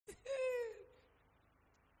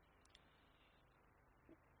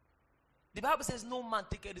The Bible says no man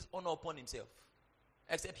taketh his honor upon himself,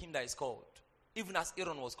 except him that is called, even as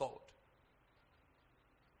Aaron was called.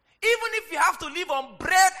 Even if you have to live on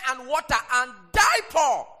bread and water and die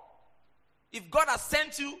poor, if God has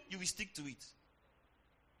sent you, you will stick to it.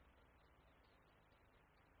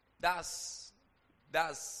 That's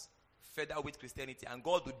featherweight Christianity, and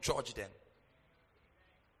God will judge them.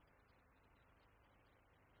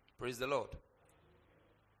 Praise the Lord.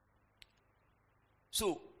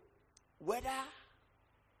 So, whether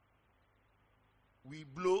we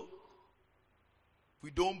blow,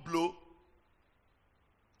 we don't blow,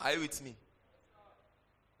 are you with me?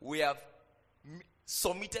 We have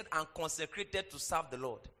submitted and consecrated to serve the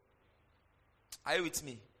Lord. Are you with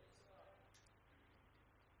me?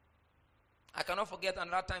 I cannot forget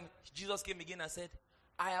another time Jesus came again and said,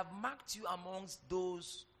 I have marked you amongst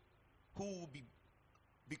those who will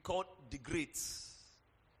be called the great,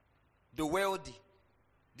 the wealthy,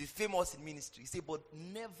 the famous in ministry. He said, but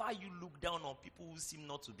never you look down on people who seem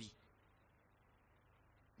not to be.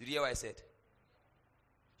 Did you hear what I said?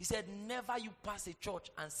 He said, never you pass a church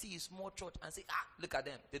and see a small church and say, look at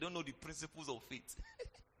them. They don't know the principles of faith.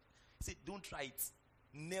 He said, don't try it.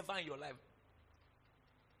 Never in your life.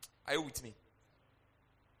 Are you with me?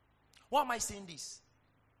 Why am I saying this?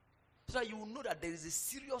 So that you will know that there is a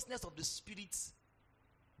seriousness of the Spirit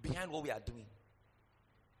behind what we are doing.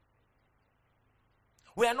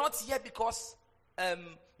 We are not here because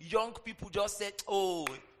young people just said, oh,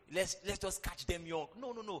 let's just catch them young.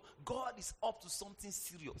 No. God is up to something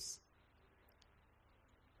serious.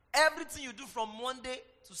 Everything you do from Monday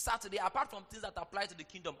to Saturday, apart from things that apply to the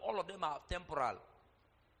kingdom, all of them are temporal.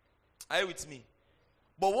 Are you with me?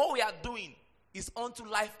 But what we are doing is unto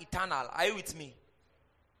life eternal. Are you with me?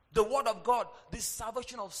 The word of God, the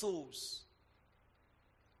salvation of souls,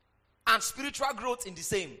 and spiritual growth in the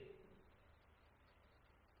same.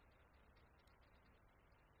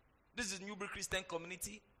 This is Newbury Christian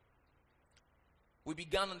Community. We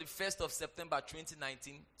began on the 1st of September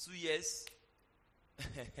 2019. 2 years.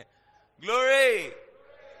 Glory!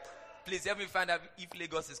 Please help me find out if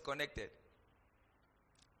Lagos is connected.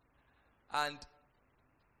 And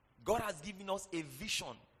God has given us a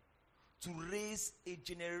vision to raise a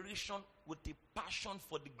generation with a passion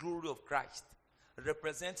for the glory of Christ.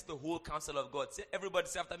 Represent the whole counsel of God. Say, everybody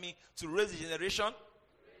say after me, to raise a generation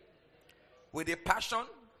with a passion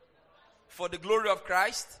for the glory of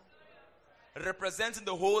Christ, representing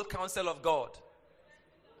the whole counsel of God.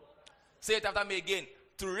 Say it after me again.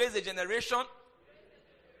 To raise a generation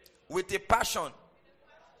with a passion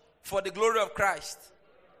for the glory of Christ,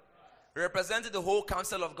 representing the whole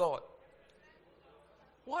counsel of God.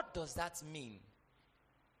 What does that mean?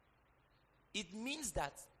 It means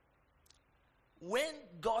that when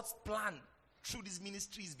God's plan through this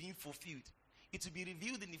ministry is being fulfilled, it will be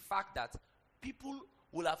revealed in the fact that people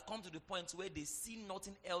will have come to the point where they see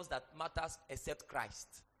nothing else that matters except Christ.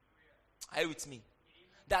 Are you with me?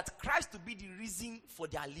 That Christ will be the reason for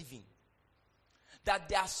their living. That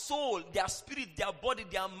their soul, their spirit, their body,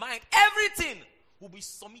 their mind, everything will be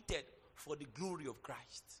submitted for the glory of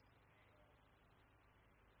Christ.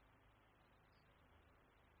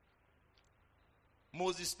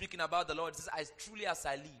 Moses speaking about the Lord says, as truly as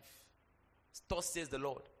I live, thus says the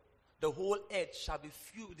Lord, the whole earth shall be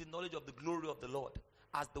filled with the knowledge of the glory of the Lord,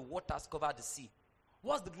 as the waters cover the sea.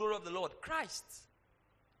 What's the glory of the Lord? Christ.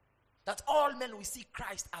 That all men will see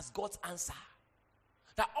Christ as God's answer.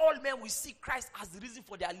 That all men will see Christ as the reason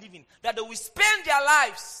for their living. That they will spend their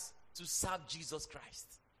lives to serve Jesus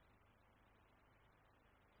Christ.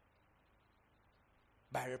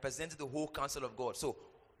 By representing the whole counsel of God. So,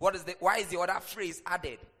 why is the other phrase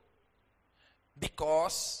added?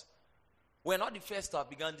 Because we're not the first to have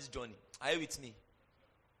begun this journey. Are you with me?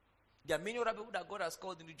 There are many other people that God has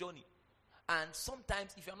called in the journey. And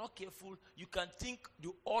sometimes, if you're not careful, you can think the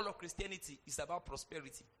all of Christianity is about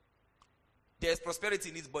prosperity. There's prosperity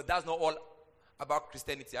in it, but that's not all about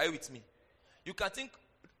Christianity. Are you with me? You can think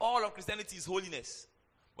all of Christianity is holiness,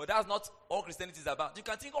 but that's not all Christianity is about. You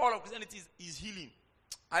can think all of Christianity is healing.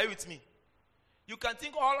 Are you with me? You can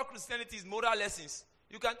think all of Christianity is moral lessons.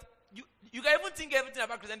 You can even think everything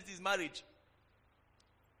about Christianity is marriage.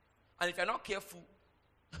 And if you're not careful,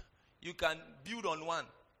 you can build on one.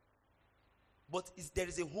 But there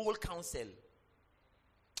is a whole counsel.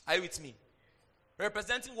 Are you with me?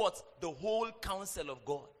 Representing what? The whole counsel of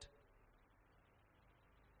God.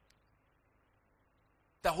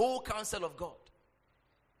 The whole counsel of God.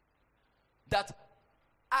 That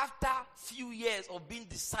after few years of being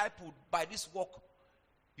discipled by this work,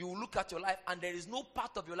 you will look at your life and there is no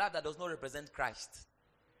part of your life that does not represent Christ.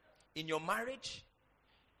 In your marriage,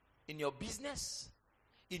 in your business,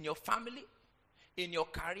 in your family, in your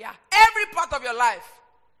career, every part of your life,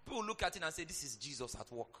 people look at it and say, this is Jesus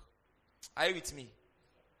at work. Are you with me?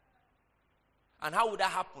 And how would that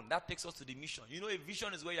happen? That takes us to the mission. You know, a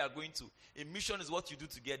vision is where you are going to. A mission is what you do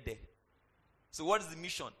to get there. So what is the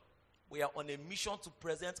mission? We are on a mission to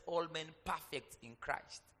present all men perfect in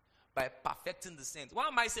Christ by perfecting the saints. Why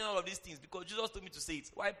am I saying all of these things? Because Jesus told me to say it.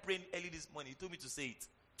 Why praying early this morning? He told me to say it.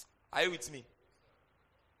 Are you with me?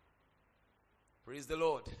 Praise the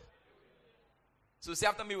Lord. So say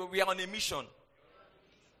after me, we are on a mission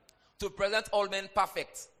to present all men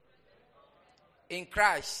perfect in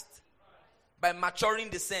Christ by maturing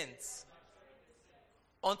the saints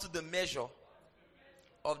unto the measure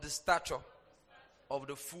of the stature of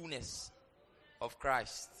the fullness of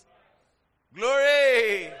Christ.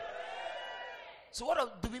 Glory! So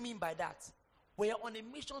what do we mean by that? We are on a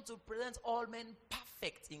mission to present all men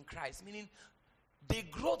perfect in Christ. Meaning, they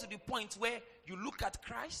grow to the point where you look at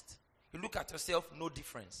Christ, you look at yourself, no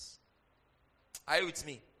difference. Are you with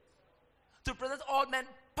me? To present all men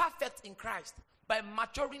perfect in Christ by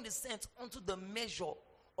maturing the saints unto the measure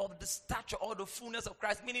of the stature or the fullness of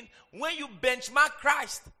Christ. Meaning, when you benchmark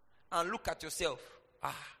Christ and look at yourself,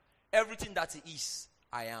 everything that he is,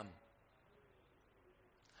 I am.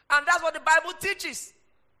 And that's what the Bible teaches.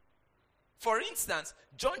 For instance,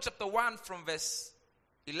 John chapter 1 from verse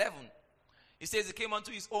 11. It says, he came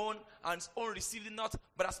unto his own, and his own received him not.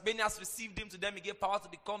 But as many as received him, to them he gave power to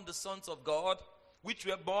become the sons of God, which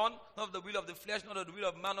were born, not of the will of the flesh, not of the will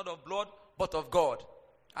of man, not of blood, but of God.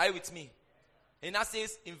 Are you with me? And that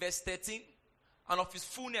says in verse 13, and of his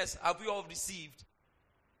fullness have we all received.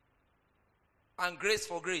 And grace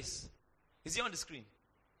for grace. Is he on the screen?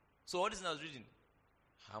 So what is it I was reading?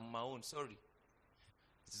 I'm my own, sorry.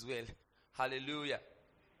 It is well. Hallelujah.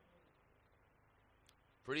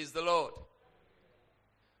 Praise the Lord.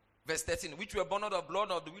 Verse 13, which were born not of blood,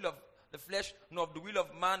 nor of the will of the flesh, nor of the will of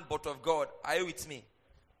man, but of God. Are you with me?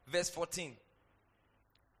 Verse 14.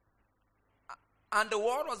 And the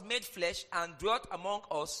word was made flesh and dwelt among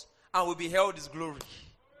us, and we beheld his glory.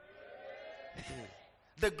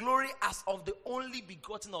 The glory as of the only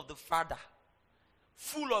begotten of the Father,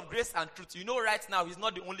 full of grace and truth. You know right now, he's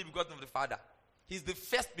not the only begotten of the Father. He's the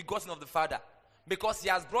first begotten of the Father, because he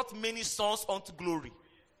has brought many sons unto glory.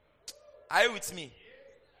 Are you with me?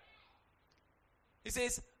 He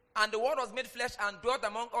says, and the word was made flesh and dwelt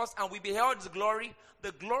among us, and we beheld his glory,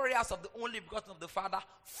 the glory as of the only begotten of the Father,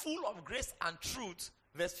 full of grace and truth.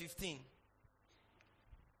 Verse 15.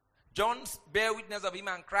 John bare witness of him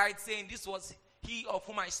and cried, saying, this was he of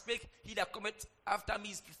whom I spake. He that cometh after me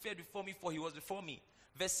is preferred before me, for he was before me.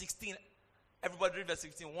 Verse 16. Everybody read verse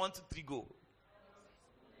 16. 1, 2, 3, go.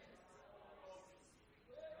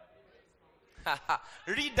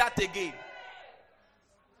 Read that again.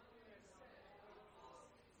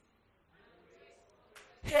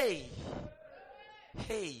 Hey,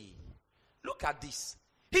 look at this.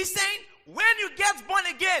 He's saying, when you get born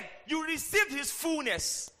again, you received his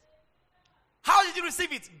fullness. How did you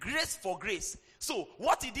receive it? Grace for grace. So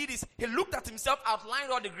what he did is, he looked at himself,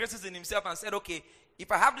 outlined all the graces in himself, and said, okay,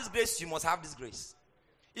 if I have this grace, you must have this grace.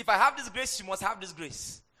 If I have this grace, you must have this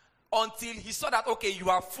grace. Until he saw that, okay, you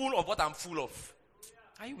are full of what I'm full of.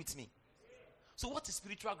 Are you with me? So what is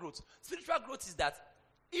spiritual growth? Spiritual growth is that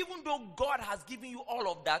even though God has given you all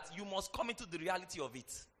of that, you must come into the reality of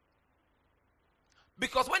it.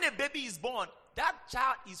 Because when a baby is born, that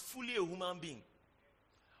child is fully a human being.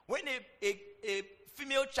 When a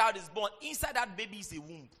female child is born, inside that baby is a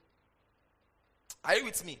womb. Are you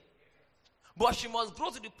with me? But she must grow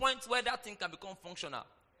to the point where that thing can become functional.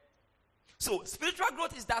 So spiritual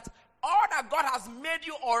growth is that all that God has made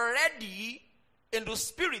you already in the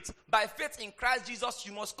spirit, by faith in Christ Jesus,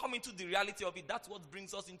 you must come into the reality of it. That's what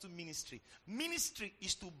brings us into ministry. Ministry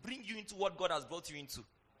is to bring you into what God has brought you into.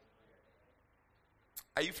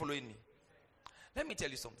 Are you following me? Let me tell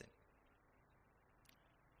you something.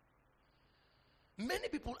 Many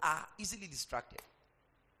people are easily distracted.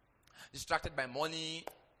 Distracted by money,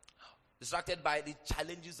 distracted by the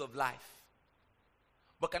challenges of life.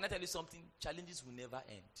 But can I tell you something? Challenges will never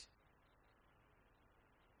end.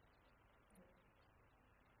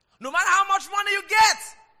 No matter how much money you get,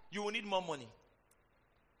 you will need more money.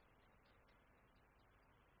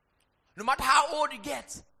 No matter how old you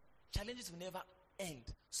get, challenges will never end.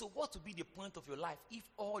 So what would be the point of your life if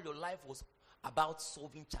all your life was about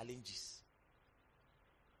solving challenges?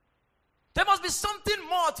 There must be something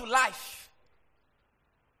more to life.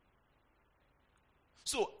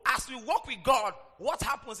 So as we walk with God, what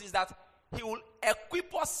happens is that he will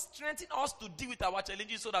equip us, strengthen us to deal with our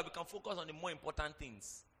challenges so that we can focus on the more important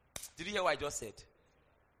things. Did you hear what I just said?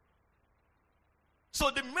 So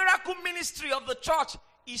the miracle ministry of the church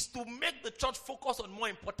is to make the church focus on more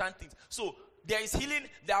important things. So there is healing,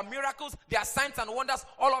 there are miracles, there are signs and wonders,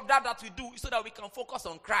 all of that we do so that we can focus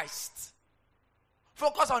on Christ.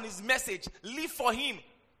 Focus on his message, live for him,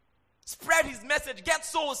 spread his message, get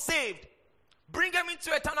souls saved, bring them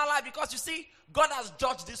into eternal life, because you see, God has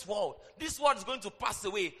judged this world. This world is going to pass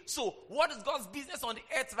away. So what is God's business on the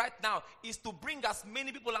earth right now is to bring as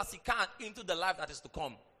many people as he can into the life that is to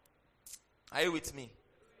come. Are you with me?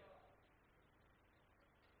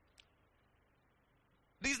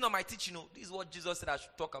 This is not my teaching. No. This is what Jesus said I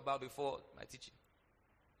should talk about before my teaching.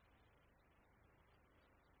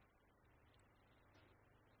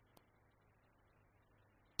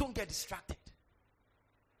 Don't get distracted.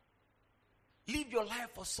 Live your life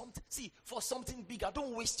for something. See, for something bigger.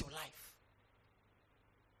 Don't waste your life.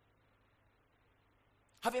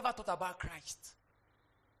 Have you ever thought about Christ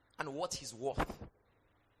and what he's worth?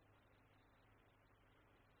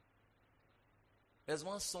 There's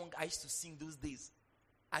one song I used to sing those days.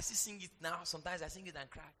 I still sing it now. Sometimes I sing it and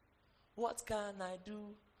cry. What can I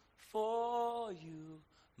do for you,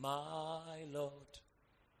 my Lord?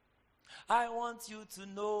 I want you to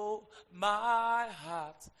know my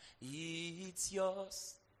heart, it's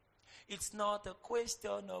yours. It's not a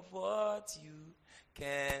question of what you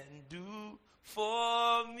can do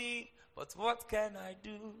for me, but what can I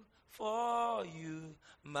do for you,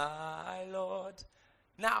 my Lord?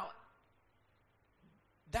 Now,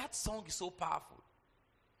 that song is so powerful.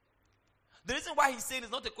 The reason why he's saying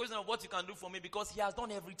it's not a question of what you can do for me, because he has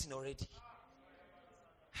done everything already.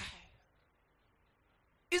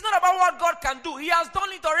 It's not about what God can do. He has done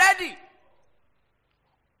it already.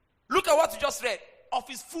 Look at what you just read. Of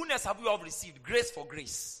his fullness have we all received. Grace for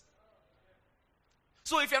grace.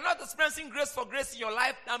 So if you're not experiencing grace for grace in your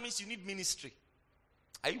life, that means you need ministry.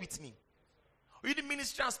 Are you with me? You need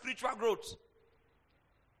ministry and spiritual growth.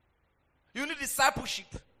 You need discipleship.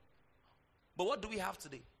 But what do we have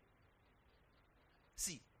today?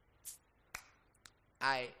 See,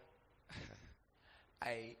 I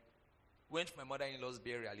went for my mother-in-law's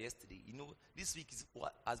burial yesterday. You know, this week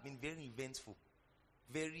has been very eventful,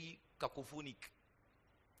 very cacophonic.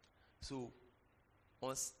 So,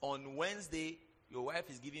 on Wednesday, your wife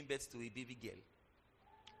is giving birth to a baby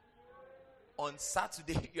girl. On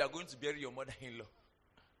Saturday, you are going to bury your mother-in-law.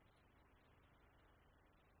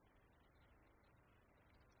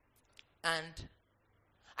 And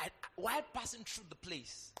while passing through the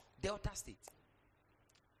place, Delta State,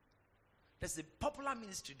 there's a popular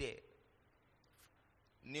ministry there.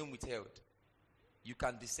 Name withheld. You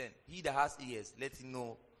can discern. He that has ears, let him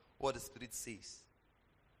know what the Spirit says.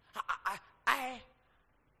 I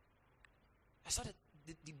saw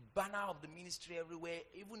the banner of the ministry everywhere,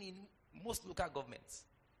 even in most local governments.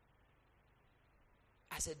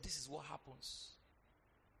 I said, this is what happens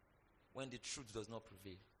when the truth does not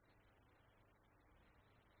prevail.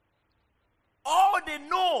 All they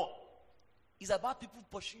know is about people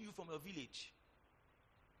pursuing you from your village.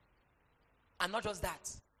 And not just that,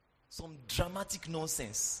 some dramatic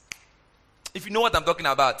nonsense. If you know what I'm talking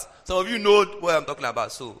about, some of you know what I'm talking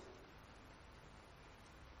about. So,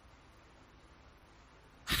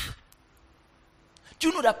 do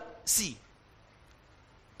you know that? See,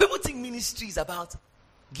 people think ministry is about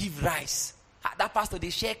give rice. That pastor,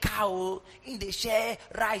 they share cow, they share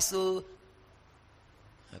rice. Oh.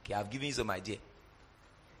 Okay, I've given you some idea.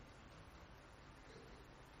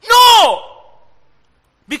 No!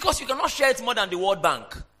 Because you cannot share it more than the World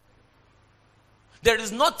Bank. There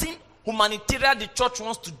is nothing humanitarian the church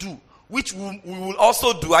wants to do, which we will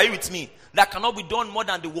also do, are you with me, that cannot be done more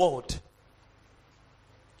than the world.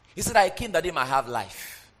 He said, I came that they might have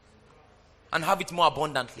life and have it more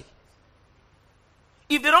abundantly.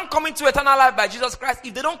 If they don't come into eternal life by Jesus Christ,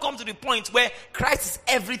 if they don't come to the point where Christ is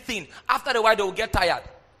everything, after a while they will get tired.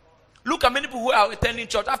 Look at many people who are attending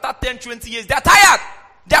church after 10, 20 years. They are tired.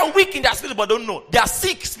 They are weak in their spirit but don't know. They are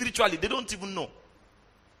sick spiritually. They don't even know.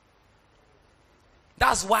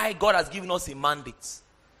 That's why God has given us a mandate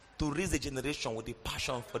to raise a generation with a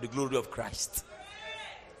passion for the glory of Christ.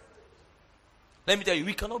 Let me tell you,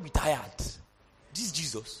 we cannot be tired. This is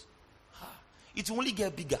Jesus. It will only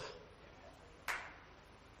get bigger.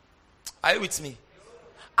 Are you with me?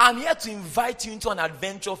 I'm here to invite you into an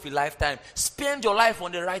adventure of a lifetime. Spend your life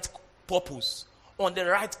on the right purpose, on the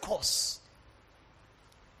right course.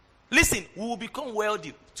 Listen, we will become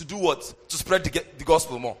wealthy to do what? To spread the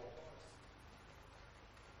gospel more.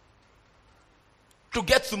 To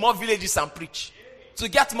get to more villages and preach. To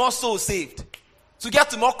get more souls saved. To get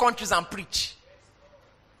to more countries and preach.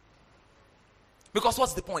 Because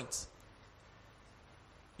what's the point?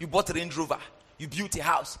 You bought a Range Rover. You built a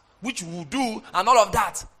house. which you will do, and all of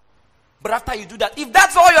that. But after you do that, if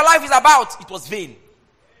that's all your life is about, it was vain.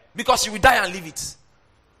 Because you will die and leave it.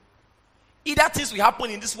 Either things will happen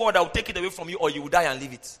in this world that will take it away from you, or you will die and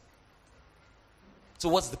leave it. So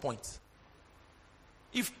what's the point?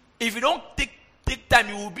 If you don't take time,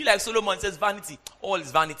 you will be like Solomon says, vanity. All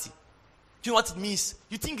is vanity. Do you know what it means?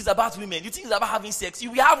 You think it's about women. You think it's about having sex.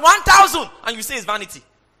 You will have 1,000 and you say it's vanity.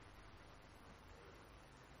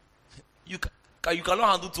 You cannot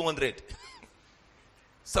handle 200.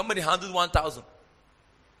 Somebody handled 1,000.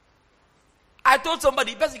 I told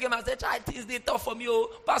somebody, person came and said, it's tough for me,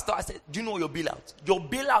 Pastor. I said, do you know your bailout? Your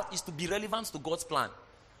bailout is to be relevant to God's plan.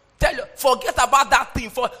 Tell you, forget about that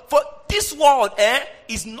thing. For this world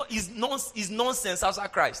is nonsense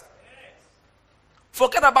outside Christ.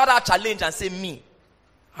 Forget about that challenge and say, me,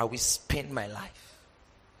 I will spend my life.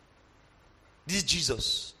 This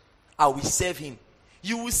Jesus, I will serve him.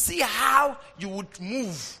 You will see how you would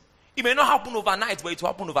move. It may not happen overnight, but it will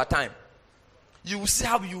happen over time. You will see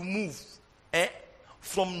how you move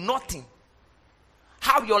from nothing.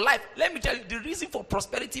 How your life, let me tell you, the reason for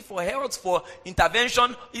prosperity, for health, for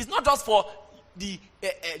intervention is not just for the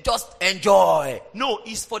just enjoy. No,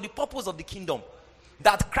 it's for the purpose of the kingdom.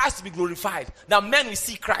 That Christ will be glorified. That men will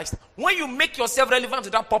see Christ. When you make yourself relevant to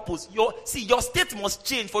that purpose, your state must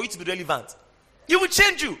change for you to be relevant. It will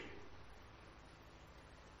change you.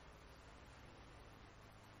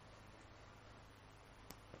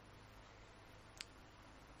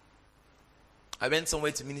 I went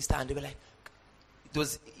somewhere to minister and they were like, it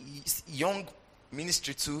was young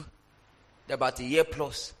ministry too, about a year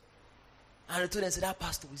plus. And I told them, I said, that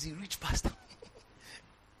pastor was a rich pastor.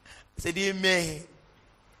 I said, amen.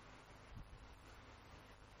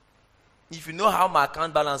 If you know how my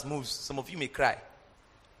account balance moves, some of you may cry.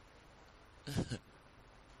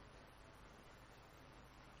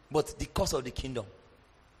 But the cause of the kingdom,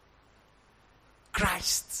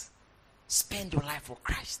 Christ. Spend your life for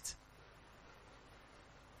Christ.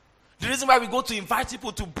 The reason why we go to invite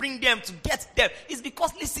people, to bring them, to get them, is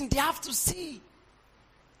because, listen, they have to see.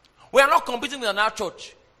 We are not competing with another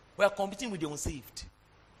church. We are competing with the unsaved.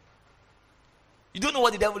 You don't know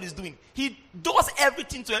what the devil is doing. He does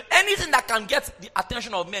everything to anything that can get the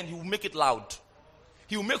attention of men, he will make it loud.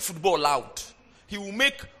 He will make football loud. He will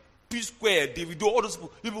make P-Square, Davido, all those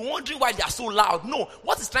people. You'll be wondering why they are so loud. No,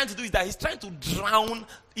 what he's trying to do is that he's trying to drown,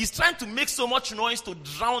 he's trying to make so much noise to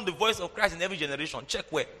drown the voice of Christ in every generation.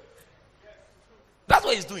 Check where. That's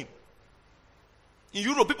what he's doing. In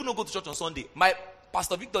Europe, people don't go to church on Sunday. My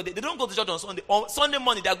Pastor Victor, they don't go to church on Sunday. On Sunday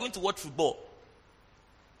morning, they are going to watch football.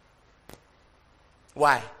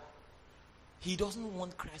 Why? He doesn't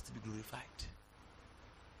want Christ to be glorified.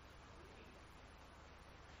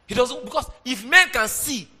 He doesn't, because if men can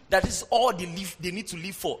see that this is all they need to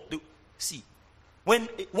live for, see. When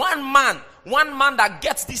one man that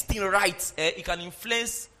gets this thing right, he can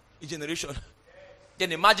influence a generation.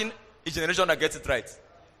 Then imagine a generation that gets it right.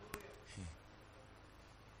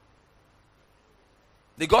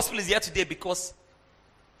 The gospel is here today because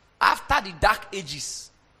after the dark ages,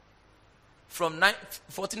 from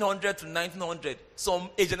 1400 to 1900,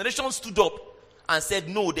 a generation stood up and said,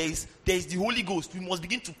 no, there is the Holy Ghost. We must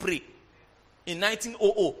begin to pray. In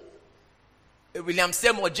 1900, William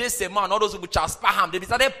Seymour, J. Seymour, and all those people, Charles Parham, they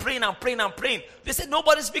started praying and praying and praying. They said,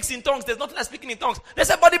 nobody speaks in tongues. There's nothing like speaking in tongues. They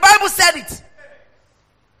said, but the Bible said it.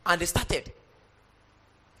 And they started.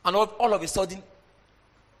 And all of a sudden,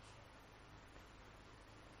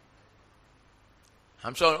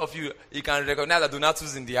 I'm sure all of you can recognize that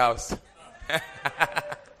Donatu's in the house.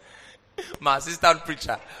 My assistant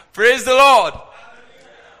preacher. Praise the Lord.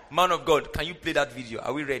 Man of God, can you play that video?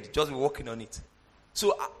 Are we ready? Just be working on it.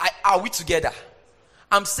 So, are we together?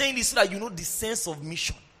 I'm saying this so that you know the sense of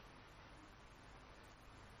mission.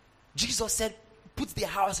 Jesus said, put their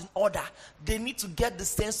house in order. They need to get the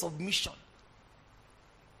sense of mission.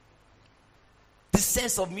 The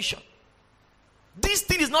sense of mission. This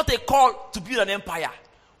thing is not a call to build an empire.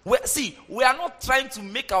 We are not trying to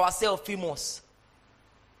make ourselves famous.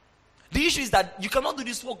 The issue is that you cannot do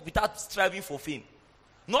this work without striving for fame.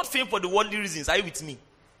 Not fame for the worldly reasons. Are you with me?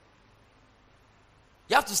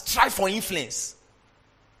 You have to strive for influence.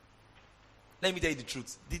 Let me tell you the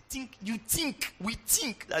truth. We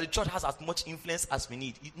think that the church has as much influence as we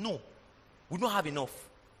need. No. We don't have enough.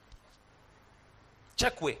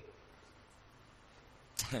 Check where.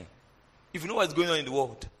 If you know what's going on in the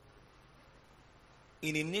world,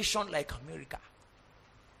 in a nation like America,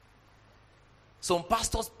 some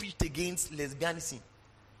pastors preached against lesbianism.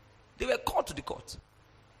 They were called to the court.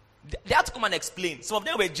 They had to come and explain. Some of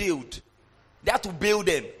them were jailed. They had to bail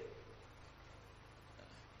them.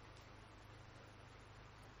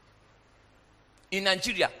 In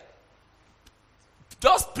Nigeria,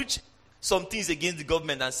 just preach some things against the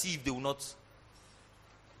government and see if they will not.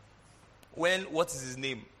 When, what is his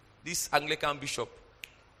name? This Anglican bishop,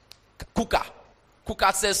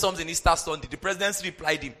 Kuka says something Easter Sunday. The presidency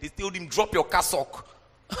replied him. They told him, drop your cassock.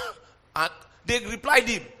 And they replied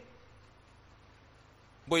him.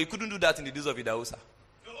 But you couldn't do that in the days of Idahosa.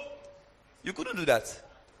 You couldn't do that.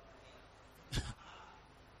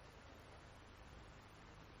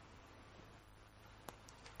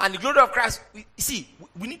 And the glory of Christ, we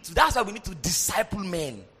need to, that's why we need to disciple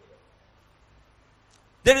men.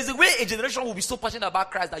 There is a way a generation will be so passionate about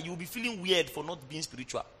Christ that you will be feeling weird for not being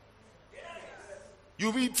spiritual. You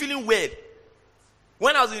will be feeling weird.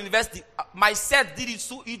 When I was in university, my set did it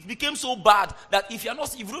so, it became so bad that if you don't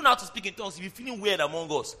know how to speak in tongues, you'll be feeling weird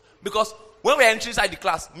among us. Because when we are entering inside the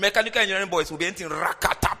class, mechanical engineering boys will be entering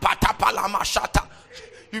rakata pata lama shata.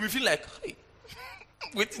 You'll be feeling like, hey,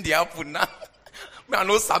 waiting the output now. I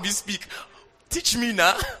know Sabi speak. Teach me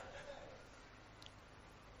now.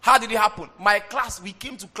 How did it happen? My class, we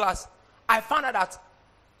came to class. I found out that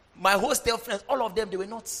my hostel friends, all of them, they were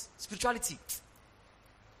not spirituality.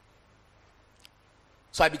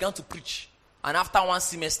 So I began to preach. And after one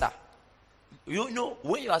semester, you know,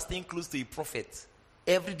 when you are staying close to a prophet,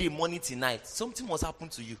 every day, morning to night, something must happen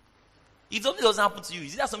to you. If something doesn't happen to you,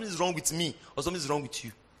 is it that something is wrong with me or something is wrong with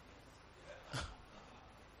you?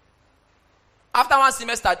 After one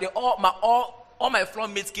semester, all my floor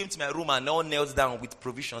mates came to my room and all knelt down with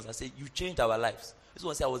provisions and said, you changed our lives. This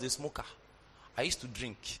one said, I was a smoker. I used to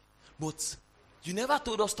drink. But you never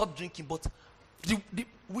told us stop drinking. But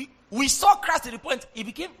we saw Christ to the point,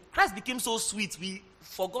 Christ became so sweet, we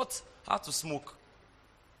forgot how to smoke.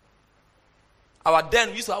 We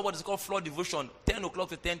used to have what is called floor devotion, 10 o'clock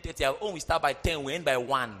to 10:30. Our own, we start by 10, we end by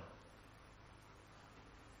 1.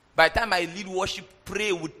 By the time I lead worship,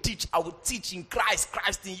 pray, would teach. I would teach in Christ,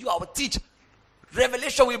 Christ in you. I would teach.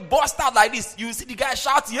 Revelation will burst out like this. You see the guy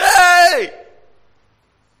shout, yay!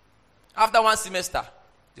 After one semester,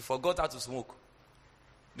 they forgot how to smoke.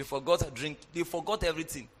 They forgot how to drink. They forgot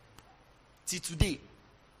everything. Till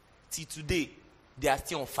today, they are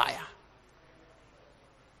still on fire.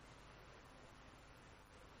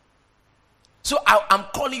 So I'm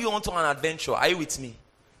calling you onto an adventure. Are you with me?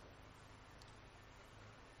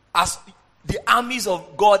 As the armies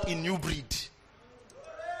of God in New Breed.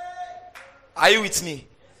 Are you with me?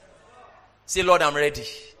 Say, Lord, I'm ready.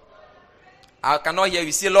 I cannot hear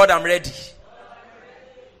you. Say, Lord, I'm ready.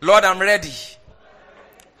 Lord, I'm ready.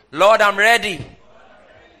 Lord, I'm ready.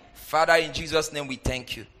 Father, in Jesus' name, we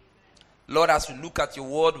thank you. Lord, as we look at your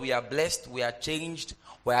word, we are blessed, we are changed,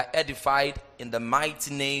 we are edified in the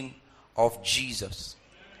mighty name of Jesus.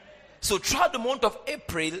 So throughout the month of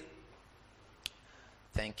April,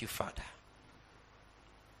 thank you, Father.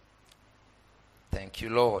 Thank you,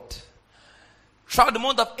 Lord. Throughout the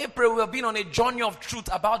month of April, we have been on a journey of truth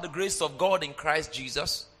about the grace of God in Christ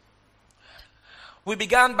Jesus. We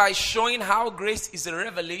began by showing how grace is a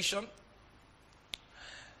revelation.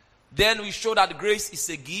 Then we showed that grace is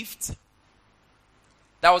a gift.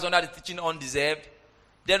 That was under the teaching undeserved.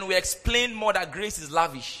 Then we explained more that grace is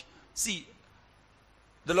lavish. See,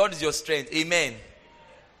 the Lord is your strength. Amen.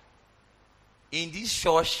 In this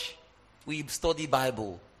church, we study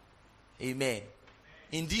Bible. Amen.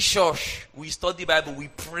 In this church, we study Bible, we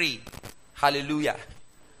pray. Hallelujah.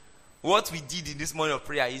 What we did in this morning of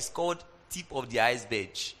prayer is called tip of the iceberg.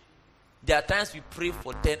 There are times we pray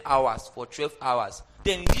for 10 hours, for 12 hours.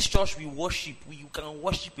 Then in this church, we worship. You can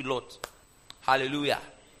worship a lot. Hallelujah.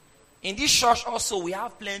 In this church also, we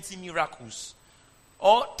have plenty of miracles.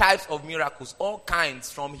 All types of miracles, all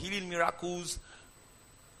kinds, from healing miracles,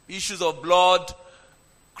 issues of blood,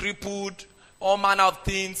 crippled, all manner of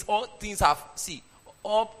things. All things have,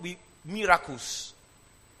 all miracles.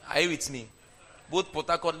 Are you with me? Both Port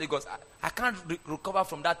Harcourt, Lagos. I can't recover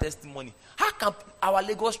from that testimony. How come our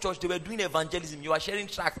Lagos church, they were doing evangelism, you are sharing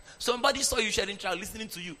tracts. Somebody saw you sharing tracts, listening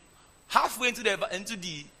to you. Halfway into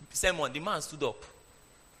the sermon, the man stood up.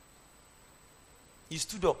 He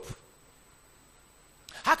stood up.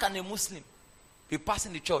 How can a Muslim be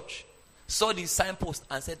passing the church, saw the signpost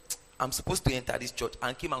and said, I'm supposed to enter this church,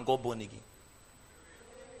 and came and got born again?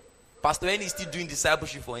 Pastor N is still doing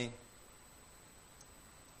discipleship for him.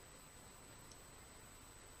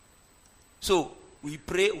 So, we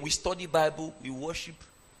pray, we study Bible, we worship,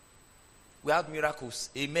 we have miracles.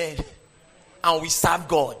 Amen. And we serve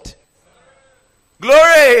God.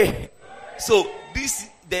 Glory! So,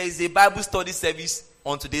 there is a Bible study service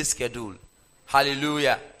on today's schedule.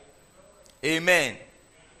 Hallelujah. Amen.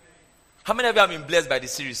 How many of you have been blessed by the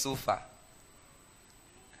series so far?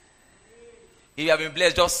 If you have been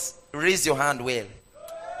blessed, just Raise your hand well.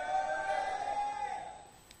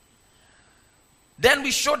 Then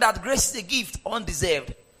we show that grace is a gift,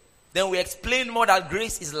 undeserved. Then we explain more that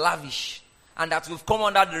grace is lavish and that we've come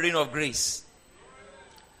under the reign of grace.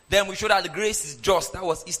 Then we show that the grace is just. That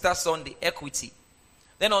was Easter Sunday, equity.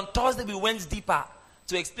 Then on Thursday we went deeper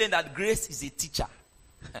to explain that grace is a teacher.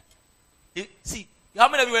 See, how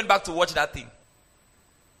many of you went back to watch that thing?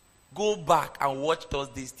 Go back and watch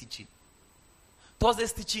Thursday's teaching.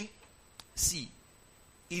 Thursday's teaching, see,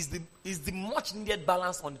 is the much needed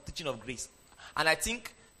balance on the teaching of grace. And I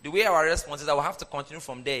think the way our response is, I will have to continue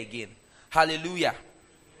from there again. Hallelujah.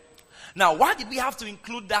 Now, why did we have to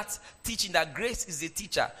include that teaching that grace is a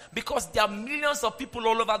teacher? Because there are millions of people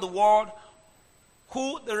all over the world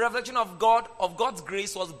who the revelation of God, of God's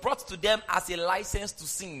grace, was brought to them as a license to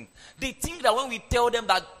sin. They think that when we tell them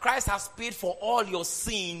that Christ has paid for all your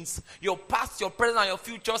sins, your past, your present, and your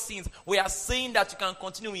future sins, we are saying that you can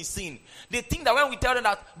continue in sin. They think that when we tell them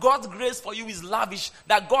that God's grace for you is lavish,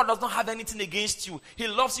 that God does not have anything against you, He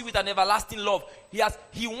loves you with an everlasting love,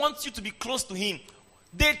 He wants you to be close to Him.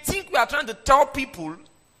 They think we are trying to tell people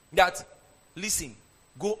that, listen,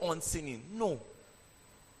 go on sinning. No.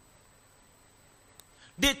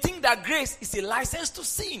 They think that grace is a license to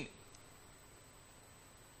sin.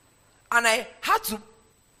 And I had to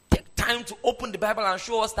take time to open the Bible and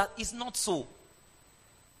show us that it's not so.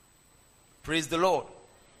 Praise the Lord.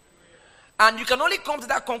 And you can only come to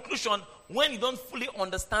that conclusion when you don't fully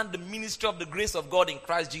understand the ministry of the grace of God in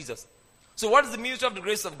Christ Jesus. So what is the ministry of the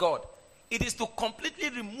grace of God? It is to completely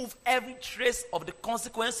remove every trace of the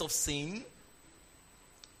consequence of sin,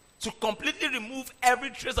 to completely remove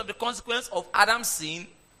every trace of the consequence of Adam's sin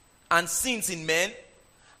and sins in men,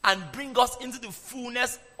 and bring us into the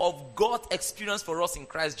fullness of God's experience for us in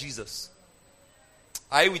Christ Jesus.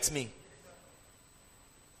 Are you with me?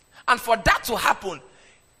 And for that to happen,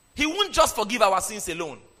 He won't just forgive our sins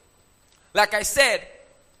alone. Like I said,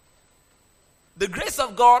 the grace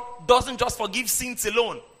of God doesn't just forgive sins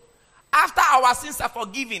alone. After our sins are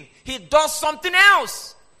forgiven, He does something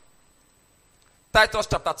else. Titus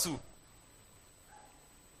chapter 2.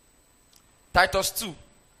 Titus 2.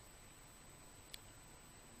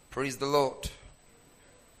 Praise the Lord.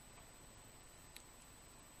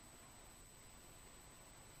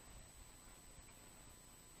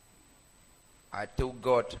 I told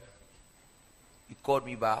God, you called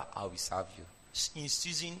me back, I will serve you. In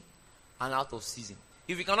season and out of season.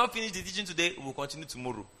 If we cannot finish the teaching today, we will continue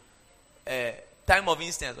tomorrow. Time of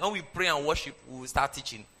instance, when we pray and worship, we will start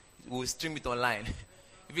teaching. We will stream it online.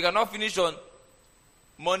 If we cannot finish on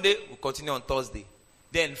Monday, we'll continue on Thursday.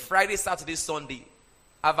 Then Friday, Saturday, Sunday,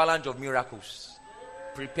 avalanche of miracles.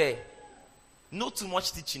 Prepare. Not too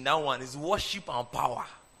much teaching. That one is worship and power.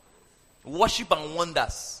 Worship and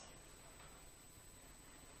wonders.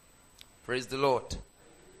 Praise the Lord.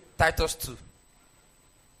 Titus 2.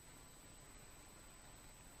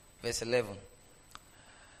 Verse 11.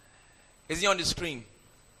 Is he on the screen?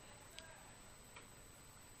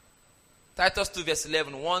 Titus 2 verse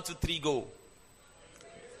 11. 1, 2, 3, go.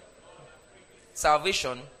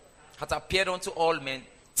 Salvation hath appeared unto all men,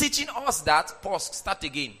 teaching us that, pause, start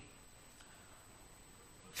again.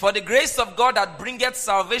 For the grace of God that bringeth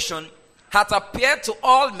salvation hath appeared to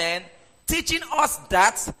all men, teaching us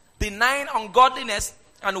that, denying ungodliness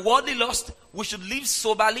and worldly lust, we should live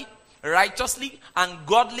soberly, righteously, and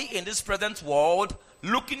godly in this present world,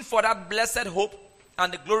 looking for that blessed hope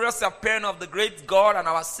and the glorious appearing of the great God and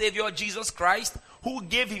our Savior Jesus Christ, who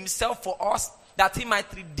gave Himself for us, that He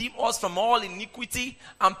might redeem us from all iniquity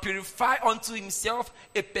and purify unto Himself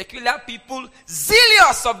a peculiar people,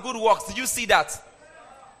 zealous of good works. Did you see that?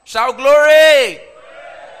 Shout glory!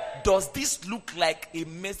 Does this look like a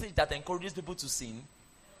message that encourages people to sin?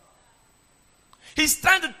 He's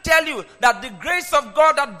trying to tell you that the grace of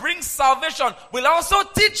God that brings salvation will also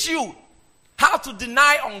teach you how to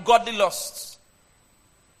deny ungodly lusts.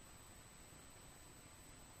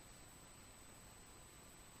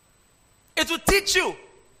 It will teach you.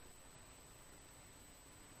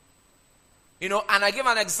 You know, and I gave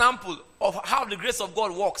an example of how the grace of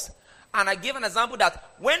God works. And I gave an example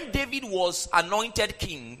that when David was anointed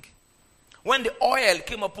king, when the oil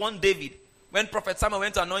came upon David, when Prophet Samuel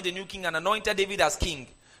went to anoint the new king and anointed David as king,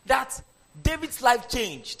 that David's life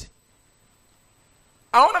changed.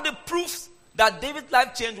 And one of the proofs that David's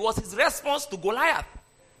life changed was his response to Goliath.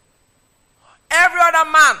 Every other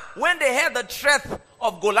man, when they heard the threat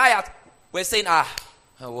of Goliath, were saying,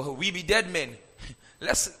 we be dead men.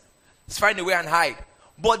 Let's find a way and hide.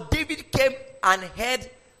 But David came and heard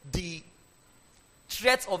the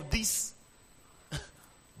threat of this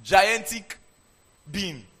gigantic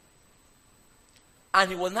being. And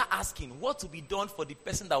he was not asking what will be done for the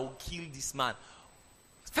person that will kill this man.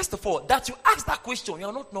 First of all, that you ask that question, you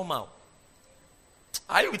are not normal.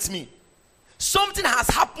 Are you with me? Something has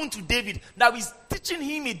happened to David that is teaching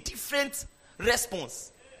him a different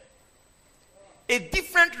response. A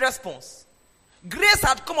different response. Grace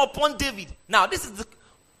had come upon David. Now, this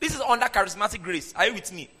is under charismatic grace. Are you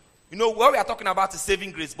with me? You know, what we are talking about is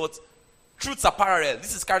saving grace, but truths are parallel.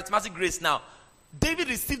 This is charismatic grace now. David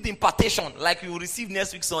received the impartation like you will receive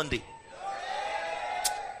next week Sunday.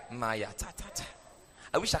 Maya,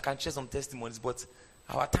 I wish I can share some testimonies, but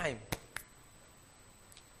our time.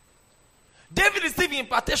 David received the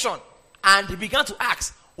impartation and he began to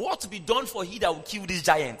ask, what to be done for he that will kill this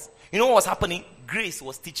giant? You know what was happening? Grace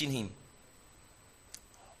was teaching him.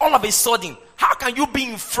 All of a sudden, how can you be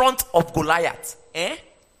in front of Goliath?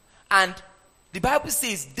 And the Bible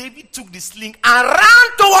says David took the sling and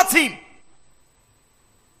ran towards him.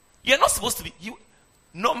 You're not supposed to be.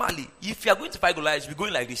 Normally, if you are going to fight Goliath, you're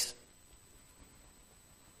going like this.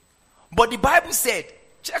 But the Bible said,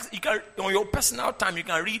 check, you can, on your personal time, you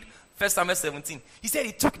can read 1 Samuel 17. He said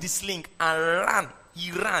he took the sling and ran.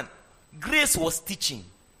 He ran. Grace was teaching.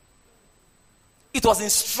 It was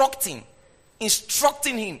instructing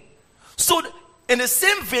him. So, in the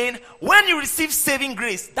same vein, when you receive saving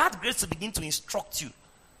grace, that grace will begin to instruct you.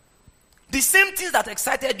 The same things that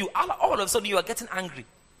excited you, all of a sudden you are getting angry.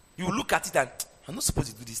 You look at it and, I'm not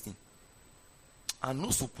supposed to do this thing. I'm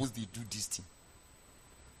not supposed to do this thing.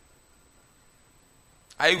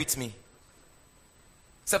 Are you with me?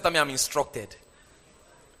 Say after me, I'm instructed.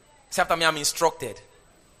 Say after me, I'm instructed.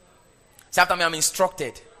 Say after me, I'm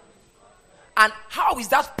instructed. And how is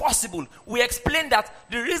that possible? We explained that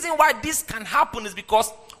the reason why this can happen is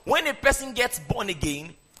because when a person gets born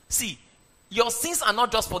again, see, your sins are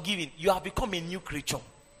not just forgiven. You have become a new creature.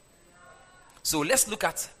 So let's look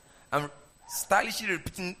at, I'm stylishly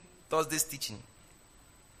repeating Thursday's teaching.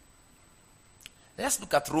 Let's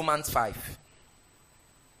look at Romans 5.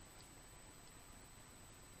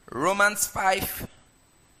 Romans 5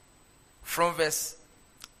 from verse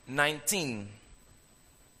 19.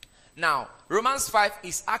 Now, Romans 5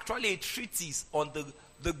 is actually a treatise on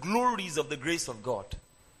the glories of the grace of God.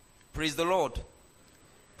 Praise the Lord.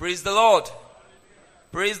 Praise the Lord.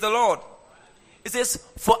 Praise the Lord. It says,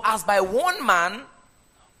 for as by one man's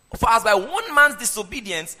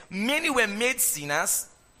disobedience many were made sinners,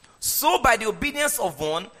 so by the obedience of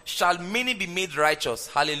one shall many be made righteous.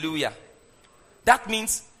 Hallelujah. That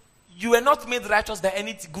means you were not made righteous by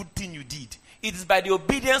any good thing you did. It is by the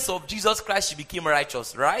obedience of Jesus Christ you became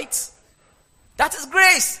righteous, right? That is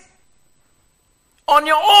grace. On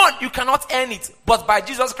your own, you cannot earn it. But by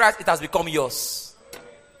Jesus Christ, it has become yours.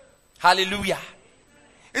 Hallelujah.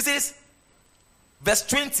 It says, verse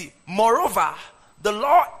 20, moreover, the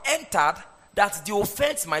law entered that the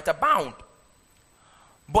offense might abound.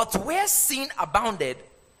 But where sin abounded,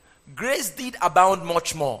 grace did abound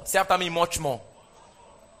much more. Say after me, much more.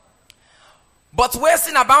 But where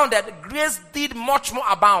sin abounded, grace did much more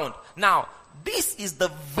abound. Now, this is the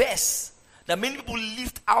verse that many people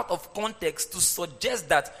lift out of context to suggest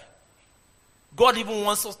that God even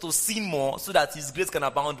wants us to sin more so that His grace can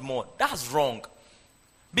abound more. That's wrong.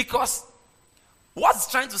 Because what it's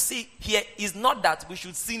trying to say here is not that we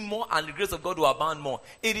should sin more and the grace of God will abound more.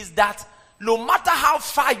 It is that no matter how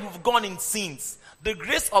far you've gone in sins, the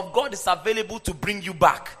grace of God is available to bring you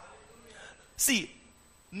back. See,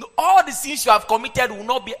 all the sins you have committed will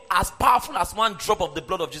not be as powerful as one drop of the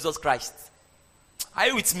blood of Jesus Christ. Are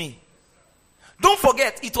you with me? Don't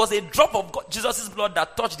forget, it was a drop of Jesus' blood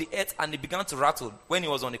that touched the earth and it began to rattle when He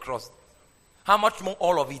was on the cross. How much more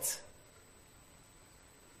all of it?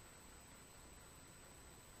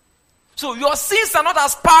 So your sins are not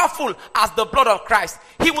as powerful as the blood of Christ.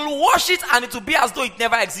 He will wash it and it will be as though it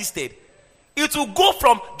never existed. It will go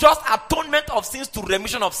from just atonement of sins to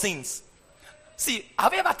remission of sins. See,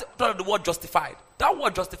 have you ever thought of the word justified? That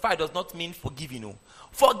word justified does not mean forgiving. No.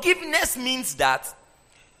 Forgiveness means that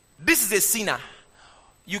this is a sinner.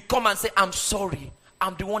 You come and say, I'm sorry.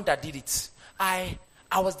 I'm the one that did it. I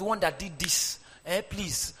was the one that did this.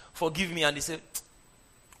 Please forgive me. And they say,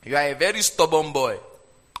 you are a very stubborn boy,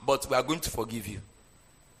 but we are going to forgive you.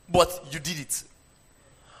 But you did it.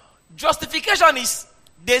 Justification is,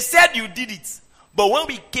 they said you did it. But when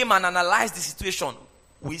we came and analyzed the situation,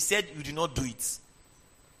 we said you did not do it.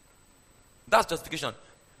 That's justification.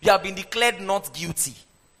 You have been declared not guilty.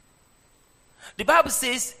 The Bible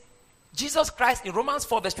says, Jesus Christ, in Romans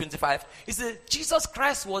 4 verse 25, it says, Jesus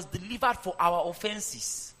Christ was delivered for our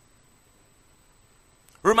offenses.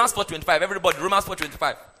 Romans 4:25, everybody, Romans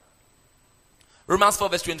 4:25. Romans 4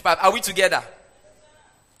 verse 25. Are we together?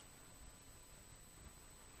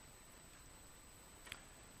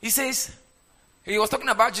 He says, he was talking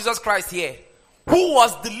about Jesus Christ here, who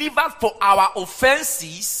was delivered for our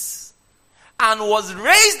offenses and was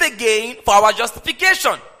raised again for our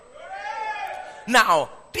justification. Now,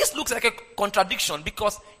 this looks like a contradiction,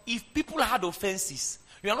 because if people had offenses,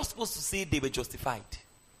 you are not supposed to say they were justified.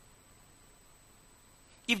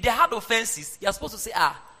 If they had offenses, you are supposed to say,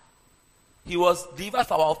 he was delivered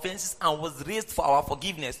for our offenses and was raised for our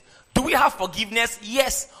forgiveness. Do we have forgiveness?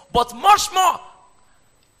 Yes. But much more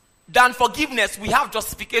than forgiveness, we have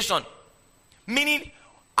justification. Meaning,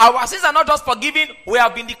 our sins are not just forgiven, we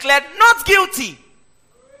have been declared not guilty.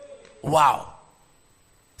 Wow.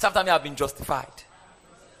 Sometimes we have been justified.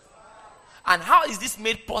 And how is this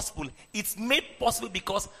made possible? It's made possible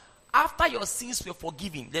because after your sins were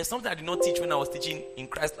forgiven, there's something I did not teach when I was teaching in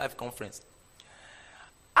Christ Life Conference.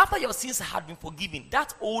 After your sins had been forgiven,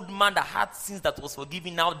 that old man that had sins that was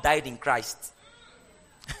forgiven now died in Christ.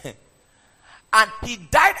 And he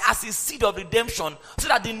died as a seed of redemption, so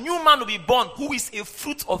that the new man will be born, who is a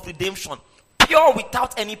fruit of redemption, pure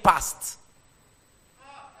without any past.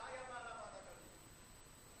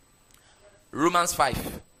 Romans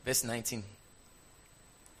 5, verse 19.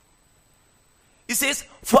 It says,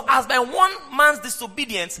 for as by one man's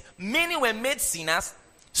disobedience many were made sinners,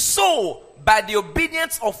 so by the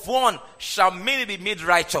obedience of one shall many be made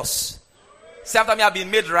righteous. Say after me, have been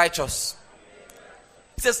made righteous.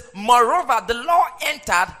 It says, moreover, the law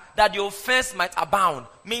entered that the offense might abound.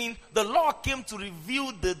 Meaning, the law came to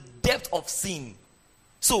reveal the depth of sin.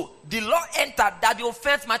 So, the law entered that the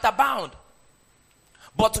offense might abound.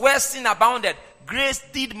 But where sin abounded, grace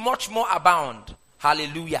did much more abound.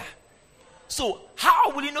 Hallelujah. So,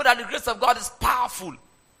 how will you know that the grace of God is powerful?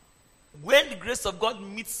 When the grace of God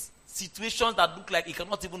meets situations that look like it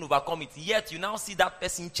cannot even overcome it, yet you now see that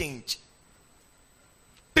person change.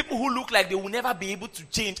 People who look like they will never be able to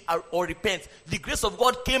change or repent, the grace of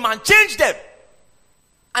God came and changed them.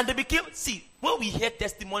 And they became, see, when we hear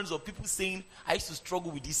testimonies of people saying, I used to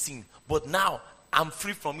struggle with this sin, but now I'm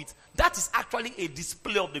free from it, that is actually a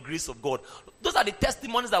display of the grace of God. Those are the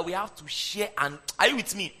testimonies that we have to share, and are you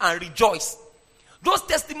with me? And rejoice. Those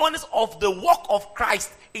testimonies of the work of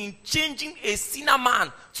Christ in changing a sinner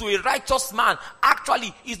man to a righteous man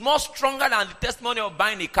actually is more stronger than the testimony of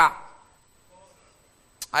buying a car.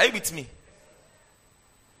 Are you with me?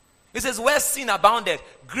 It says, where sin abounded,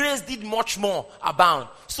 grace did much more abound.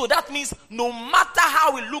 So that means no matter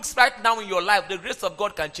how it looks right now in your life, the grace of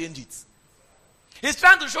God can change it. He's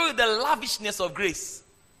trying to show you the lavishness of grace.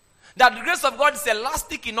 That the grace of God is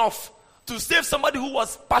elastic enough to save somebody who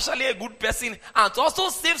was partially a good person, and to also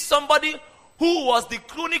save somebody who was the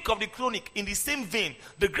chronic of the chronic. In the same vein,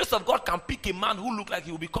 the grace of God can pick a man who looked like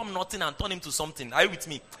he will become nothing and turn him to something. Are you with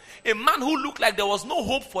me? A man who looked like there was no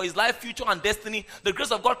hope for his life, future, and destiny, the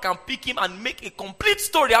grace of God can pick him and make a complete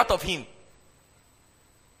story out of him.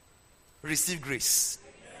 Receive grace.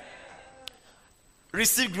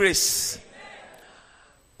 Receive grace.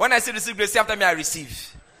 When I say receive grace, say after me, I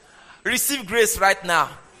receive. Receive grace right now.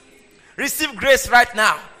 Receive grace right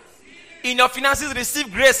now. In your finances,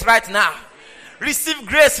 receive grace right now. Receive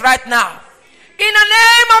grace right now. In the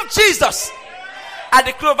name of Jesus, I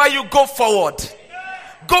declare over you, go forward.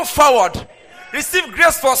 Go forward. Receive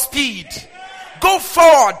grace for speed. Go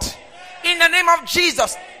forward. In the name of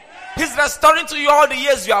Jesus, He's restoring to you all the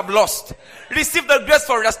years you have lost. Receive the grace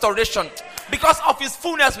for restoration. Because of His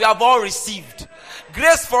fullness, we have all received.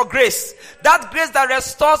 Grace for grace. That grace that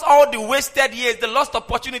restores all the wasted years, the lost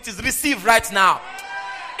opportunities, receive right now.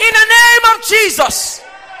 In the name of Jesus.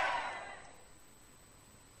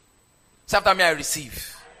 Say after me, I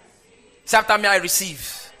receive. Say after me, I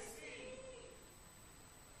receive.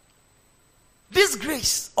 This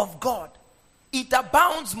grace of God, it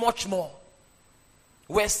abounds much more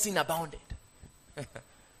where sin abounded.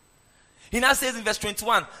 He now says in verse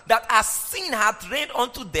 21 that as sin hath reigned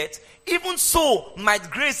unto death, even so might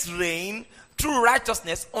grace reign through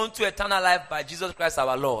righteousness unto eternal life by Jesus Christ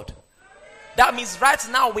our Lord. That means right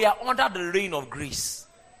now we are under the reign of grace.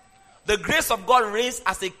 The grace of God reigns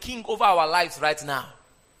as a king over our lives right now.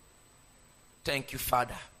 Thank you,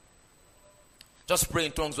 Father. Just pray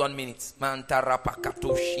in tongues 1 minute.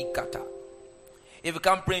 If you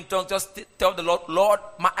can't pray in tongues, just tell the Lord, Lord,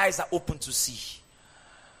 my eyes are open to see.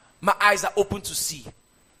 My eyes are open to see.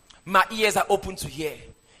 My ears are open to hear.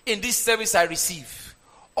 In this service I receive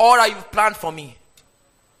all that you've planned for me.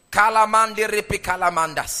 Kalamande repe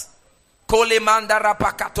kalamandas. Kolemanda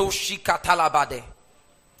rapakatoshi katalabade.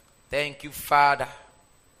 Thank you, Father.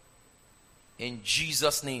 In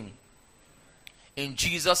Jesus' name. In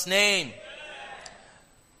Jesus' name.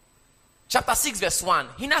 Chapter 6 verse 1.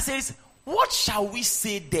 He now says, what shall we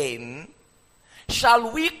say then?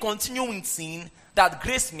 shall we continue in sin that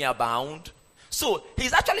grace may abound? So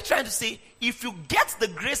he's actually trying to say, if you get the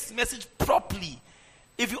grace message properly,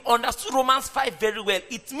 if you understood Romans 5 very well,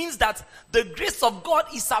 it means that the grace of God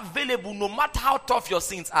is available no matter how tough your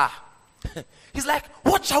sins are. He's like,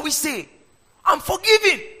 what shall we say? I'm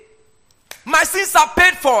forgiven. My sins are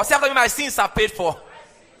paid for. Say after me, my sins are paid for.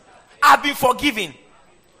 I've been forgiven.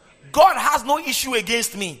 God has no issue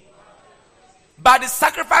against me. By the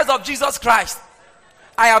sacrifice of Jesus Christ,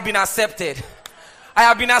 I have been accepted. I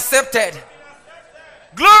have been accepted.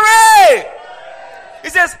 Glory! He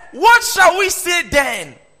says, what shall we say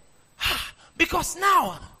then? Because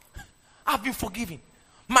now I've been forgiven.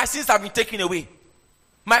 My sins have been taken away.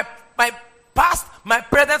 My past, my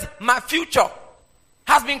present, my future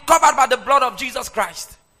has been covered by the blood of Jesus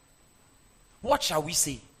Christ. What shall we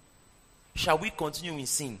say? Shall we continue in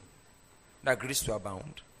sin that grace will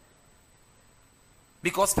abound?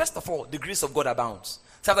 Because first of all, the grace of God abounds.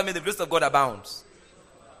 Say after me, the grace of God abounds.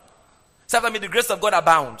 Say after me, the grace of God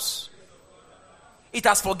abounds. It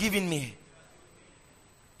has forgiven me.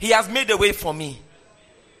 He has made a way for me.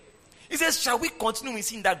 He says, shall we continue in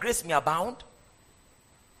sin that grace may abound?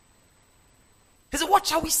 He said, what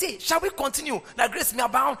shall we say? Shall we continue that grace may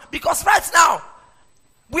abound? Because right now,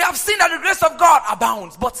 we have seen that the grace of God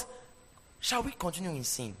abounds. But shall we continue in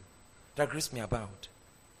sin that grace may abound?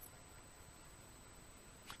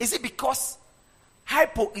 Is it because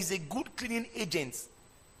hypo is a good cleaning agent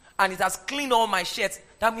and it has cleaned all my shirts?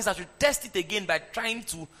 That means I should test it again by trying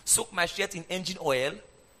to soak my shirt in engine oil.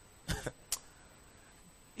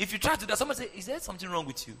 If you try to do that, someone say, is there something wrong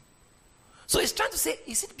with you? So he's trying to say,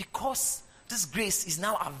 is it because this grace is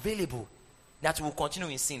now available that we will continue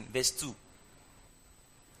in sin? Verse 2.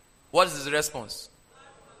 What is the response?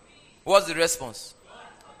 What's the response?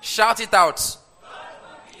 Shout it out.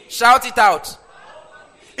 Shout it out.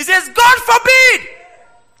 He says, God forbid!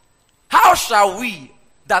 How shall we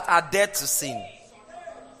that are dead to sin?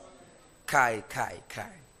 Kai.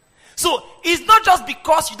 So, it's not just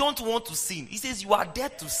because you don't want to sin. He says you are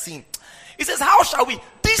dead to sin. He says, how shall we?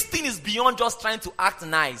 This thing is beyond just trying to act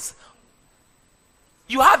nice.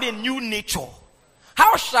 You have a new nature.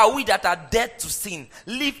 How shall we that are dead to sin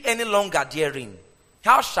live any longer therein?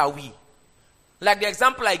 How shall we? Like the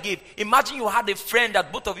example I gave, imagine you had a friend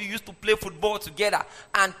that both of you used to play football together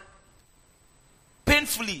and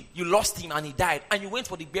painfully you lost him and he died and you went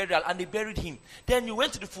for the burial and they buried him. Then you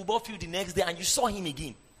went to the football field the next day and you saw him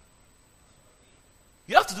again.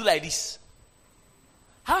 You have to do like this.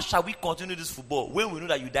 How shall we continue this football when we know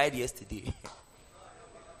that you died yesterday?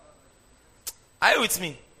 Are you with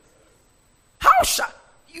me? How shall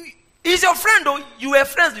you? He's your friend though. You were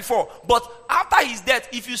friends before. But after his death,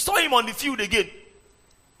 if you saw him on the field again,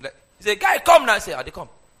 he said, guy, come now. I say, they come.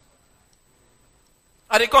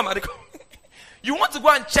 They come. You want to go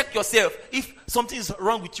and check yourself if something is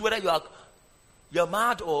wrong with you, whether you're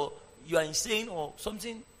mad or you are insane or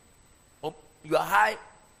something, or you are high.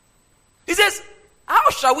 He says, how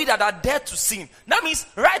shall we that are dead to sin? That means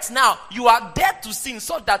right now you are dead to sin,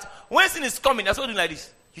 so that when sin is coming, that's something like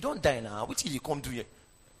this. You don't die now. What did you come do here?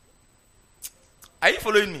 Are you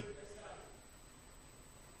following me?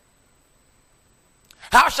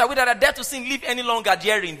 How shall we that are dead to sin live any longer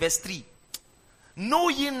therein? Verse 3. Know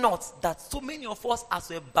ye not that so many of us as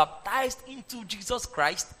were baptized into Jesus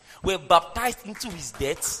Christ were baptized into his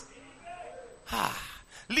death?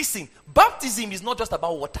 Listen, baptism is not just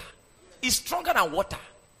about water. It's stronger than water.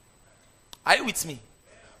 Are you with me?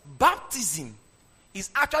 Baptism is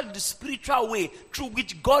actually the spiritual way through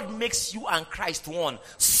which God makes you and Christ one,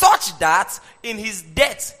 such that in his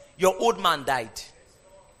death your old man died.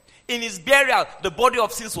 In his burial the body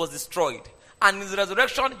of sins was destroyed, and in his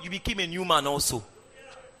resurrection you became a new man also.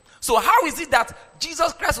 So how is it that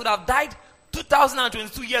Jesus Christ would have died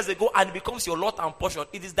 2022 years ago and it becomes your lot and portion?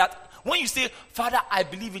 It is that when you say, Father, I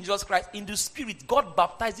believe in Jesus Christ, in the spirit, God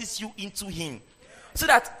baptizes you into him. So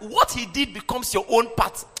that what he did becomes your own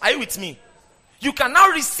part. Are you with me? You can now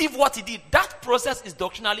receive what he did. That process is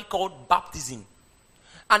doctrinally called baptism.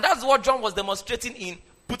 And that's what John was demonstrating in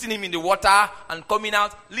putting him in the water and coming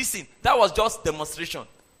out. Listen, that was just demonstration.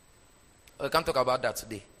 We can't talk about that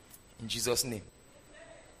today. In Jesus' name.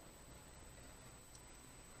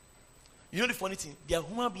 You know the funny thing? There are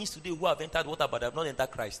human beings today who have entered water but have not entered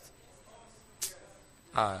Christ.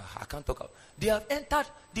 I can't talk about. They have entered,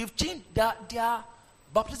 they've changed, their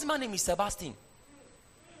baptismal name is Sebastian.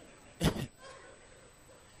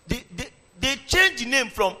 They changed the name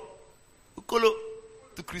from Ukolo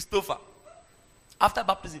to Christopher after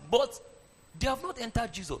baptism, but they have not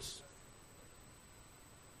entered Jesus.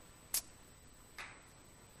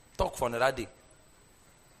 Talk for another day.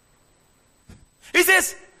 He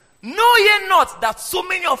says, know ye not that so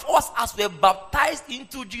many of us as were baptized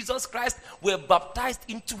into Jesus Christ were baptized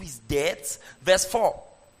into his death? Verse 4.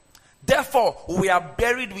 Therefore, we are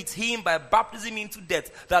buried with him by baptism into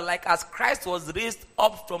death, that like as Christ was raised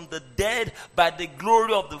up from the dead by the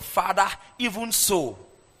glory of the Father, even so,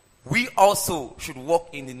 we also should walk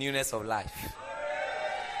in the newness of life.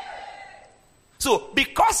 So,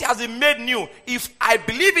 because he has been made new, if I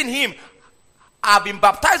believe in him, I've been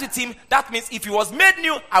baptized with him, that means if he was made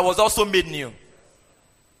new, I was also made new.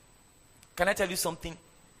 Can I tell you something?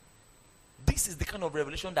 This is the kind of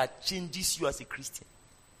revelation that changes you as a Christian.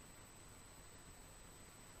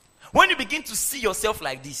 When you begin to see yourself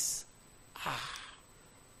like this,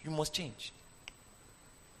 you must change.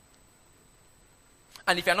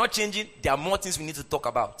 And if you're not changing, there are more things we need to talk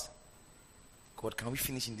about. God, can we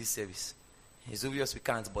finish in this service? It's obvious we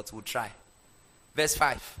can't, but we'll try. Verse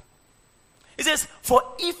 5. It says, for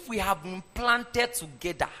if we have been planted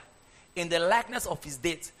together in the likeness of his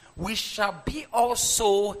death, we shall be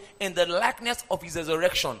also in the likeness of his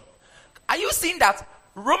resurrection. Are you seeing that?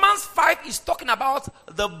 Romans 5 is talking about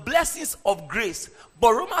the blessings of grace,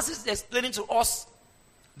 but Romans is explaining to us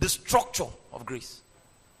the structure of grace.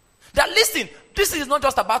 That listen, this is not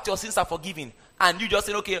just about your sins are forgiven and you just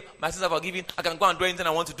say, okay, my sins are forgiven, I can go and do anything I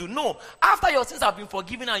want to do. No, after your sins have been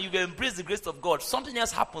forgiven and you've embraced the grace of God, something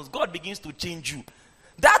else happens. God begins to change you.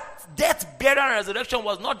 That death, burial, and resurrection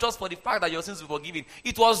was not just for the fact that your sins were forgiven.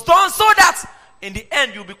 It was done so that in the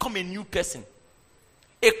end you become a new person,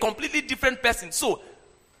 a completely different person. So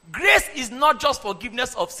grace is not just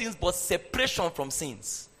forgiveness of sins, but separation from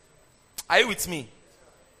sins. Are you with me?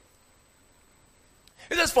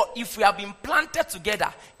 It says, for if we have been planted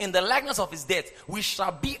together in the likeness of his death, we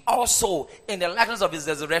shall be also in the likeness of his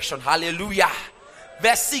resurrection. Hallelujah.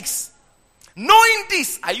 Verse 6. Knowing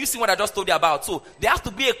this, are you seeing what I just told you about? So there has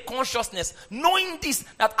to be a consciousness. Knowing this,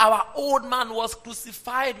 that our old man was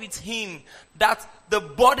crucified with him, that the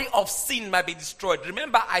body of sin might be destroyed.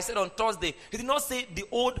 Remember, I said on Thursday, he did not say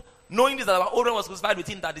knowing this, that our old man was crucified with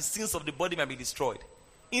him, that the sins of the body might be destroyed.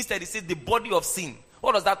 Instead, he said the body of sin.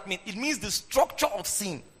 What does that mean? It means the structure of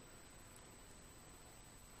sin.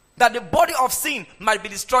 That the body of sin might be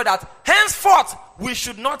destroyed, that henceforth we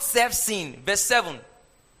should not serve sin. Verse 7.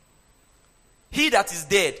 He that is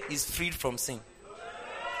dead is freed from sin.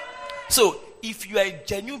 So, if you are a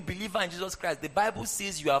genuine believer in Jesus Christ, the Bible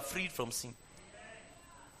says you are freed from sin.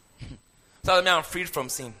 Tell me, I'm freed from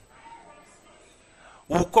sin.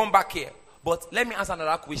 We'll come back here. But let me answer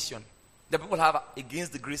another question that people have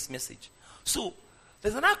against the grace message. So,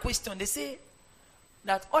 there's another question. They say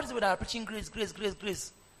that all these people that are preaching grace, grace, grace,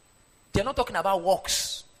 grace, they're not talking about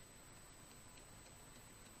works.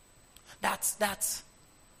 That's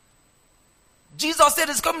Jesus said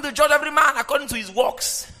he's coming to judge every man according to his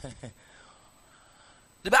works.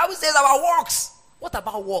 The Bible says about works. What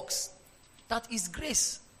about works? That is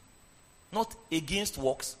grace, not against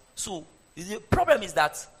works. So the problem is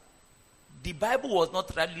that the Bible was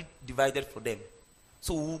not rightly divided for them.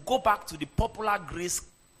 So we'll go back to the popular grace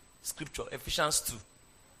scripture, Ephesians 2,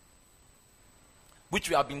 which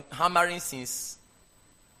we have been hammering since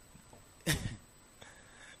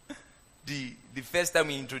the first time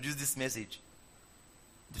we introduced this message,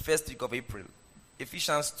 the first week of April.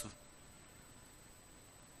 Ephesians 2,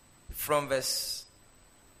 from verse...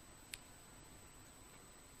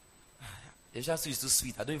 Ephesians 2 is too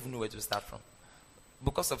sweet. I don't even know where to start from.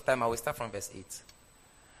 Because of time, I will start from verse 8.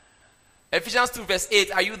 Ephesians 2 verse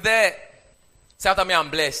 8. Are you there? Say after me, I'm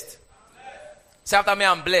blessed. Say after me,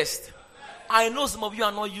 I'm blessed. I know some of you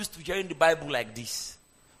are not used to hearing the Bible like this.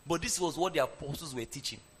 But this was what the apostles were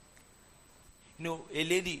teaching. You know, a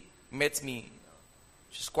lady met me.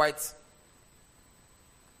 She's quite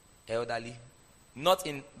elderly. Not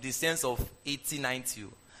in the sense of 80, 90.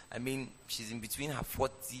 I mean, she's in between her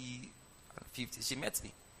 40 and 50. She met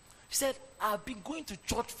me. She said, I've been going to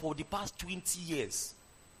church for the past 20 years.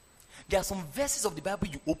 There are some verses of the Bible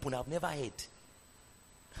you open I've never heard.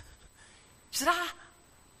 She said,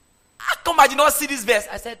 how come I did not see this verse?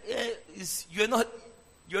 I said, you're not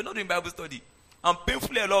doing Bible study. And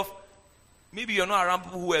painfully enough, maybe you're not around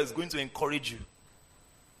people who are going to encourage you.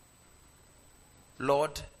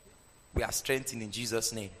 Lord, we are strengthened in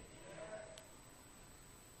Jesus' name.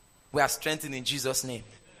 We are strengthened in Jesus' name.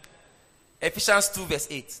 Ephesians 2 verse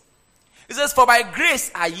 8. It says, for by grace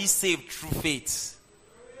are ye saved through faith.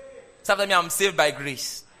 Say after me, I'm saved by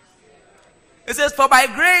grace. It says, for by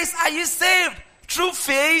grace are ye saved through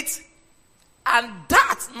faith, and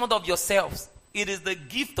that not of yourselves. It is the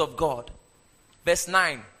gift of God. Verse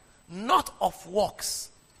 9. Not of works,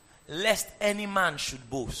 lest any man should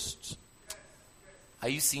boast. Are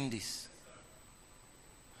you seeing this?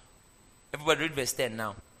 Everybody read verse 10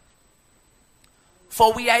 now.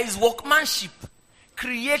 For we are his workmanship,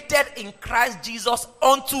 created in Christ Jesus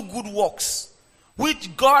unto good works,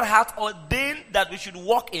 which God hath ordained that we should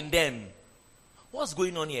walk in them. What's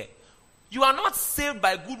going on here? You are not saved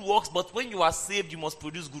by good works, but when you are saved, you must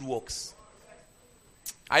produce good works.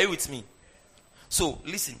 Are you with me? So,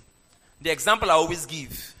 listen. The example I always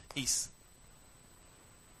give is,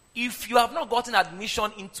 if you have not gotten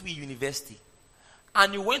admission into a university,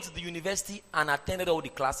 and you went to the university and attended all the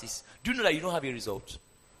classes, do you know that you don't have a result?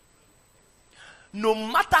 No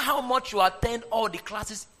matter how much you attend all the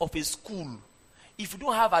classes of a school, if you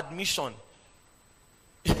don't have admission,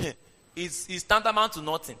 it's tantamount to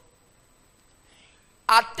nothing.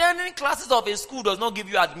 Attending classes of a school does not give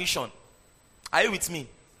you admission. Are you with me?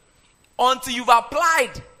 Until you've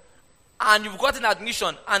applied and you've gotten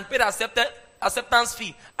admission and paid acceptance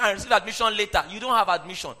fee and received admission later, you don't have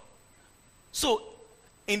admission. So,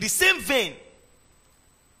 in the same vein,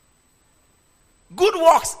 good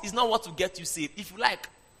works is not what will get you saved. If you like,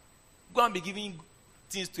 go and be giving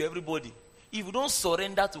things to everybody. If you don't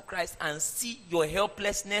surrender to Christ and see your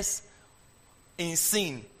helplessness in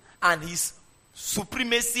sin and his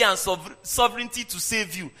supremacy and sovereignty to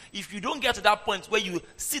save you, if you don't get to that point where you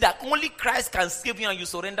see that only Christ can save you and you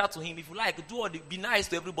surrender to him, if you like, be nice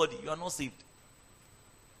to everybody, you are not saved.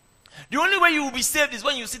 The only way you will be saved is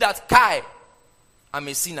when you see that Kai, I'm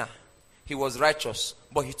a sinner. He was righteous,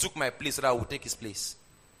 but he took my place so that I would take his place.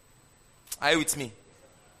 Are you with me?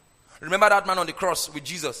 Remember that man on the cross with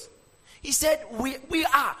Jesus? He said, we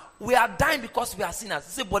are dying because we are sinners.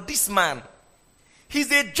 He said, but this man, he's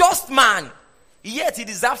a just man, yet he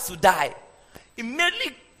deserves to die.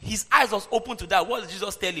 Immediately his eyes was open to that. What did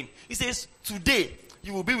Jesus tell him? He says, today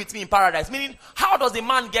you will be with me in paradise. Meaning, how does a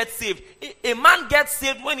man get saved? A man gets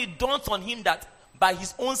saved when it dawns on him that by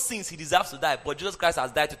his own sins he deserves to die, but Jesus Christ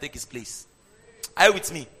has died to take his place. Are you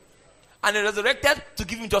with me? And he resurrected to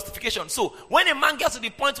give him justification. So when a man gets to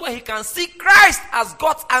the point where he can see Christ as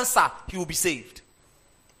God's answer, he will be saved.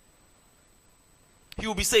 He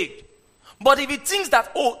will be saved. But if he thinks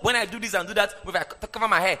that, oh, when I do this and do that, if I cover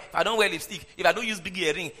my hair, if I don't wear lipstick, if I don't use big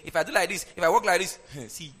earring, if I do like this, if I walk like this,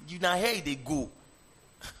 see, you now here they go.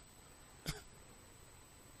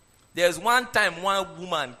 There's one time one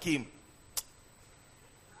woman came.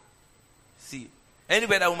 See, any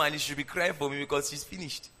better woman, should be crying for me because she's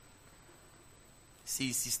finished.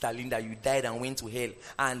 See, Sister Linda, you died and went to hell.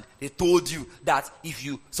 And they told you that if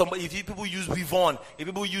people use weave on, if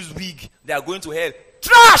people use wig, they are going to hell.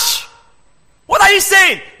 Trash! What are you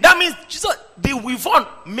saying? That means Jesus, the weave on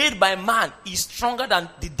made by man is stronger than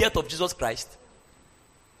the death of Jesus Christ.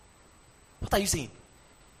 What are you saying?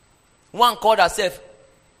 One called herself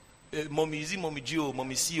Mommy Z, Mommy Gio,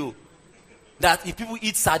 Mommy CEO. That if people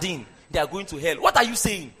eat sardine, they are going to hell. What are you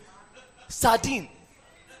saying? Sardine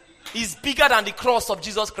is bigger than the cross of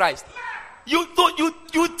Jesus Christ. You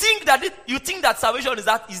think that salvation is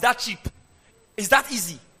that cheap? Is that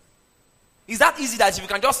easy? Is that easy that if you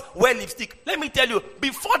can just wear lipstick? Let me tell you,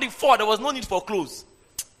 before the fall, there was no need for clothes.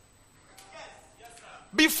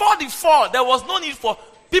 Before the fall, there was no need for...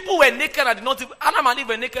 People were naked and did not... Adam and Eve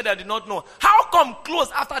were naked and did not know. How come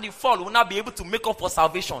clothes after the fall will not be able to make up for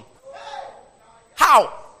salvation?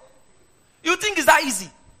 How? You think it's that easy?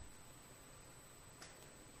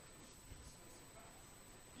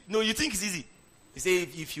 No, you think it's easy. You say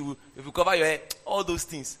if you cover your head, all those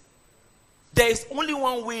things. There is only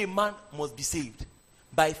one way a man must be saved.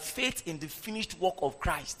 By faith in the finished work of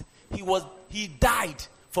Christ. He died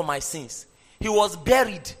for my sins. He was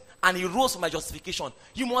buried and he rose for my justification.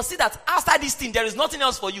 You must see that after this thing, there is nothing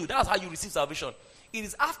else for you. That's how you receive salvation. It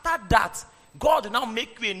is after that, God will now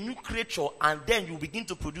make you a new creature and then you begin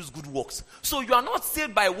to produce good works. So you are not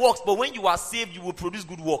saved by works, but when you are saved, you will produce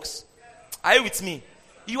good works. Are you with me?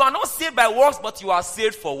 You are not saved by works, but you are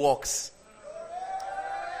saved for works.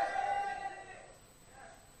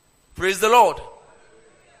 Praise the Lord.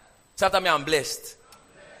 Say after me, I'm blessed.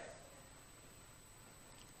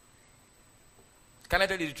 Can I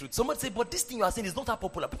tell you the truth? Somebody say, but this thing you are saying is not that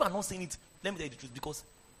popular. People are not saying it. Let me tell you the truth. Because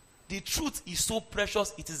the truth is so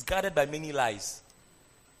precious, it is guarded by many lies.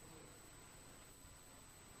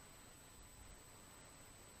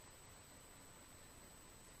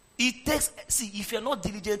 It takes, if you're not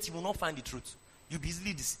diligent, you will not find the truth. You'll be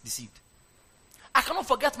easily deceived. I cannot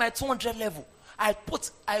forget my 200 level.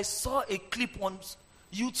 I saw a clip on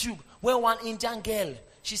YouTube where one Indian girl,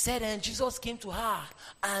 she said, and Jesus came to her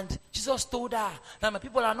and Jesus told her that my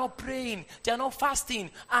people are not praying, they are not fasting,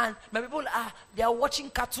 and my people they are watching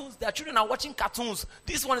cartoons, their children are watching cartoons.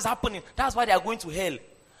 This one is happening. That's why they are going to hell.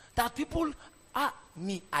 That people I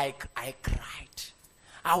cried.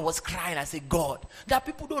 I was crying. I said, God, that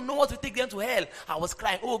people don't know what to take them to hell. I was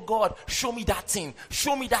crying, oh God, show me that thing.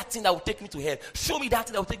 Show me that thing that will take me to hell. Show me that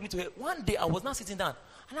thing that will take me to hell. One day I was not sitting down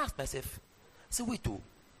and I asked myself, I said, wait, oh,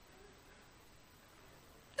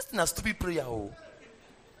 this is a stupid prayer, oh.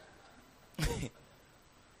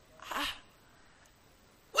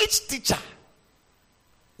 Which teacher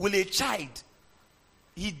will a child,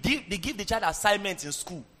 they give the child assignments in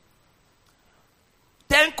school,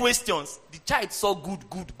 10 questions, the child saw good.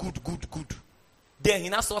 Then he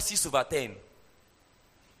now saw 6/10.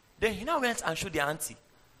 Then he now went and showed the auntie,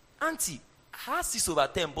 I had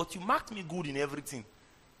 6/10, but you marked me good in everything.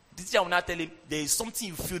 The teacher will now tell him, there is something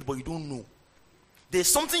you failed but you don't know. There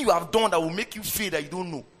is something you have done that will make you fail that you don't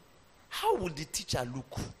know. How will the teacher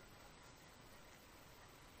look?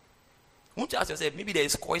 Won't you ask yourself, maybe there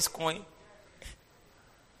is coin?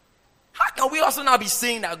 How can we also now be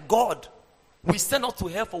saying that God will send us to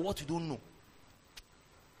hell for what you don't know?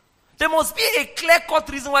 There must be a clear-cut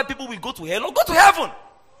reason why people will go to hell or go to heaven.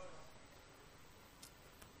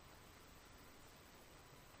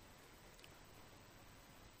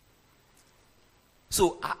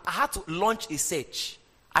 So I had to launch a search.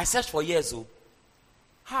 I searched for years.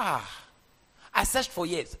 I searched for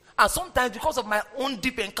years. And sometimes because of my own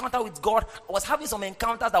deep encounter with God, I was having some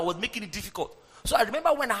encounters that was making it difficult. So I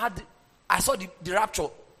remember when I saw the rapture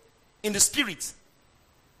in the spirit.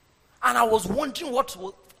 And I was wondering what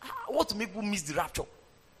to make people miss the rapture.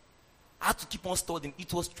 I had to keep on studying.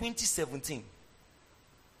 It was 2017.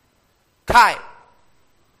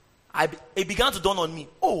 It began to dawn on me.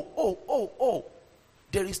 Oh.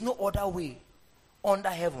 There is no other way under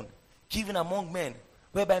heaven given among men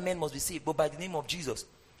whereby men must be saved, but by the name of Jesus.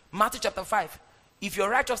 Matthew chapter 5. If your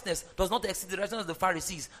righteousness does not exceed the righteousness of the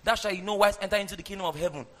Pharisees, that shall you know why enter into the kingdom of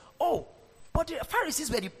heaven. Oh, but the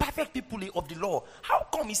Pharisees were the perfect people of the law. How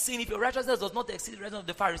come he's saying if your righteousness does not exceed the righteousness of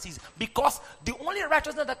the Pharisees? Because the only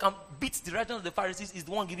righteousness that can beat the righteousness of the Pharisees is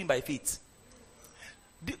the one given by faith.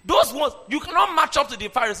 Those ones, you cannot match up to the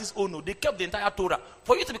Pharisees. Oh no, they kept the entire Torah.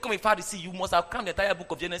 For you to become a Pharisee, you must have crammed the entire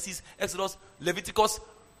book of Genesis, Exodus, Leviticus.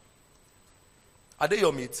 Are they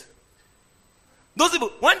your mates? Those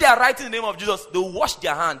people, when they are writing the name of Jesus, they will wash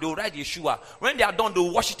their hand, they will write Yeshua. When they are done, they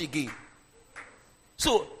will wash it again.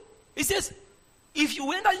 So, it says, if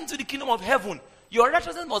you enter into the kingdom of heaven, your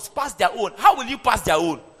righteousness must pass their own. How will you pass their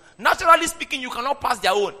own? Naturally speaking, you cannot pass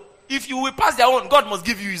their own. If you will pass their own, God must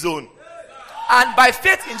give you his own. And by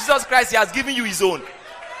faith in Jesus Christ, he has given you his own.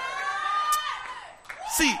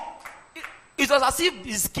 See, it was as if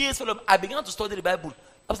his case followed. I began to study the Bible.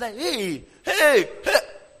 I was like, hey.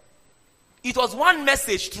 It was one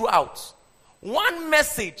message throughout. One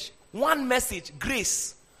message,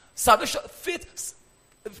 grace, salvation, faith,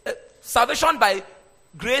 salvation by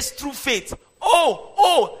grace through faith.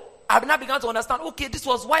 Oh, I now began to understand, okay, this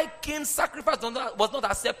was why Cain's sacrifice was not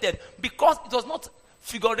accepted, because it was not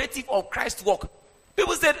figurative of Christ's work.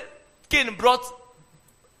 People said Cain brought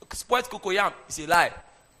spoiled cocoyam. It's a lie.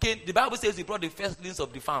 Cain, the Bible says he brought the firstlings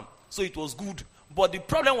of the farm, so it was good. But the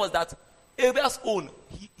problem was that Abel's own,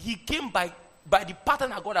 he came by the pattern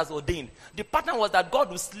that God has ordained. The pattern was that God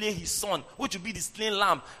would slay his son, which would be the slain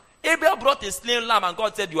lamb. Abel brought a slain lamb and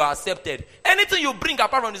God said, you are accepted. Anything you bring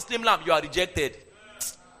apart from the slain lamb, you are rejected.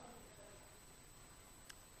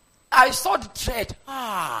 I saw the thread.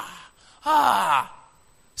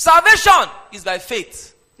 Salvation is by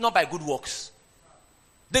faith, not by good works.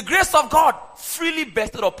 The grace of God freely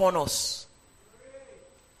bestowed upon us.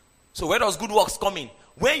 So where does good works come in?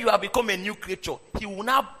 When you have become a new creature, he will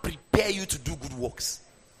now prepare you to do good works.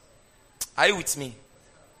 Are you with me?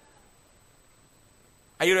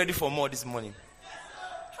 Are you ready for more this morning?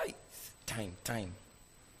 Time.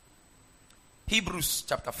 Hebrews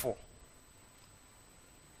chapter 4.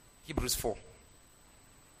 Hebrews 4.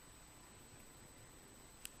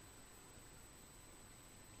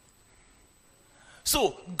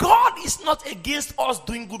 So, God is not against us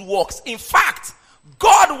doing good works. In fact,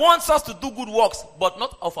 God wants us to do good works, but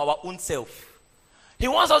not of our own self. He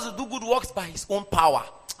wants us to do good works by his own power.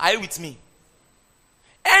 Are you with me?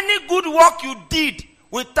 Any good work you did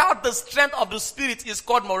without the strength of the Spirit is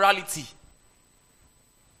called morality.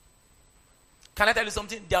 Can I tell you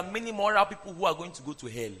something? There are many moral people who are going to go to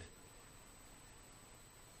hell.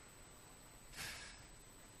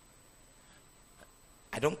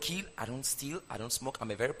 I don't kill, I don't steal, I don't smoke.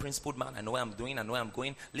 I'm a very principled man. I know what I'm doing, I know where I'm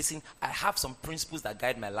going. Listen, I have some principles that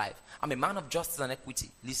guide my life. I'm a man of justice and equity.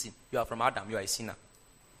 Listen, you are from Adam, you are a sinner.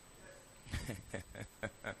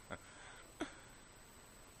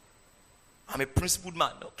 I'm a principled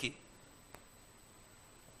man, okay.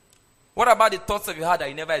 What about the thoughts of your heart that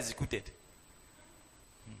you never executed?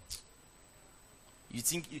 You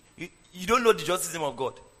think you don't know the justice of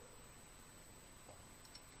God.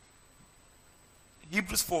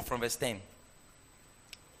 Hebrews 4 from verse 10.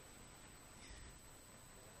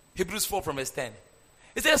 Hebrews 4 from verse 10.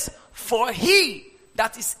 It says, for he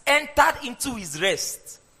that is entered into his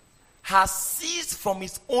rest has ceased from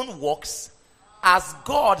his own works as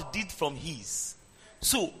God did from his.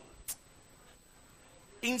 So,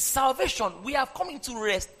 in salvation, we have come into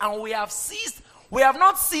rest and we have ceased. We have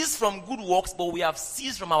not ceased from good works, but we have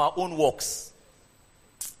ceased from our own works.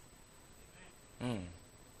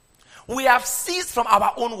 We have ceased from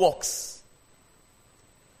our own works.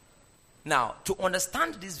 Now, to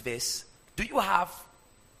understand this verse, do you have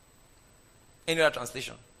any other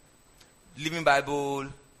translation? Living Bible,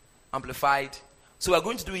 Amplified. So we are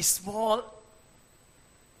going to do a small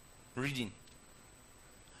reading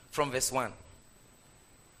from verse 1.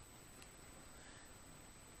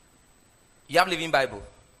 You have Living Bible?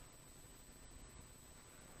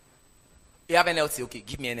 You have NLT? Okay,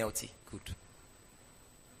 give me NLT. Good.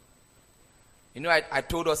 You know, I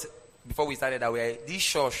told us before we started that this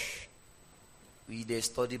church, they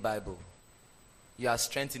study Bible. You are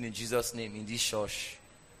strengthened in Jesus' name in this church.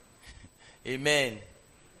 Amen.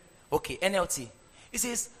 Okay, NLT. It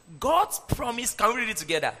says, God's promise, can we read it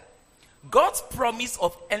together? God's promise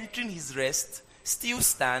of entering his rest still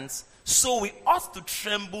stands, so we ought to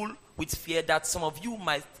tremble with fear that some of you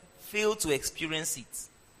might fail to experience it.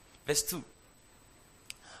 Verse 2.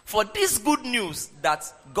 For this good news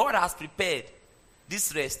that God has prepared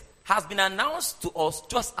this rest has been announced to us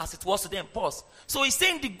just as it was to them. Pause. So he's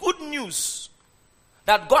saying the good news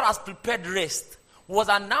that God has prepared rest was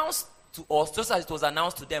announced to us just as it was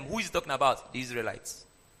announced to them. Who is he talking about? The Israelites.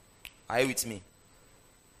 Are you with me?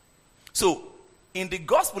 So, in the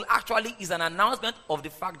gospel actually is an announcement of the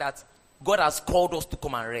fact that God has called us to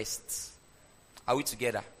come and rest. Are we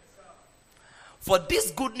together? For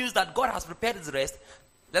this good news that God has prepared his rest,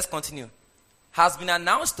 let's continue, has been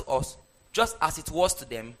announced to us just as it was to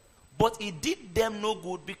them, but it did them no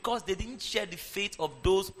good because they didn't share the faith of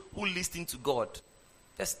those who listened to God.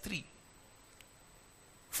 Verse 3.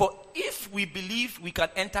 For if we believe we can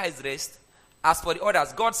enter his rest, as for the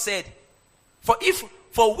others, God said, for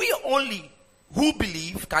we only who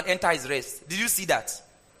believe can enter his rest. Did you see that?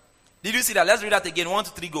 Did you see that? Let's read that again. 1,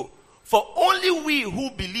 2, 3, go. For only we who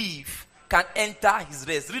believe can enter his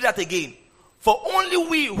rest. Read that again. For only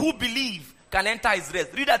we who believe can enter his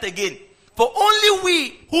rest. Read that again. For only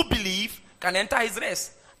we who believe can enter his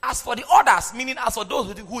rest. As for the others, meaning as for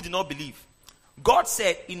those who did not believe, God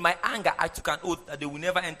said, in my anger I took an oath that they will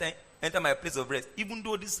never enter my place of rest, even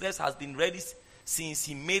though this rest has been ready since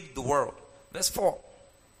he made the world. Verse 4.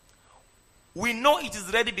 We know it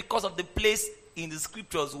is ready because of the place in the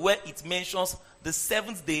scriptures where it mentions the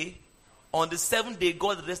seventh day. On the seventh day,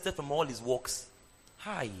 God rested from all his works.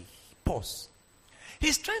 Hi, pause.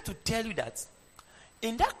 He's trying to tell you that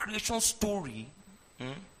in that creation story,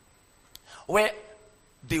 where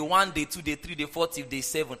day 1, day 2, day 3, day 4, till day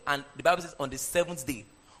 7, and the Bible says on the seventh day,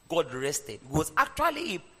 God rested. It was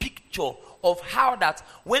actually a picture of how that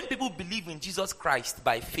when people believe in Jesus Christ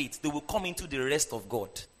by faith, they will come into the rest of God.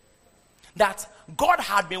 That God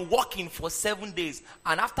had been working for 7 days,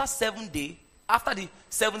 and after the seventh day,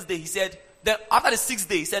 he said, then after the 6th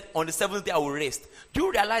day, he said, on the 7th day I will rest. Do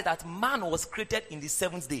you realize that man was created in the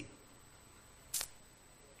 7th day?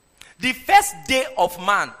 The first day of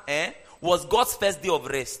man was God's first day of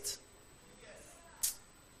rest.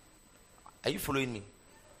 Are you following me?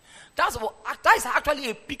 That is actually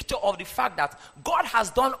a picture of the fact that God has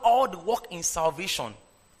done all the work in salvation.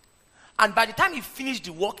 And by the time he finished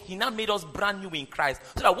the work, he now made us brand new in Christ.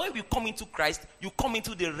 So that when we come into Christ, you come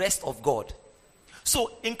into the rest of God.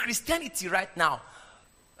 So in Christianity right now,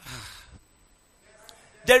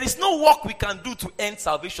 there is no work we can do to end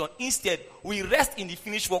salvation. Instead, we rest in the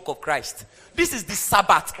finished work of Christ. This is the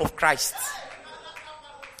Sabbath of Christ.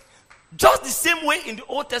 Just the same way in the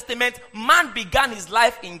Old Testament, man began his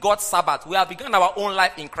life in God's Sabbath. We have begun our own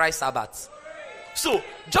life in Christ's Sabbath. So,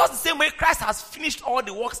 just the same way Christ has finished all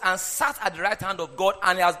the works and sat at the right hand of God,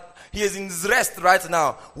 and he is in his rest right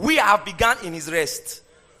now. We have begun in his rest.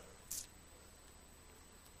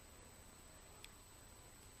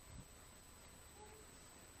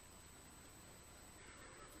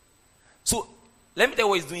 So, let me tell you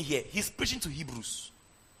what he's doing here. He's preaching to Hebrews.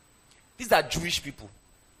 These are Jewish people.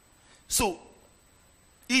 So,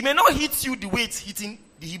 it may not hit you the way it's hitting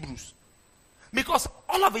the Hebrews. Because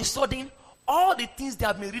all of a sudden, all the things they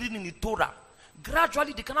have been reading in the Torah,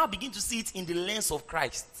 gradually they can now begin to see it in the lens of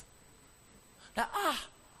Christ. That,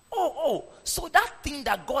 so that thing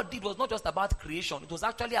that God did was not just about creation. It was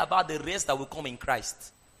actually about the rest that will come in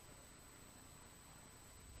Christ.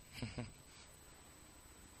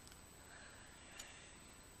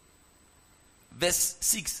 Verse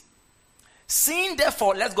 6. Seeing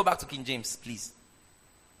therefore, let's go back to King James, please.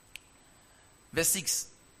 Verse 6.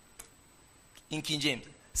 In King James.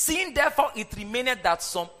 Seeing therefore it remained that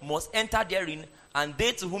some must enter therein, and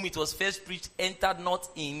they to whom it was first preached entered not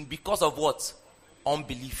in because of what?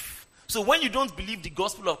 Unbelief. So when you don't believe the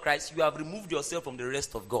gospel of Christ, you have removed yourself from the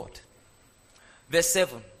rest of God. Verse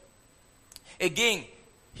 7. Again,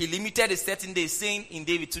 he limited a certain day, saying in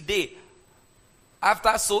David, today,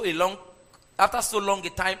 after so long a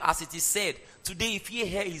time as it is said, today if ye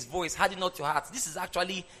hear his voice, harden not your hearts. This is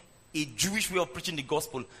actually a Jewish way of preaching the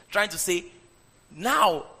gospel, trying to say,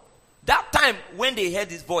 now, that time when they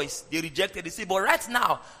heard his voice, they rejected it. But right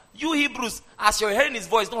now, you Hebrews, as you're hearing his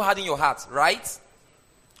voice, don't harden your hearts, right?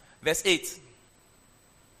 Verse 8.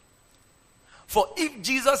 For if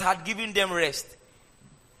Jesus had given them rest,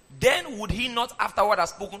 then would he not afterward have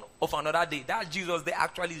spoken of another day? That Jesus there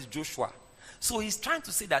actually is Joshua. So he's trying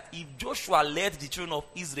to say that if Joshua led the children of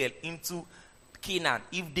Israel into Canaan,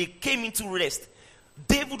 if they came into rest,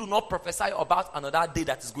 David will not prophesy about another day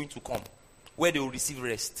that is going to come, where they will receive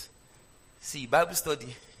rest. See, Bible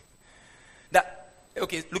study.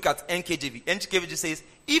 Okay, look at NKJV. NKJV says,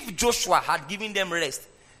 if Joshua had given them rest,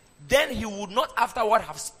 then he would not afterward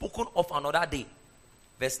have spoken of another day.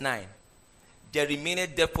 Verse 9. There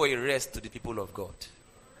remained therefore a rest to the people of God.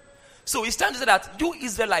 So he's trying to say that you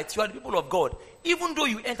Israelites, you are the people of God. Even though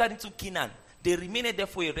you entered into Canaan, there remained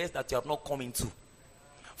therefore a rest that you have not come into.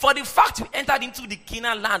 For the fact you entered into the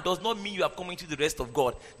Canaan land does not mean you have come into the rest of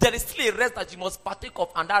God. There is still a rest that you must partake of,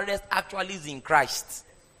 and that rest actually is in Christ.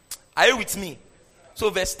 Are you with me? So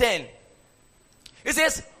verse 10. It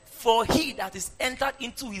says, for he that is entered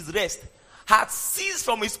into his rest had ceased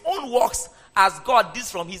from his own works as God did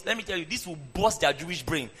from his. Let me tell you, this will burst their Jewish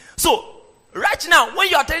brain. So, right now, when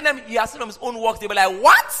you are telling them he has ceased from his own works, they'll be like,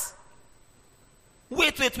 what?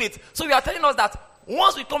 Wait. So you are telling us that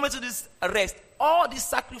once we come into this rest, all this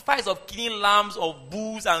sacrifice of killing lambs, of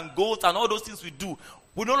bulls and goats and all those things we do,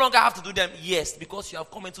 we no longer have to do them. Yes, because you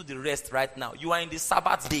have come into the rest right now. You are in the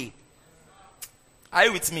Sabbath day. Are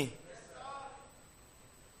you with me?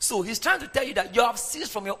 So he's trying to tell you that you have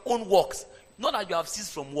ceased from your own works. Not that you have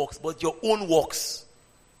ceased from works, but your own works.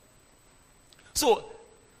 So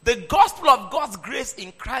the gospel of God's grace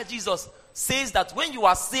in Christ Jesus says that when you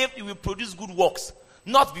are saved, you will produce good works.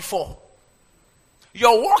 Not before.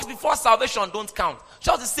 Your works before salvation don't count.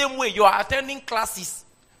 Just the same way you are attending classes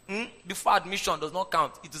before admission does not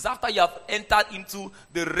count. It is after you have entered into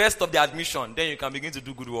the rest of the admission, then you can begin to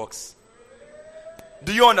do good works.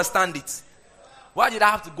 Do you understand it? Why did I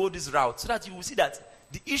have to go this route? So that you will see that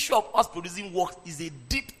the issue of us producing works is a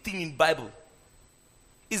deep thing in the Bible.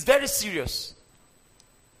 It's very serious.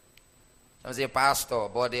 I say, Pastor,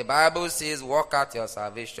 but the Bible says, work out your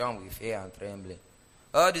salvation with fear and trembling.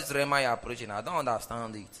 All this rhema you are preaching, I don't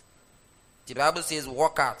understand it. The Bible says,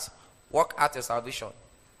 work out your salvation.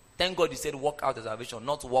 Thank God you said, work out your salvation,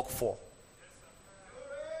 not work for.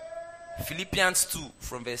 Philippians 2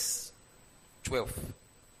 from verse 12.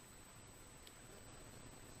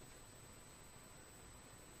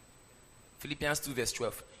 Philippians 2 verse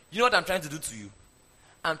 12. You know what I'm trying to do to you?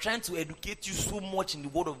 I'm trying to educate you so much in the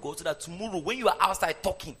word of God so that tomorrow when you are outside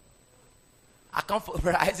talking, I come for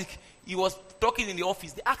Brother Isaac. He was talking in the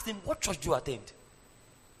office. They asked him, what church do you attend?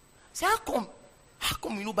 I said, how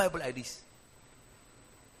come you know Bible like this?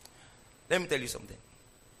 Let me tell you something.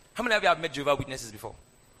 How many of you have met Jehovah's Witnesses before?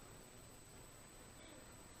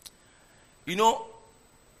 You know,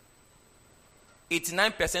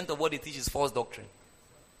 89% of what they teach is false doctrine.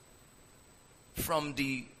 From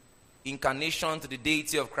the incarnation to the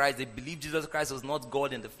deity of Christ, they believe Jesus Christ was not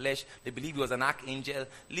God in the flesh. They believe he was an archangel.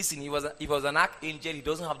 Listen, if he was an archangel, he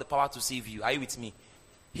doesn't have the power to save you. Are you with me?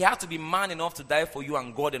 He had to be man enough to die for you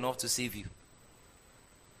and God enough to save you.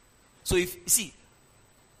 So if you see,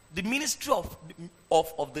 the ministry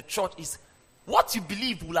of the church is what you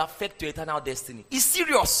believe will affect your eternal destiny. It's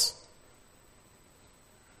serious.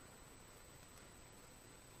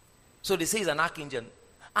 So they say he's an archangel.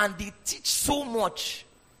 And they teach so much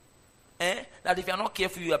that if you're not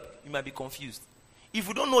careful, you might be confused. If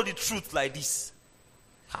you don't know the truth like this,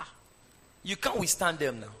 you can't withstand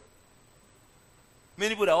them now.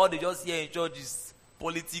 Many people that all they just hear in church is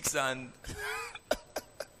politics and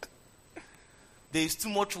there is too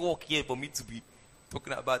much work here for me to be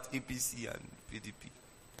talking about APC and PDP.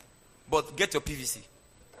 But get your PVC.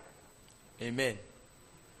 Amen.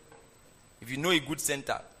 If you know a good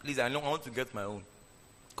center, please, I want to get my own.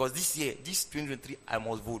 Because this year, this 2023, I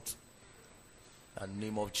must vote. In the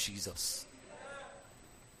name of Jesus.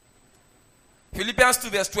 Philippians 2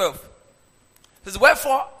 verse 12. It says,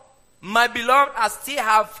 wherefore, my beloved, as ye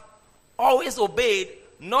have always obeyed,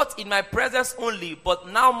 not in my presence only, but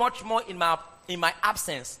now much more in my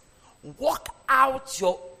absence, work out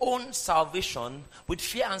your own salvation with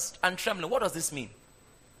fear and trembling. What does this mean?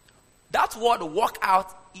 That word work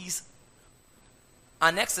out is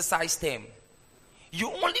an exercise term.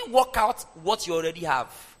 You only work out what you already have.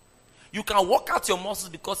 You can work out your muscles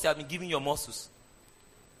because you have been given your muscles.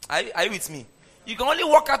 Are you with me? You can only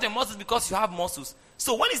work out your muscles because you have muscles.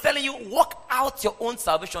 So when he's telling you work out your own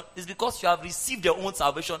salvation, it's because you have received your own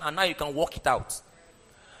salvation and now you can work it out.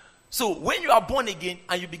 So when you are born again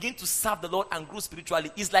and you begin to serve the Lord and grow spiritually,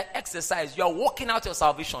 it's like exercise. You are working out your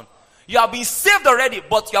salvation. You have been saved already,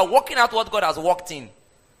 but you are working out what God has worked in.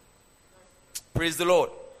 Praise the Lord.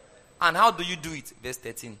 And how do you do it? Verse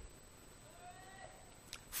 13.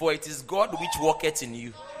 For it is God which worketh in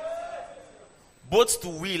you, both to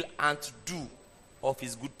will and to do of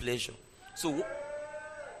his good pleasure. So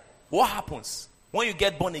what happens when you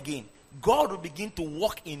get born again? God will begin to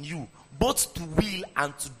work in you, both to will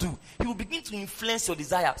and to do. He will begin to influence your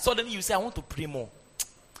desire. Suddenly you say, I want to pray more.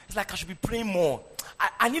 It's like I should be praying more.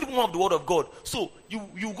 I need more of the word of God. So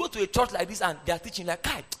you go to a church like this and they are teaching like,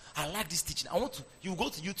 Kai, I like this teaching. You go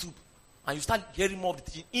to YouTube and you start hearing more of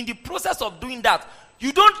the teaching. In the process of doing that,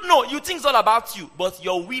 you don't know. You think it's all about you, but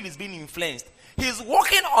your will is being influenced. He's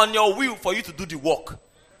working on your will for you to do the work.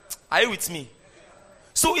 Are you with me?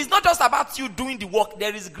 So it's not just about you doing the work.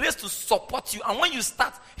 There is grace to support you. And when you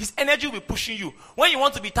start, his energy will be pushing you. When you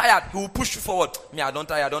want to be tired, he will push you forward. Me, I don't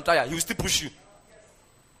tire. He will still push you.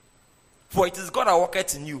 For it is God that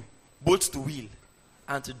worketh in you, both to will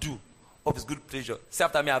and to do of his good pleasure. Say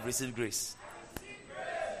after me, I have received grace.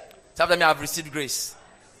 Say after me, I have received grace.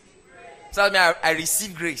 Say after me, I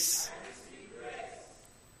receive grace.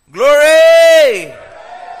 Glory!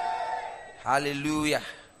 Hallelujah.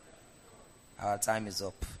 Our time is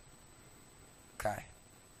up. Okay.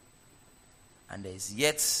 And there is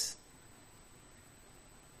yet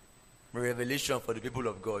a revelation for the people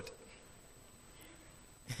of God.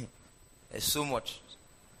 There's so much.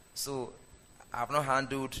 So, I have not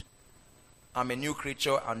handled. I'm a new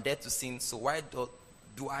creature. I'm dead to sin. So, why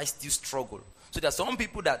do I still struggle? So, there are some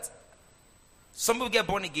people get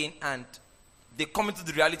born again and they come into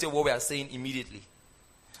the reality of what we are saying immediately.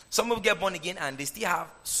 Some people get born again and they still have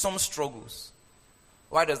some struggles.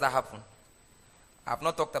 Why does that happen? I've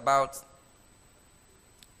not talked about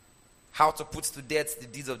how to put to death the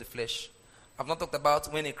deeds of the flesh. I've not talked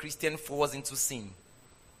about when a Christian falls into sin.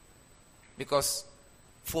 Because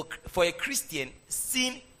for a Christian,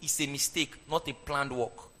 sin is a mistake, not a planned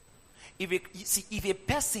work. If a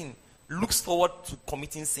person looks forward to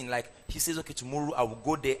committing sin, like he says, okay, tomorrow I will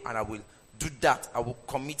go there and I will do that, I will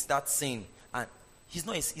commit that sin, and he's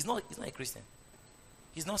not a Christian.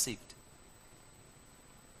 He's not saved.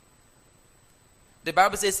 The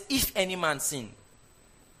Bible says, if any man sin,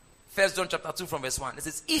 1 John chapter 2 from verse 1, it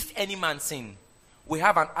says, if any man sin, we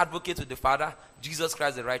have an advocate with the Father, Jesus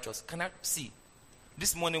Christ the righteous. Can I see?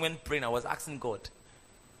 This morning when praying, I was asking God,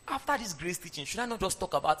 after this grace teaching, should I not just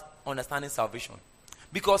talk about understanding salvation?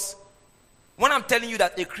 Because when I'm telling you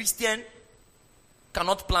that a Christian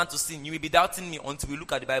cannot plan to sin, you will be doubting me until we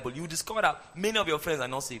look at the Bible. You will discover that many of your friends are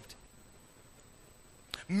not saved.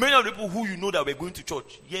 Many of the people who you know that were going to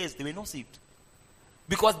church, yes, they were not saved.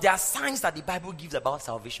 Because there are signs that the Bible gives about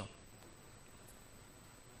salvation.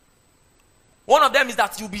 One of them is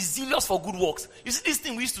that you'll be zealous for good works. You see this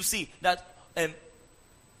thing we used to say that I'm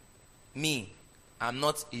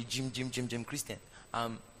not a gym Christian.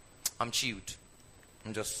 I'm chilled.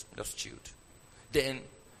 I'm just chilled. Then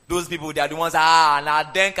those people, they are the ones,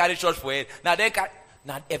 now then carry church for it. Now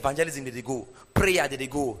evangelism did they go. Prayer did they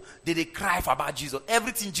go. Did they cry for about Jesus?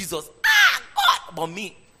 Everything Jesus. God. But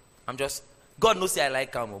me, I'm just, God knows I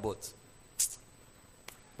like calm, but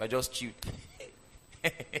I just chilled.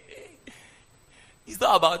 It's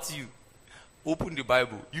not about you. Open the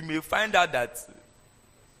Bible. You may find out that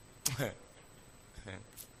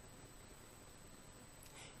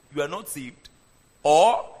you are not saved,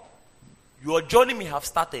 or your journey may have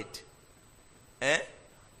started,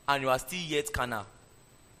 and you are still yet carnal.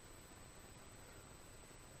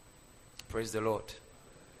 Praise the Lord.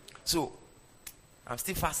 So, I'm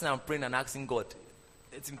still fasting and praying and asking God,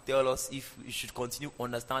 let him tell us if we should continue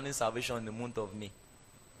understanding salvation in the month of May.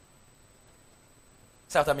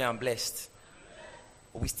 Say after me, I'm blessed.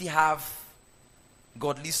 We still have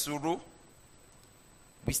godly sorrow.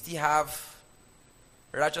 We still have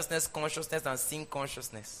righteousness consciousness and sin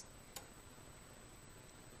consciousness.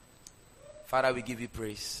 Father, we give you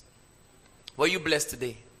praise. Were you blessed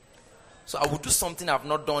today? So I will do something I've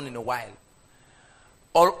not done in a while.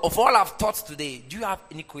 of all I've taught today, do you have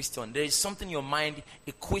any question? There is something in your mind,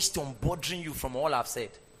 a question bothering you from all I've said.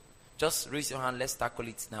 Just raise your hand. Let's tackle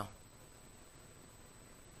it now.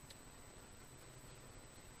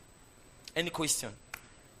 Any question?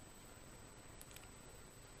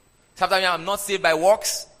 Sometimes I'm not saved by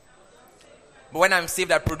works, but when I'm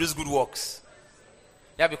saved, I produce good works.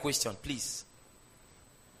 You have a question, please.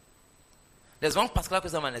 There's one particular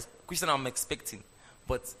question I'm expecting,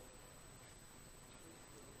 but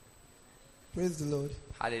praise the Lord.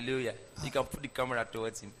 Hallelujah. You can put the camera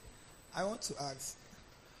towards him. I want to ask,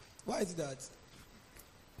 why is it that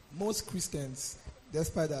most Christians,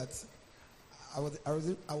 despite that, I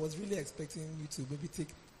was really expecting you to maybe take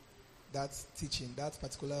that teaching, that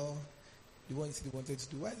particular, the one you said you wanted to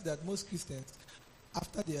do. Why is it that most Christians,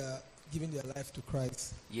 after they are giving their life to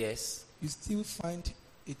Christ, yes, you still find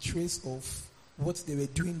a trace of what they were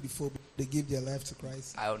doing before they gave their life to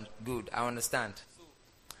Christ? Good, I understand.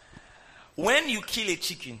 When you kill a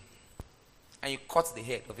chicken and you cut the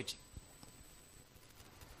head of a chicken,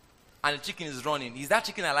 and the chicken is running, is that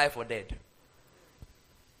chicken alive or dead?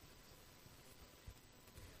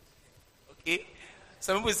 Okay?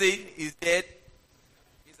 Some people say he's dead,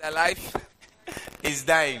 he's alive, he's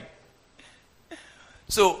dying.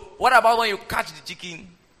 So, what about when you catch the chicken?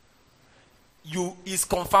 He's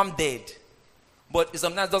confirmed dead. But he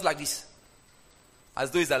sometimes does like this, as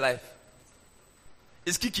though he's alive.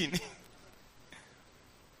 He's kicking.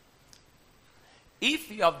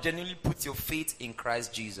 If you have genuinely put your faith in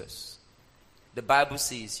Christ Jesus, the Bible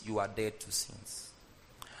says you are dead to sins.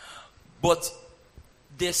 But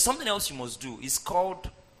there's something else you must do. It's called,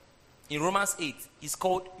 in Romans 8, it's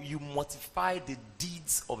called you mortify the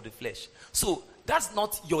deeds of the flesh. So that's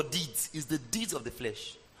not your deeds, it's the deeds of the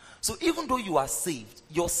flesh. So even though you are saved,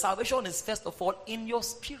 your salvation is first of all in your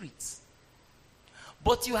spirit.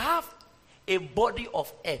 But you have a body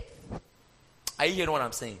of earth. Are you hearing what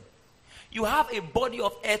I'm saying? You have a body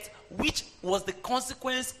of earth which was the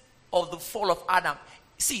consequence of the fall of Adam.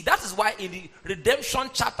 See, that is why in the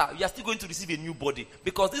redemption chapter, you are still going to receive a new body.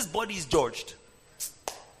 Because this body is judged.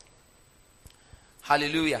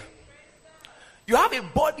 Hallelujah. You have a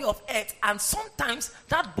body of earth, and sometimes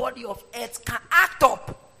that body of earth can act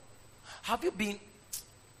up. Have you been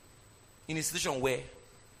in a situation where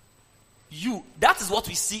that is what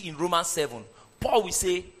we see in Romans 7. Paul will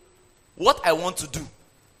say, what I want to do,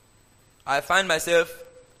 I find myself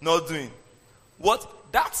not doing.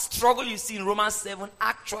 That struggle you see in Romans 7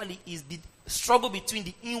 actually is the struggle between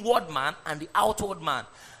the inward man and the outward man.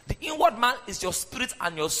 The inward man is your spirit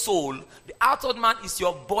and your soul. The outward man is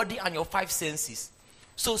your body and your 5 senses.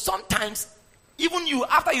 So sometimes, even you,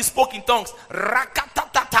 after you spoke in tongues,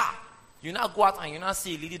 rakatatata, you now go out and you now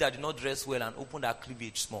see a lady that did not dress well and open her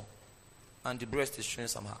cleavage small. And the breast is showing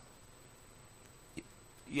somehow.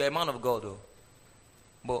 You're a man of God though.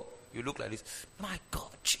 But you look like this. My God,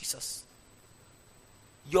 Jesus.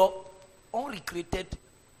 Your unrecreated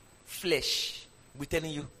flesh will be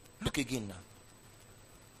telling you, look again now.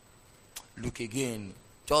 Look again.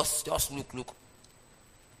 Just look.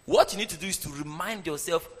 What you need to do is to remind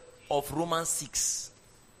yourself of Romans 6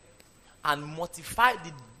 and mortify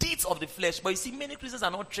the deeds of the flesh. But you see, many Christians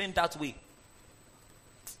are not trained that way.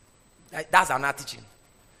 That's another teaching.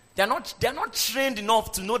 They are not trained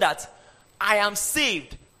enough to know that I am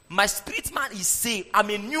saved. My spirit man is saved. I'm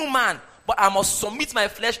a new man. But I must submit my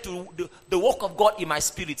flesh to the work of God in my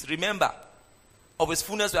spirit. Remember, of his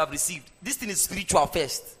fullness we have received. This thing is spiritual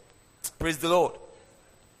first. Praise the Lord.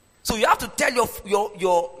 So you have to tell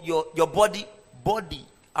your body,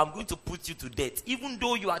 I'm going to put you to death. Even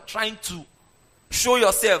though you are trying to show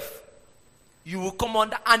yourself, you will come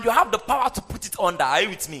under, and you have the power to put it under. Are you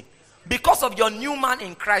with me? Because of your new man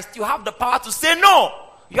in Christ, you have the power to say no.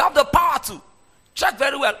 You have the power to. Check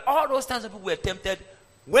very well. All those times people were tempted,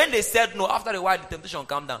 when they said no, after a while the temptation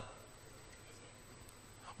calmed down.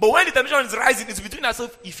 But when the temptation is rising, it's between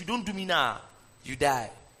ourselves. If you don't do me now, you die.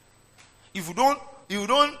 If you don't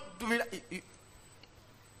do me now,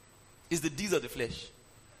 it's the deeds of the flesh.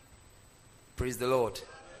 Praise the Lord.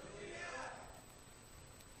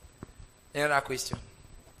 Another question.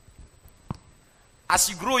 As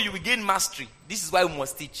you grow, you will gain mastery. This is why we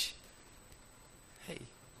must teach. Hey.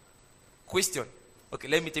 Question. Okay,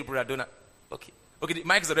 let me take Brother Donald. Okay, the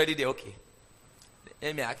mic is already there. Okay.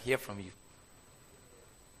 Let me hear from you.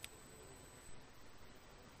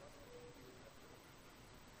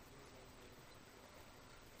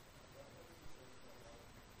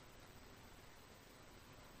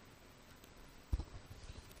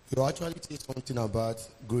 You actually say something about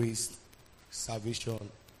grace, salvation,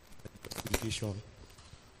 justification.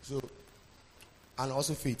 So, and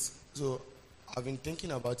also faith. So, I've been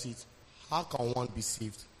thinking about it. How can one be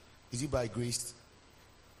saved? Is it by grace,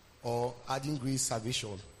 or adding grace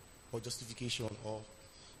salvation, or justification, or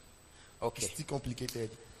Okay. it's still complicated?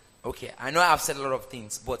 Okay, I know I've said a lot of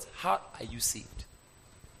things, but how are you saved?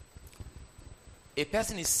 A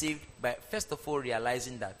person is saved by, first of all,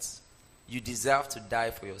 realizing that you deserve to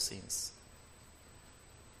die for your sins.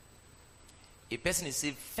 A person is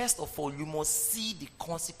saved, first of all, you must see the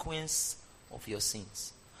consequence of your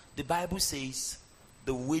sins. The Bible says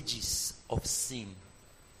the wages of sin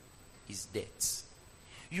is death.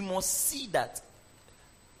 You must see that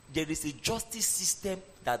there is a justice system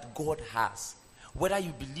that God has, whether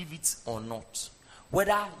you believe it or not,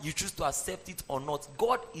 whether you choose to accept it or not.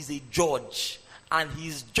 God is a judge, and he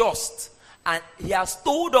is just, and he has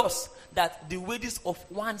told us that the wages of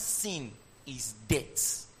one sin is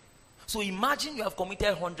death. So imagine you have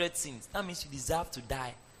committed 100 sins. That means you deserve to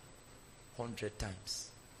die 100 times.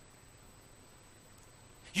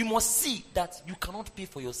 You must see that you cannot pay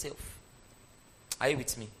for yourself. Are you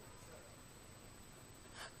with me?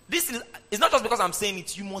 This is, it's not just because I'm saying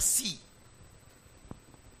it. You must see.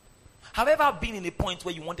 Have you ever been in a point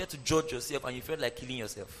where you wanted to judge yourself and you felt like killing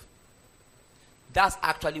yourself? That's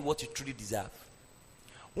actually what you truly deserve.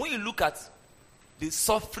 When you look at the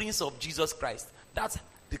sufferings of Jesus Christ, that's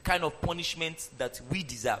the kind of punishment that we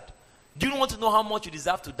deserved. Do you want to know how much you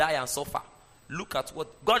deserve to die and suffer? Look at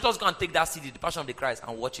what God, just go and take that CD, the Passion of the Christ,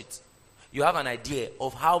 and watch it. You have an idea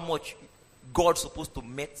of how much God's supposed to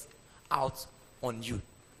met out on you.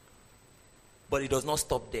 But it does not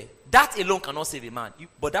stop there. That alone cannot save a man.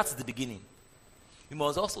 But that's the beginning. You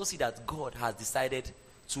must also see that God has decided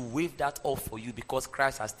to waive that off for you because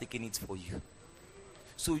Christ has taken it for you.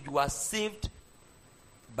 So you are saved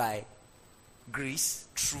by grace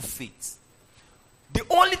through faith. The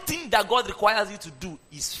only thing that God requires you to do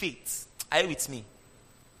is faith. Are you with me?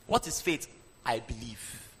 What is faith? I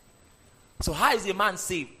believe. So how is a man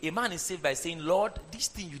saved? A man is saved by saying, Lord, this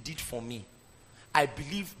thing you did for me, I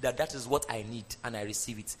believe that that is what I need and I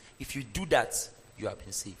receive it. If you do that, you have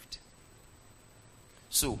been saved.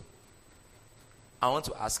 So, I want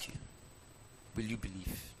to ask you, will you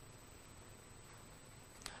believe?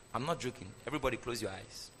 I'm not joking. Everybody close your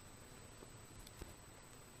eyes.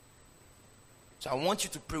 So I want you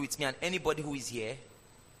to pray with me, and anybody who is here,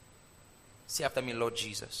 say after me, Lord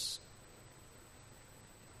Jesus.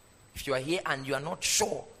 If you are here and you are not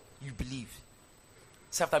sure you believe,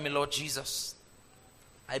 say after me, Lord Jesus,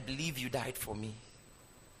 I believe you died for me.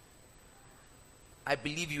 I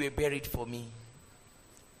believe you were buried for me,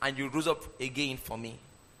 and you rose up again for me.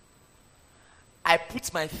 I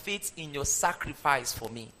put my faith in your sacrifice for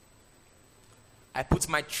me. I put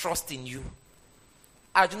my trust in you.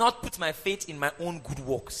 I do not put my faith in my own good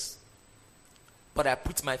works, but I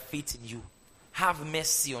put my faith in you. Have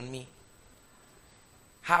mercy on me.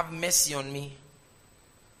 Have mercy on me.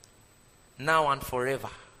 Now and forever.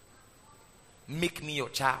 Make me your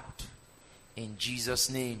child. In Jesus'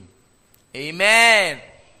 name. Amen.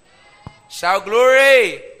 Shout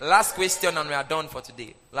glory. Last question and we are done for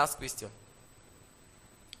today. Last question.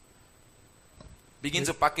 Begin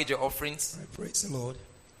to package your offerings. Right, praise the Lord.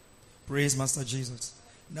 Praise Master Jesus.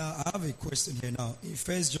 Now, I have a question here now. In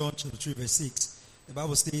 1 John chapter 3, verse 6, the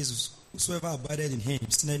Bible says, whosoever abideth in him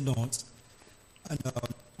sinneth not, and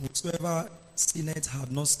whosoever sinneth have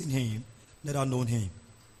not seen him, neither known him.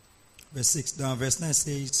 Verse 6. Down verse 9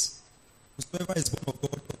 says, whosoever is born of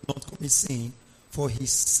God does not commit sin, for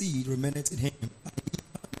his seed remaineth in him,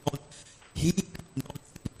 and he cannot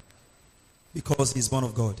sin, because he is born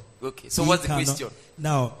of God. Okay, so what's the question?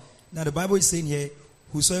 Now the Bible is saying here,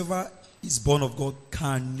 whosoever is born of God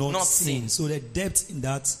cannot Not sin. sin. So the depth in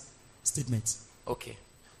that statement. Okay,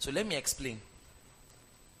 so let me explain.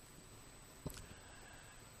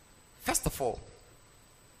 First of all,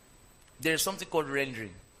 there is something called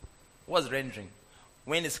rendering. What's rendering?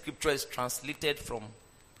 When the scripture is translated from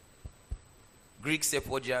Greek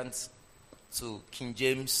Septuagint to King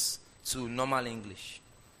James to normal English.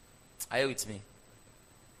 Are you with me?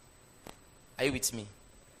 Are you with me?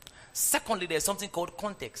 Secondly, there's something called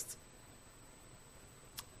context.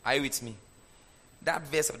 Are you with me? That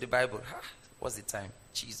verse of the Bible. What's the time?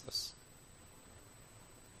 Jesus.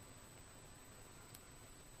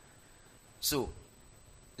 So,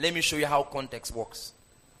 let me show you how context works.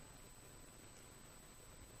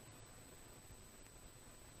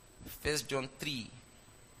 1 John 3.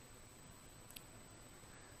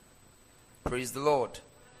 Praise the Lord.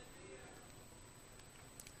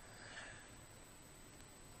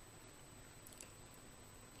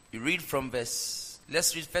 You read from let's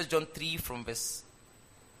read 1 John 3 from verse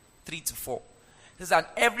 3 to 4. It says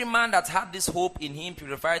that every man that had this hope in him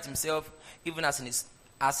purified himself, even as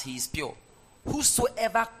he is pure.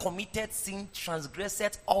 Whosoever committed sin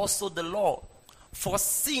transgresseth also the law. For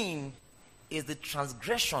sin is the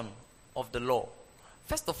transgression of the law.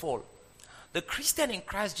 First of all, the Christian in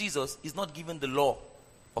Christ Jesus is not given the law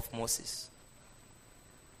of Moses.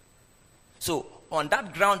 So, on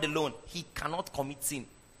that ground alone, he cannot commit sin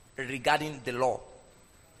regarding the law.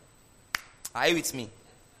 Are you with me?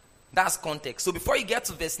 That's context. So, before you get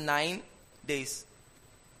to verse 9, there is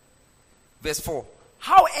verse 4.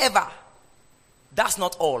 However, that's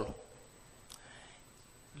not all.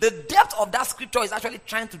 The depth of that scripture is actually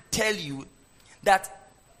trying to tell you that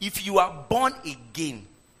if you are born again,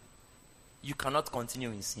 you cannot continue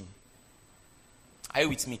in sin. Are you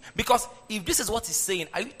with me? Because if this is what he's saying,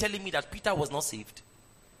 are you telling me that Peter was not saved?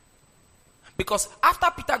 Because after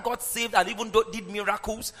Peter got saved and even though did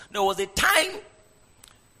miracles, there was a time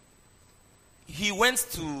he went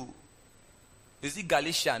to, is it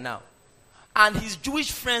Galatia now? And his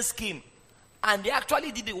Jewish friends came and they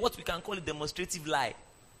actually did what we can call a demonstrative lie.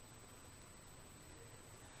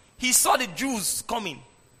 He saw the Jews coming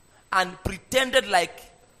and pretended like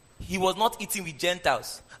he was not eating with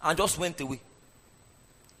Gentiles and just went away.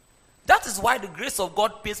 That is why the grace of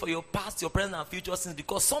God pays for your past, your present, and future sins,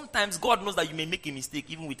 because sometimes God knows that you may make a mistake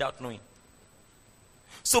even without knowing.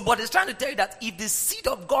 So, but he's trying to tell you that if the seed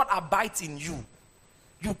of God abides in you,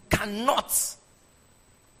 you cannot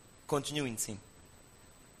continue in sin.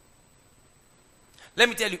 Let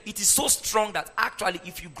me tell you, it is so strong that actually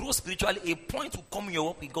if you grow spiritually, a point will come in your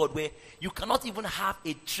walk with God where you cannot even have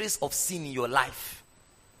a trace of sin in your life.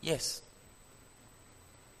 Yes.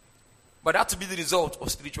 But that to be the result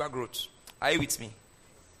of spiritual growth. Are you with me?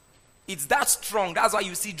 It's that strong. That's why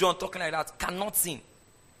you see John talking like that. Cannot sin.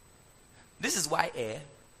 This is why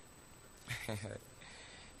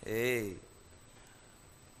hey,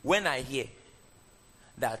 when I hear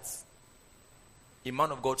that a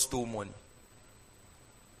man of God stole money,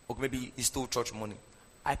 or maybe he stole church money,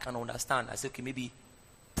 I can understand. I say, okay, maybe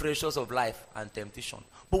pressures of life and temptation.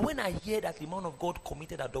 But when I hear that the man of God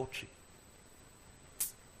committed adultery,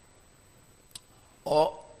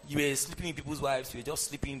 or you were sleeping with people's wives, you were just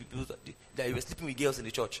sleeping with people, that you were sleeping with girls in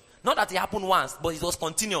the church. Not that it happened once, but it was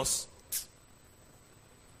continuous.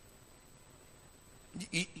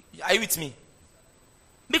 Are you with me?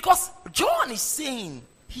 Because John is saying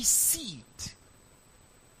his seed.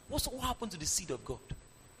 What happened to the seed of God?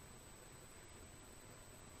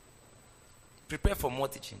 Prepare for more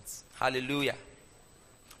teachings. Hallelujah.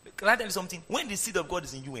 Can I tell you something? When the seed of God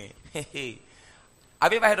is in you,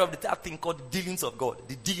 have you ever heard of that thing called the dealings of God?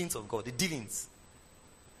 The dealings of God. The dealings.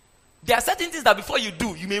 There are certain things that before you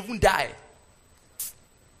do, you may even die.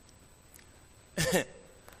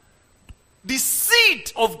 The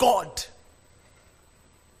seed of God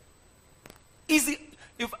is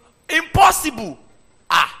impossible.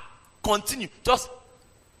 Continue. Just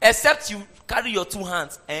except you carry your two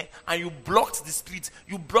hands and you blocked the spirit.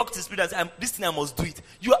 You blocked the spirit and say, this thing I must do it.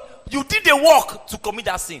 You did the work to commit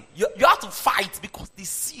that sin. You have to fight because the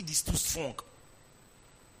seed is too strong.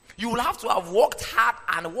 You will have to have worked hard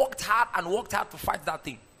and worked hard and worked hard to fight that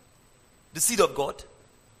thing. The seed of God.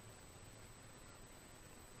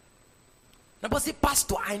 Now, but say,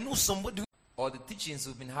 Pastor, I know somebody. Or the teachings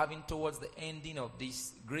we've been having towards the ending of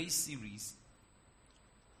this grace series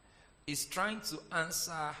is trying to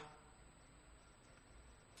answer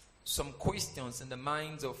some questions in the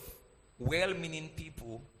minds of well-meaning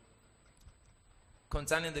people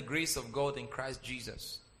concerning the grace of God in Christ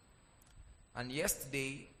Jesus. And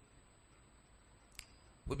yesterday,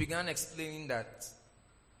 we began explaining that,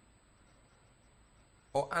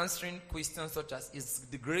 or answering questions such as, is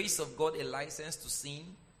the grace of God a license to sin?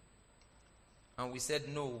 And we said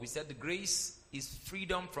no. We said the grace is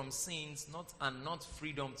freedom from sins, not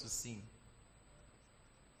freedom to sin.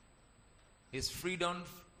 It's freedom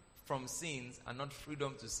from sins and not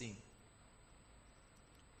freedom to sin.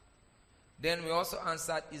 Then we also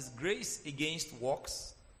answered, is grace against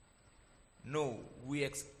works? No. We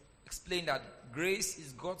explained that grace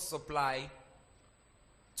is God's supply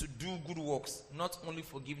to do good works, not only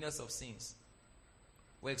forgiveness of sins.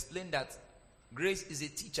 We explained that grace is a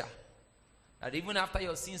teacher. That even after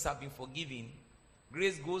your sins have been forgiven,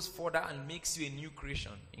 grace goes further and makes you a new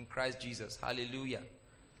creation in Christ Jesus. Hallelujah.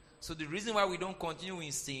 So the reason why we don't continue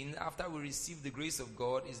in sin after we receive the grace of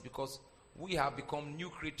God is because we have become new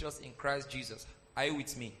creatures in Christ Jesus. Are you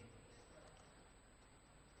with me?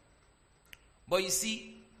 But you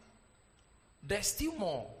see, there's still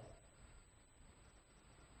more.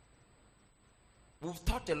 We've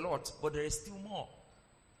taught a lot, but there is still more.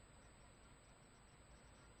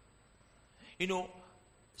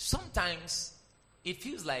 sometimes it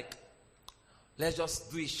feels like let's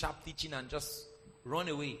just do a sharp teaching and just run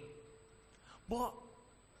away. But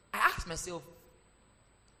I ask myself,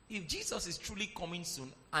 if Jesus is truly coming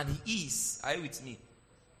soon, and he is, are you with me?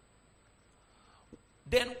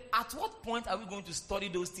 Then at what point are we going to study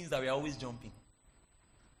those things that we are always jumping?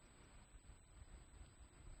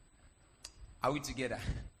 Are we together?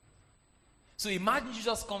 So imagine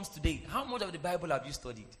Jesus comes today. How much of the Bible have you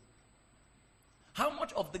studied? How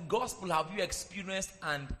much of the gospel have you experienced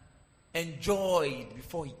and enjoyed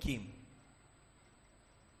before he came?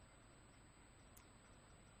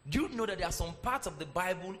 Do you know that there are some parts of the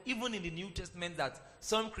Bible, even in the New Testament, that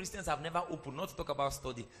some Christians have never opened, not to talk about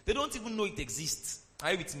study? They don't even know it exists.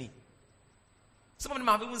 Are you with me? Some of them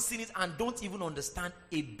have even seen it and don't even understand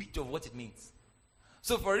a bit of what it means.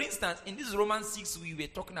 So for instance, in this Romans 6 we were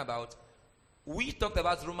talking about, we talked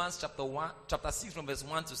about Romans chapter 6 from verse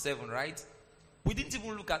 1 to 7, right? We didn't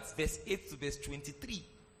even look at verse 8 to verse 23.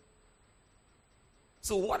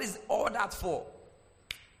 So what is all that for?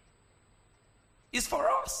 It's for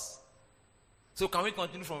us. So can we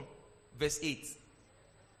continue from verse 8?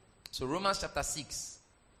 So Romans chapter 6.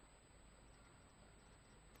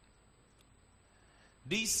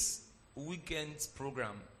 This weekend's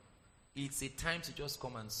program, it's a time to just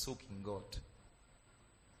come and soak in God.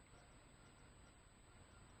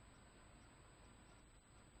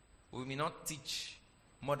 We may not teach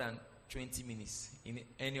more than 20 minutes in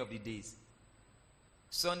any of the days.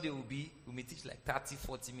 Sunday we may teach like 30,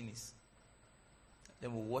 40 minutes.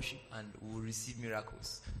 Then we'll worship and we'll receive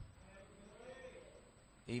miracles.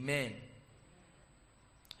 Amen.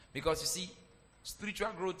 Because you see, spiritual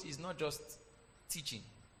growth is not just teaching.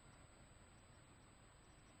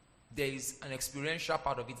 There is an experiential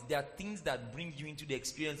part of it. There are things that bring you into the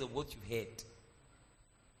experience of what you heard.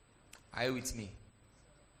 Are you with me?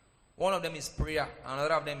 One of them is prayer.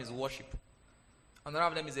 Another of them is worship. Another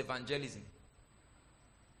of them is evangelism.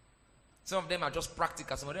 Some of them are just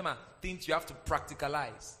practical. Some of them are things you have to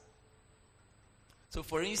practicalize. So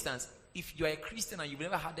for instance, if you are a Christian and you've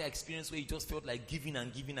never had that experience where you just felt like giving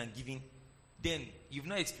and giving and giving, then you've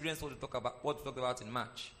not experienced what we talked about in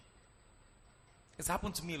March. It's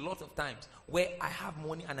happened to me a lot of times where I have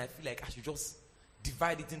money and I feel like I should just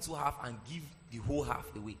divide it into half and give the whole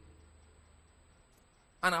half away.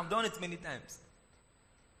 And I've done it many times.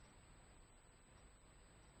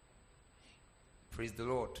 Praise the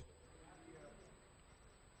Lord.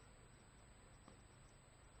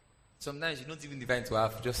 Sometimes you don't even divide into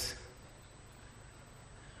half,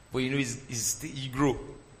 but you grow.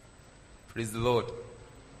 Praise the Lord.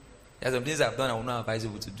 There are some things I've done I will not advise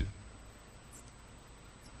you to do.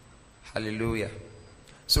 Hallelujah.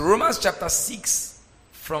 So Romans chapter 6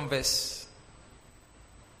 from verse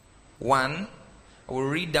 1. I will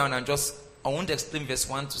read down and I won't explain verse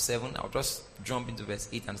 1 to 7. I'll just jump into verse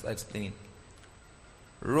 8 and start explaining.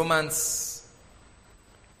 Romans.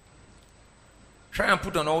 Try and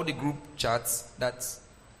put on all the group chats that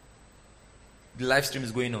the live stream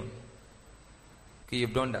is going on. Okay,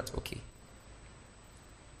 you've done that. Okay.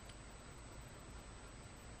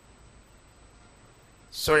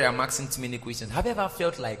 Sorry, I'm asking too many questions. Have you ever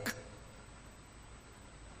felt like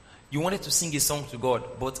you wanted to sing a song to God,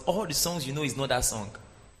 but all the songs you know is not that song?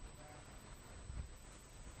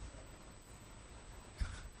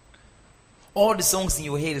 All the songs in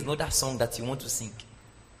your head is not that song that you want to sing.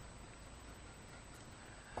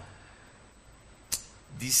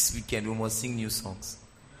 This weekend we must sing new songs.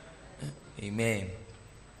 Amen.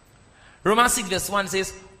 Romans 6 verse 1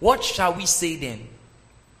 says, what shall we say then?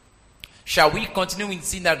 Shall we continue in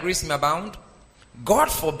sin that grace may abound?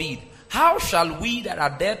 God forbid. How shall we that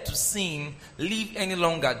are dead to sin live any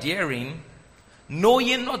longer therein? Know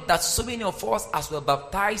ye not that so many of us as were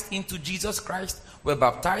baptized into Jesus Christ were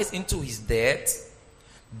baptized into his death?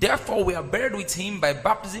 Therefore we are buried with him by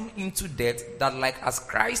baptism into death, that like as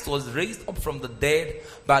Christ was raised up from the dead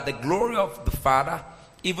by the glory of the Father,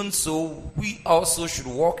 even so we also should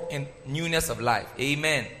walk in newness of life.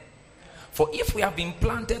 Amen. For if we have been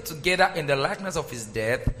planted together in the likeness of his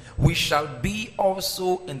death, we shall be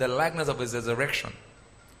also in the likeness of his resurrection.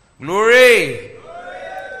 Glory!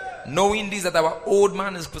 Knowing this, that our old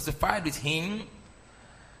man is crucified with him,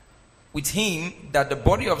 that the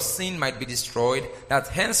body of sin might be destroyed, that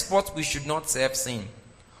henceforth we should not serve sin.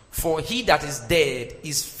 For he that is dead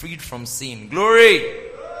is freed from sin. Glory!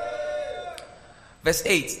 Verse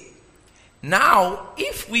 8. Now,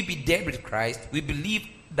 if we be dead with Christ, we believe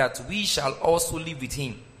that we shall also live with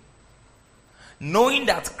him. Knowing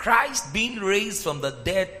that Christ, being raised from the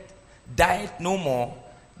dead, died no more,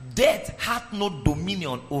 death hath no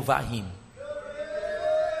dominion over him.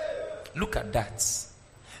 Look at that.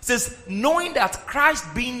 It says, knowing that Christ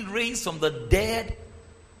being raised from the dead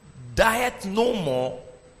dieth no more,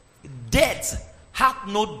 death hath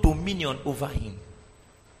no dominion over him.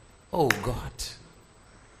 Oh God.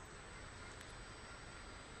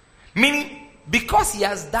 Meaning, because he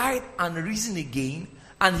has died and risen again,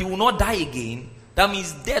 and he will not die again, that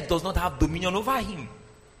means death does not have dominion over him.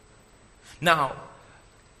 Now,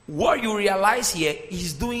 what you realize here,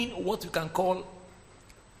 he's doing what we can call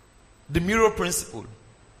the mirror principle.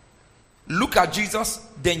 Look at Jesus,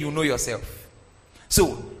 then you know yourself.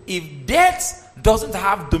 So, if death doesn't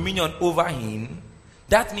have dominion over him,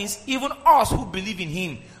 that means even us who believe in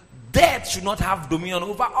him, death should not have dominion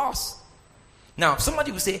over us. Now,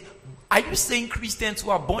 somebody will say, are you saying Christians who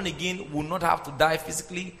are born again will not have to die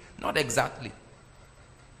physically? Not exactly.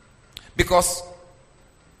 Because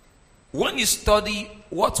when you study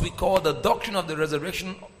what we call the doctrine of the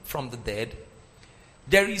resurrection from the dead,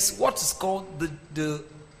 there is what is called the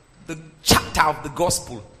chapter of the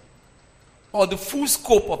gospel, or the full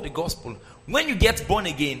scope of the gospel. When you get born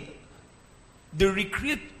again, the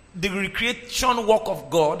recreation work of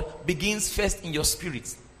God begins first in your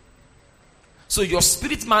spirit. So your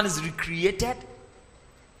spirit man is recreated,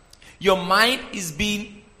 your mind is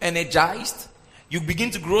being energized, you begin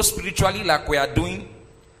to grow spiritually like we are doing.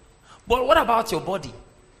 But what about your body?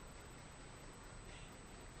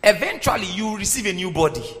 Eventually you will receive a new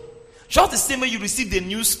body. Just the same way you received a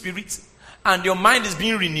new spirit and your mind is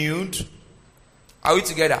being renewed. Are we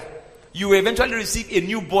together? You will eventually receive a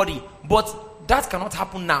new body. But that cannot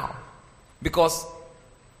happen now, because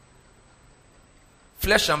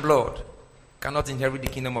flesh and blood cannot inherit the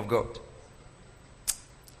kingdom of God.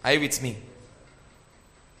 Are you with me?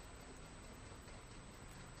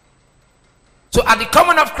 So at the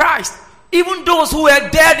coming of Christ, even those who were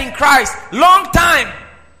dead in Christ long time,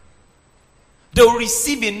 they will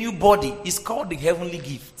receive a new body. It's called the heavenly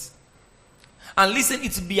gift. And listen,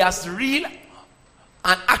 it will be as real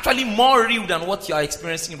and actually more real than what you are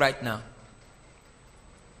experiencing right now.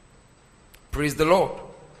 Praise the Lord.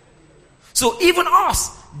 So even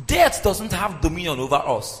us, death doesn't have dominion over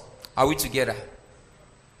us. Are we together?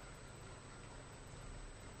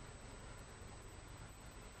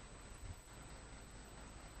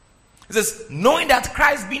 It says, knowing that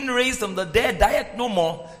Christ being raised from the dead dieth no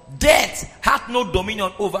more, death hath no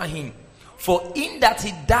dominion over him. For in that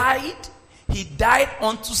he died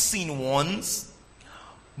unto sin once,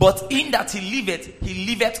 but in that he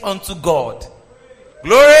liveth unto God.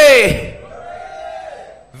 Glory!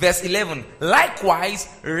 Verse 11, likewise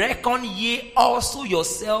reckon ye also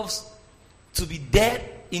yourselves to be dead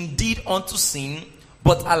indeed unto sin,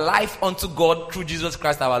 but alive unto God through Jesus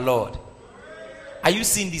Christ our Lord. Are you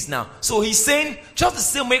seeing this now? So he's saying, just the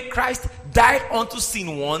same way Christ died unto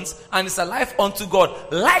sin once and is alive unto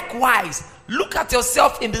God, likewise, look at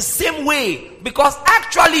yourself in the same way, because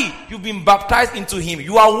actually you've been baptized into him.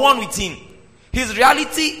 You are one with him. His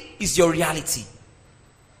reality is your reality.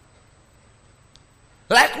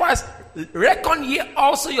 Likewise, reckon ye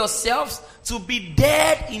also yourselves to be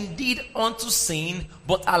dead indeed unto sin,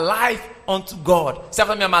 but alive unto God. Say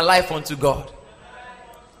after me, I'm alive unto God.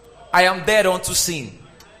 I am dead unto sin.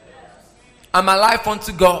 I'm alive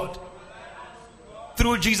unto God.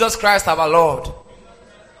 Through Jesus Christ our Lord.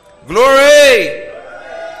 Glory!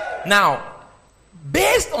 Now,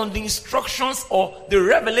 based on the instructions or the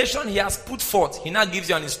revelation he has put forth, he now gives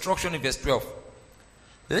you an instruction in verse 12.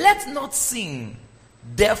 Let not sin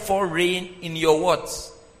therefore reign in your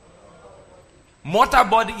what? Mortal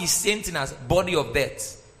body is same thing as body of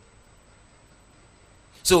death.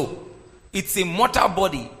 So, it's a mortal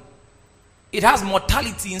body. It has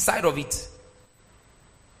mortality inside of it.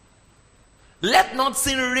 Let not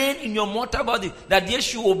sin reign in your mortal body, that ye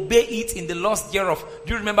should obey it in the lust thereof.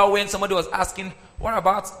 Do you remember when somebody was asking, what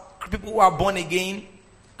about people who are born again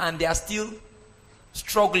and they are still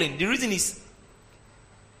struggling? The reason is,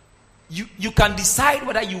 you can decide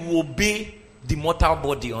whether you will obey the mortal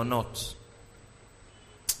body or not.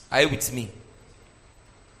 Are you with me?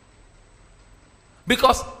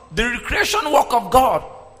 Because the recreation work of God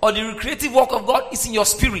or the recreative work of God is in your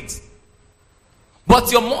spirit.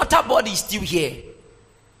 But your mortal body is still here.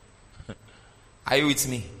 Are you with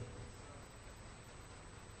me?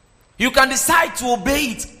 You can decide to obey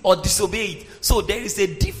it or disobey it. So there is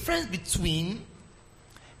a difference between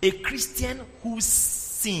a Christian who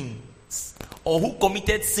sins or who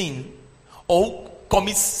committed sin or who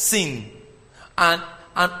commits sin and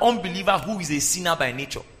an unbeliever who is a sinner by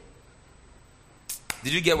nature.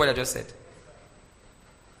 Did you get what I just said?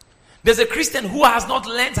 There's a Christian who has not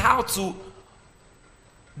learned how to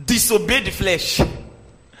disobey the flesh.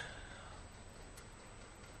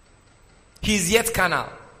 He is yet carnal.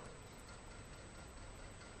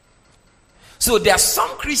 So there are some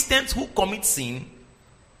Christians who commit sin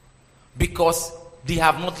because they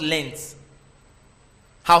have not learned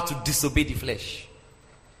how to disobey the flesh.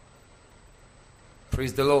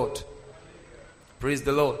 Praise the Lord. Praise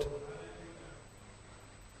the Lord.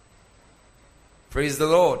 Praise the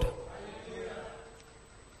Lord.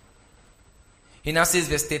 He now says,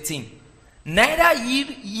 verse 13, neither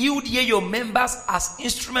yield ye your members as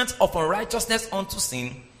instruments of unrighteousness unto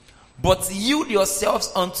sin, but yield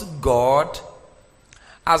yourselves unto God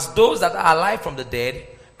as those that are alive from the dead,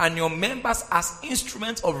 and your members as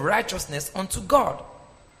instruments of righteousness unto God.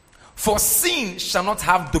 For sin shall not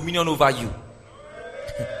have dominion over you.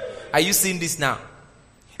 Are you seeing this now?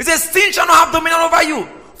 It says, sin shall not have dominion over you.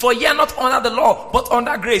 For ye are not under the law, but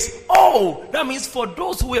under grace. Oh, that means for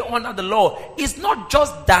those who were under the law, it's not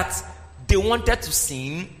just that they wanted to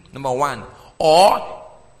sin, number one, or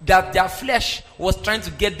that their flesh was trying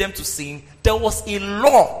to get them to sin. There was a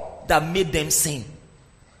law that made them sin.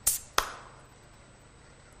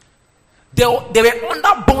 They were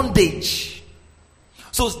under bondage.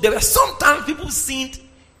 So there were sometimes people sinned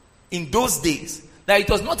in those days that it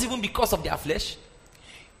was not even because of their flesh.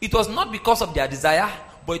 It was not because of their desire,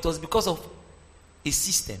 but it was because of a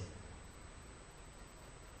system.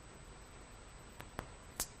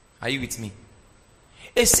 Are you with me?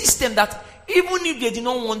 A system that even if they did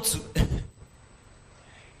not want to,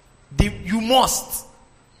 you must.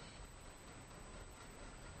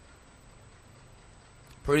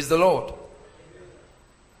 Praise the Lord.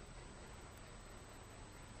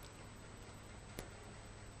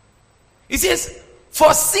 It says,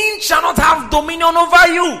 for sin shall not have dominion over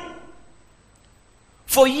you.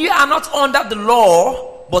 For ye are not under the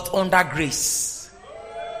law, but under grace.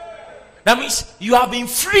 That means you have been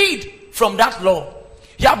freed from that law.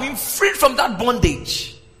 You have been freed from that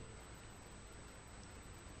bondage.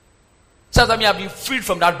 So that means you have been freed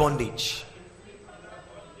from that bondage.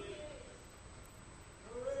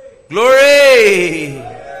 Glory.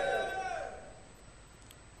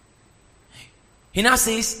 He now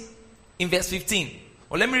says in verse 15,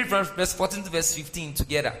 or let me read from verse 14 to verse 15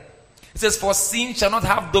 together. It says, for sin shall not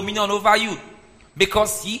have dominion over you,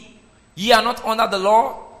 because ye are not under the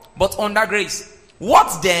law, but under grace.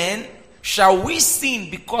 What then? Shall we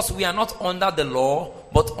sin because we are not under the law,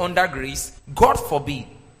 but under grace? God forbid.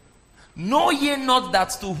 Know ye not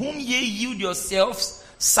that to whom ye yield yourselves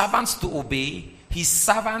servants to obey, his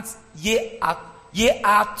servants ye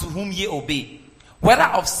are to whom ye obey, whether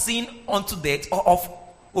of sin unto death or of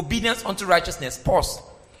obedience unto righteousness. Pause.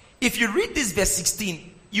 If you read this verse 16,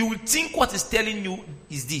 you will think what it's telling you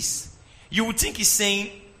is this. You will think he's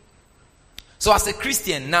saying, so as a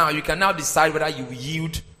Christian now, you can now decide whether you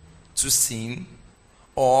yield to sin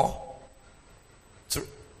or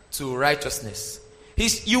to righteousness.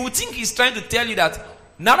 You would think he's trying to tell you that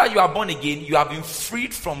now that you are born again, you have been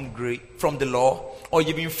freed from the law, or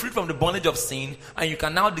you've been freed from the bondage of sin, and you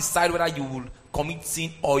can now decide whether you will commit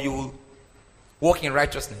sin or you will walk in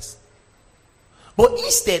righteousness. But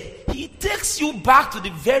instead, he takes you back to the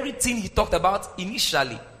very thing he talked about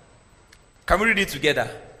initially. Can we read it together?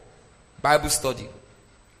 Bible study.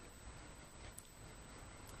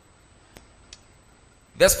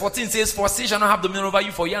 Verse 14 says, for sin shall not have dominion over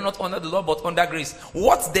you, for ye are not under the law, but under grace.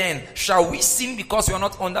 What then? Shall we sin because we are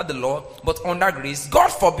not under the law, but under grace? God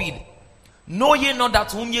forbid. Know ye not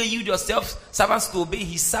that whom ye yield yourselves servants to obey,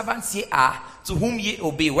 his servants ye are, to whom ye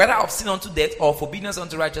obey, whether of sin unto death or of obedience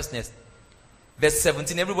unto righteousness. Verse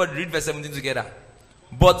 17, everybody read verse 17 together.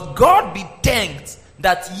 But God be thanked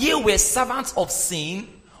that ye were servants of sin,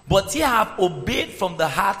 but ye have obeyed from the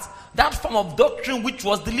heart that form of doctrine which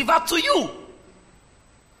was delivered to you.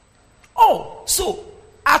 Oh, so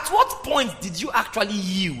at what point did you actually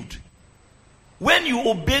yield? When you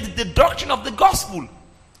obeyed the doctrine of the gospel.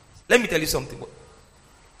 Let me tell you something.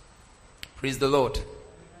 Praise the Lord.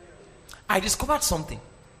 I discovered something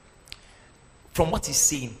from what he's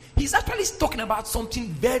saying. He's actually talking about something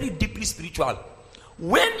very deeply spiritual.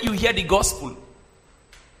 When you hear the gospel,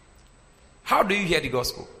 how do you hear the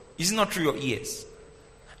gospel? Is it not through your ears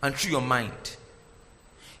and through your mind?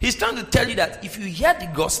 He's trying to tell you that if you hear the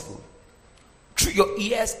gospel through your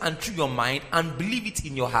ears and through your mind and believe it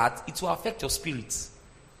in your heart, it will affect your spirit.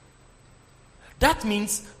 That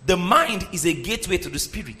means the mind is a gateway to the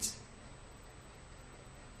spirit.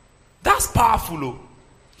 That's powerful. Oh.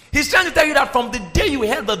 He's trying to tell you that from the day you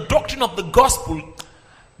heard the doctrine of the gospel,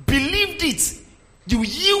 believed it, you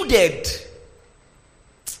yielded.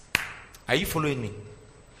 Are you following me?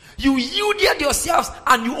 You yielded yourselves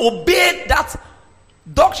and you obeyed that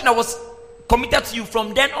doctrine that was committed to you.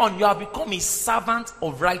 From then on, you have become a servant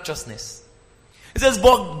of righteousness. It says,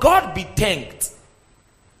 but God be thanked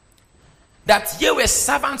that ye were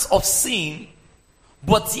servants of sin,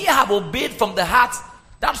 but ye have obeyed from the heart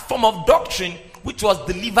that form of doctrine which was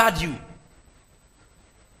delivered you.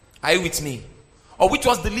 Are you with me? Or which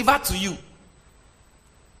was delivered to you.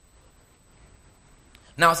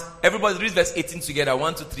 Now, everybody read verse 18 together.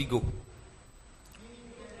 1, 2, 3, go.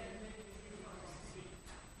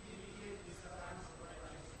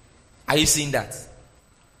 Are you seeing that?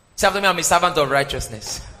 Say after me, I'm a servant of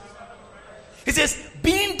righteousness. It says,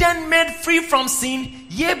 being then made free from sin,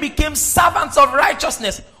 ye became servants of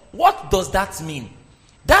righteousness. What does that mean?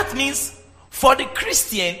 That means for the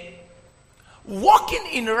Christian, walking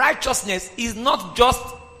in righteousness is not just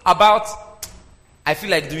about, I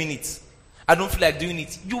feel like doing it. I don't feel like doing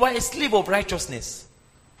it. You are a slave of righteousness.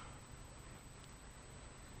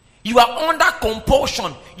 You are under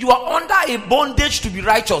compulsion. You are under a bondage to be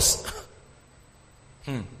righteous.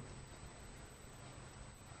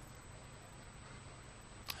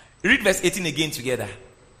 Read verse 18 again together.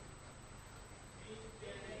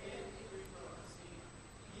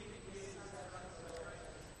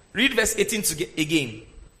 Read verse 18 again.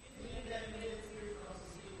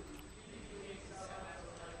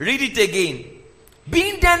 Read it again.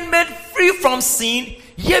 Being then made free from sin,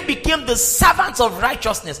 ye became the servants of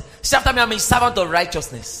righteousness. Say after me, I'm a servant of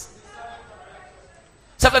righteousness.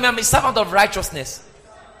 Say after me, I'm a servant of righteousness.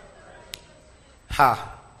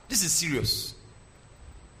 This is serious.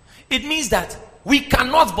 It means that we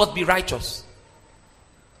cannot but be righteous.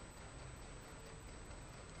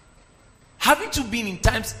 Haven't you been in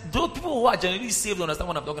times, those people who are generally saved understand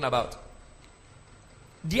what I'm talking about?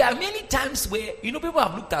 There are many times where, people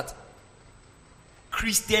have looked at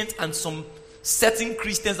Christians and some certain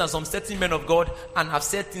Christians and some certain men of God and have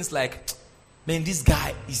said things like, man, this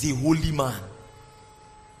guy is a holy man.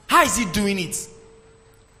 How is he doing it?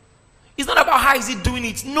 It's not about how is he doing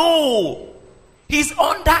it. No. He's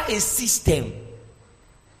under a system.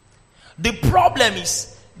 The problem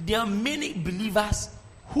is there are many believers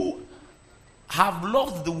who have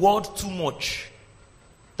loved the world too much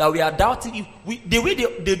that we are doubting if the way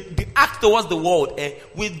they act towards the world,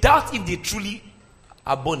 we doubt if they truly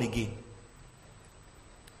are born again.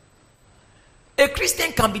 A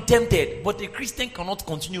Christian can be tempted, but a Christian cannot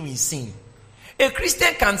continue in sin. A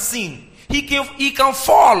Christian can sin. He can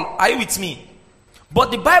fall. Are you with me?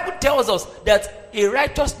 But the Bible tells us that a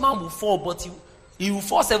righteous man will fall, but he will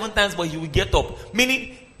fall 7 times, but he will get up.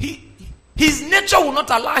 Meaning, his nature will not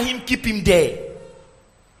allow him keep him there.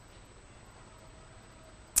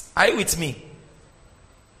 Are you with me?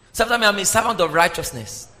 Sometimes I'm a servant of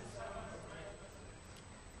righteousness.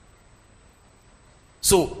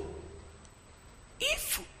 So,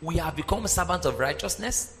 if we have become servants of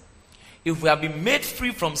righteousness, if we have been made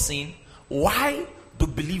free from sin, why do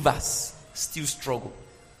believers still struggle?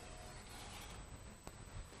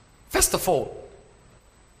 First of all,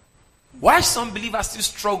 why some believers still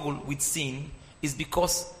struggle with sin is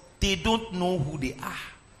because they don't know who they are.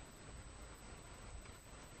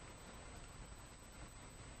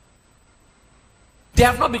 They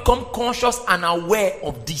have not become conscious and aware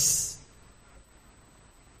of this.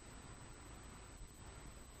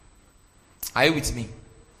 Are you with me?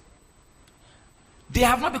 They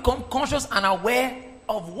have not become conscious and aware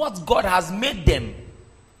of what God has made them.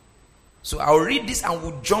 So I'll read this and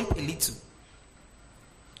we'll jump a little.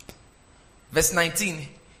 Verse 19.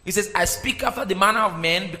 It says, I speak after the manner of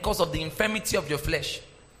men because of the infirmity of your flesh.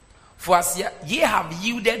 For as ye have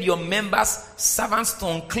yielded your members servants to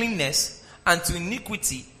uncleanness and to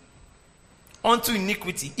iniquity, unto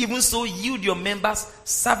iniquity, even so yield your members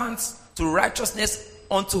servants to righteousness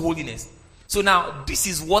unto holiness. So now, this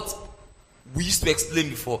is what we used to explain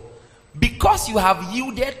before. Because you have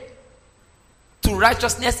yielded to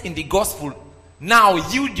righteousness in the gospel, now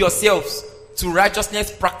yield yourselves to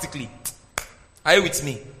righteousness practically. Are you with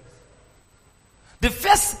me? The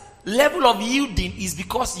first level of yielding is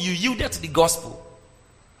because you yielded to the gospel.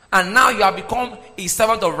 And now you have become a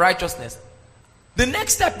servant of righteousness. The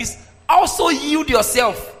next step is also yield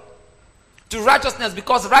yourself to righteousness,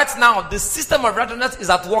 because right now the system of righteousness is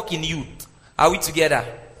at work in you. Are we together?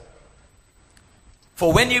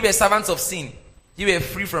 For when you were servants of sin, you were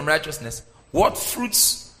free from righteousness. What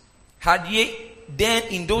fruits had ye then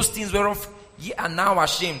in those things whereof ye are now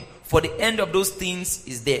ashamed? For the end of those things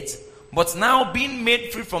is death. But now being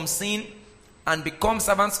made free from sin and become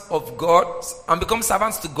servants of God, and become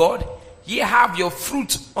servants to God, ye have your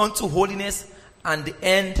fruit unto holiness, and the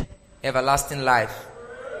end everlasting life.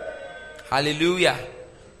 Hallelujah.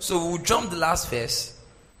 So we'll jump the last verse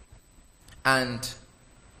and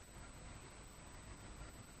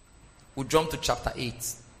we'll jump to chapter 8.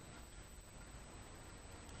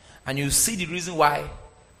 And you see the reason why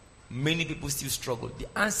many people still struggle. The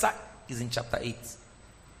answer is in chapter 8.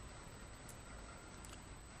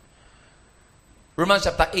 Romans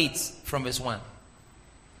chapter 8 from verse 1.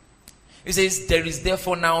 It says, there is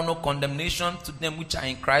therefore now no condemnation to them which are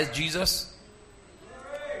in Christ Jesus,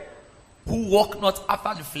 who walk not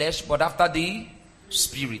after the flesh, but after the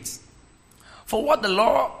Spirit. For the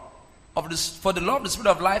law of the Spirit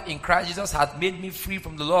of life in Christ Jesus hath made me free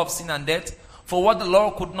from the law of sin and death. For what the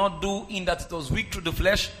law could not do, in that it was weak through the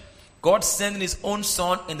flesh, God sending his own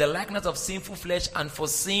Son in the likeness of sinful flesh, and for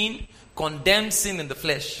sin condemned sin in the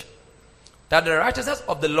flesh, that the righteousness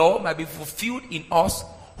of the law might be fulfilled in us,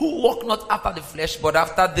 who walk not after the flesh, but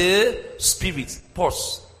after the Spirit.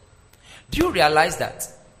 Pause. Do you realize that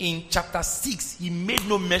in chapter 6, he made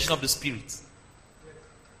no mention of the Spirit?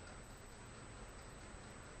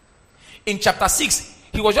 In chapter 6,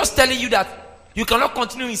 he was just telling you that you cannot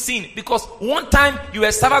continue in sin, because one time you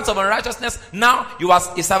were servants of unrighteousness, now you are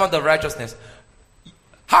a servant of righteousness.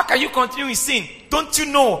 How can you continue in sin? Don't you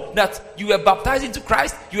know that you were baptized into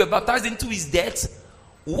Christ? You were baptized into his death?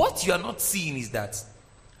 What you are not seeing is that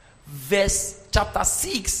chapter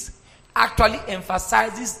 6 actually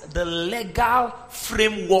emphasizes the legal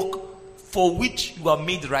framework for which you are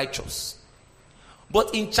made righteous.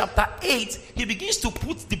 But in chapter 8, he begins to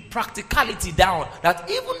put the practicality down, that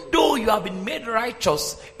even though you have been made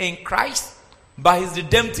righteous in Christ by his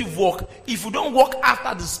redemptive work, if you don't walk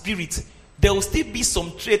after the Spirit, there will still be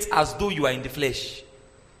some traits as though you are in the flesh.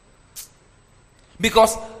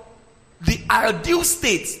 Because the ideal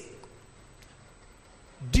state,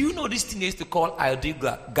 do you know this thing they used to call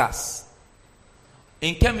ideal gas?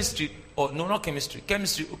 In chemistry, or no, not chemistry,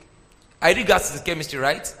 ideal gas is chemistry,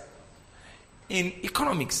 right? In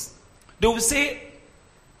economics, they will say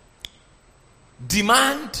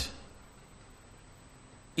demand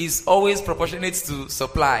is always proportionate to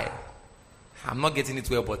supply. I'm not getting it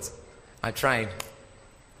well, but I tried.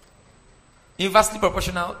 Inversely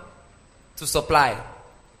proportional to supply.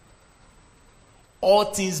 All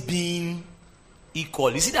things being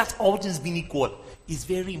equal. You see that all things being equal is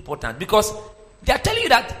very important, because they are telling you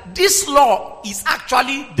that this law is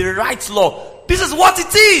actually the right law. This is what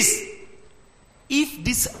it is. If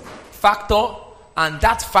this factor and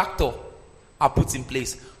that factor are put in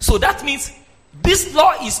place. So that means this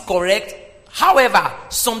law is correct. However,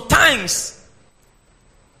 sometimes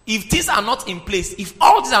if things are not in place, if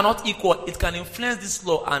all things are not equal, it can influence this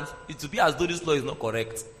law and it will be as though this law is not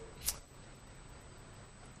correct.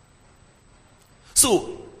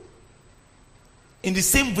 So, in the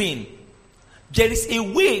same vein, there is a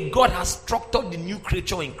way God has structured the new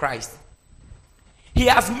creature in Christ. He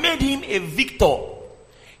has made him a victor.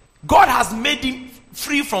 God has made him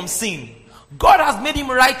free from sin. God has made him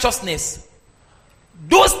righteousness.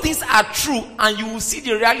 Those things are true, and you will see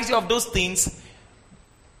the reality of those things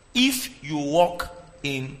if you walk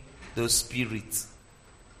in the Spirit.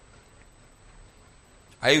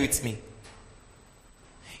 Are you with me?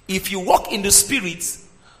 If you walk in the Spirit,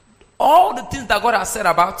 all the things that God has said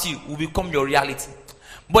about you will become your reality.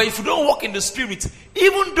 But if you don't walk in the Spirit,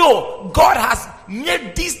 even though God has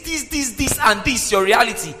made this, and this your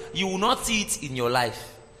reality, you will not see it in your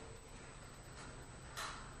life.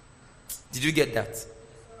 Did you get that?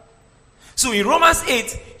 So in Romans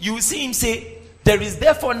 8, you will see him say, there is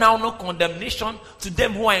therefore now no condemnation to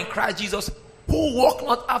them who are in Christ Jesus, who walk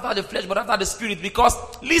not after the flesh but after the Spirit. Because,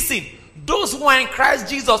 listen, those who are in Christ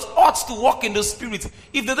Jesus ought to walk in the Spirit.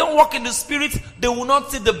 If they don't walk in the Spirit, they will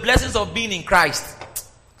not see the blessings of being in Christ.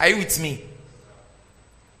 Are you with me?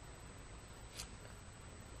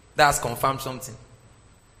 That's confirmed something.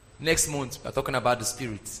 Next month, we're talking about the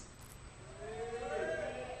Spirit.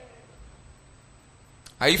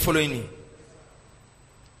 Are you following me?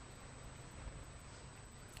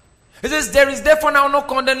 It says, there is therefore now no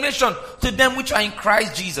condemnation to them which are in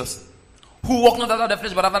Christ Jesus, who walk not after the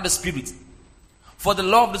flesh but after the Spirit. For the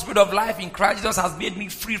law of the Spirit of life in Christ Jesus has made me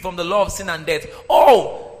free from the law of sin and death.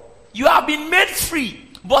 Oh, you have been made free.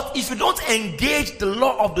 But if you don't engage the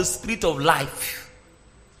law of the Spirit of life,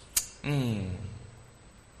 if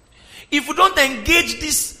you don't engage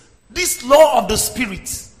this law of the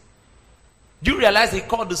Spirit, do you realize they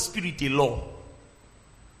call the Spirit a law?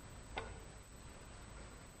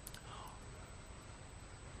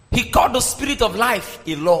 He called the Spirit of life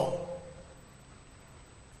a law.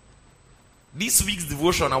 This week's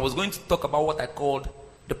devotion, I was going to talk about what I called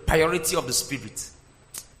the priority of the Spirit.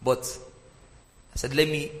 But I said, let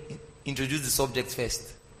me introduce the subject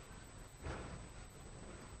first.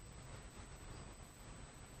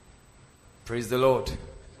 Praise the Lord.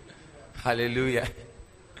 Hallelujah.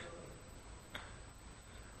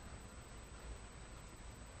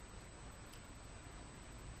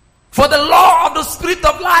 For the law of the Spirit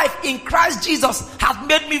of life in Christ Jesus hath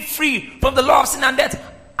made me free from the law of sin and death.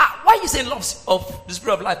 Why are you saying law of the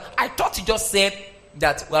Spirit of life? I thought you just said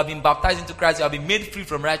that we have been baptized into Christ, we have been made free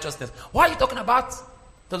from righteousness. Why are you talking about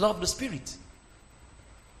the law of the Spirit?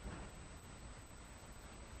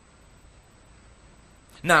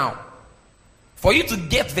 Now, for you to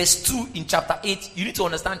get verse 2 in chapter 8, you need to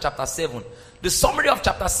understand chapter 7. The summary of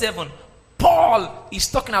chapter 7, Paul is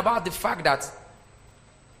talking about the fact that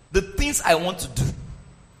the things I want to do,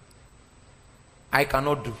 I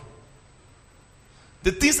cannot do.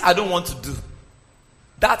 The things I don't want to do,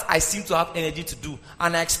 that I seem to have energy to do.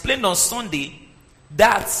 And I explained on Sunday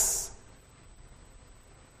that's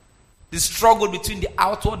the struggle between the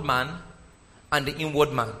outward man and the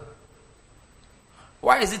inward man.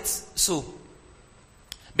 Why is it so?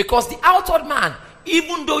 Because the outward man,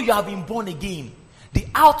 even though you have been born again, the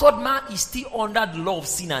outward man is still under the law of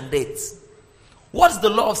sin and death. What is the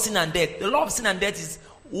law of sin and death? The law of sin and death is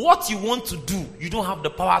what you want to do, you don't have the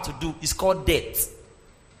power to do. It's called death.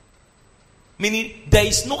 Meaning, there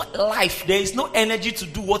is no life, there is no energy to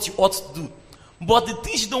do what you ought to do. But the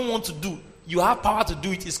things you don't want to do, you have power to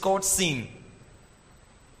do it. It's called sin.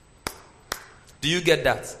 Do you get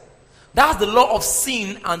that? That's the law of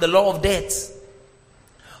sin and the law of death.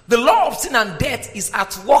 The law of sin and death is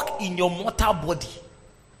at work in your mortal body.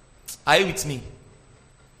 Are you with me?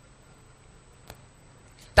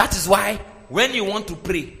 That is why when you want to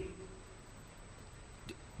pray,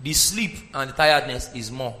 the sleep and the tiredness is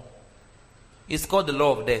more. It's called the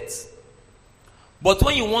law of death. But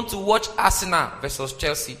when you want to watch Arsenal versus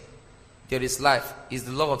Chelsea, there is life. It's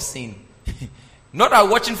the law of sin. Not that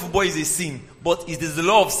watching football is a sin, but it is the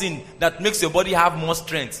law of sin that makes your body have more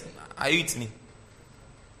strength. Are you with me?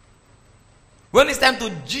 When it's time to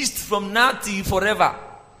gist from now till forever,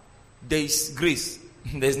 there is grace.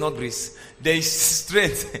 There is not grace. There is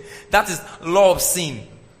strength. That is law of sin.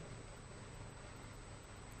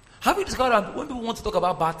 Have you discovered that when people want to talk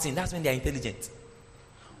about bad things, that's when they are intelligent?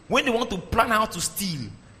 When they want to plan how to steal,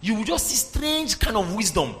 you will just see strange kind of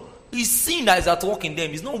wisdom. It's sin that is at work in them.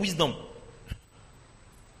 It's not wisdom.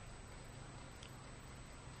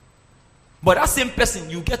 But that same person,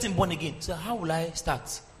 you get him born again. So how will I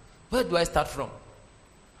start? Where do I start from?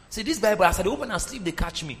 See, this Bible, as I open and sleep, they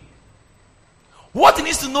catch me. What he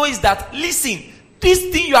needs to know is that, listen, this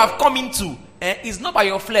thing you have come into is not by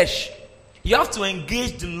your flesh. You have to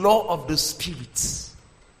engage the law of the Spirit.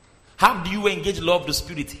 How do you engage the law of the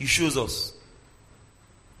Spirit? He shows us.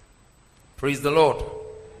 Praise the Lord.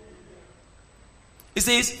 It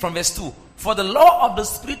says from verse 2, for the law of the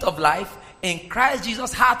Spirit of life in Christ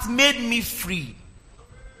Jesus hath made me free.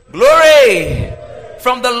 Glory!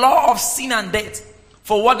 From the law of sin and death.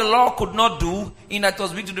 For what the law could not do, in that it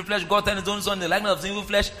was weak to the flesh, God sent his own Son in the likeness of sinful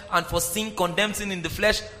flesh, and for sin condemned sin in the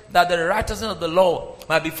flesh, that the righteousness of the law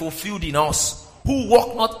might be fulfilled in us, who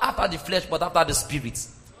walk not after the flesh, but after the Spirit.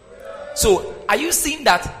 So, are you seeing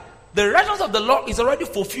that the righteousness of the law is already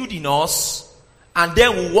fulfilled in us, and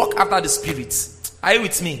then we walk after the Spirit? Are you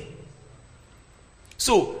with me?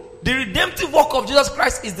 So, the redemptive work of Jesus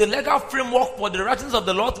Christ is the legal framework for the righteousness of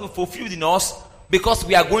the law to be fulfilled in us, because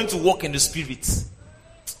we are going to walk in the Spirit.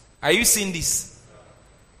 Are you seeing this?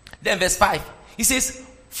 Then verse 5. He says,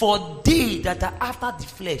 for they that are after the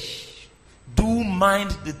flesh do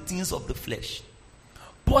mind the things of the flesh.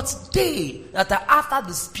 But they that are after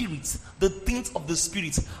the Spirit, the things of the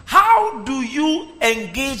Spirit. How do you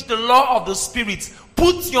engage the law of the Spirit?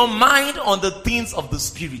 Put your mind on the things of the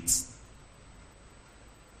Spirit.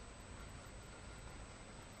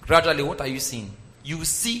 Gradually, what are you seeing? You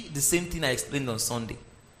see the same thing I explained on Sunday.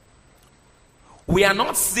 We are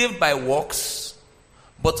not saved by works,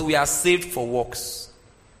 but we are saved for works.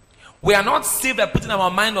 We are not saved by putting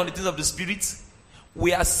our mind on the things of the Spirit.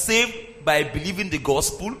 We are saved by believing the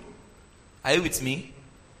gospel. Are you with me?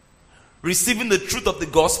 Receiving the truth of the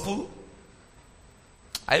gospel.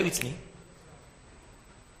 Are you with me?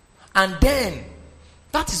 And then,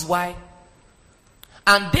 that is why.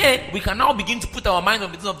 And then we can now begin to put our mind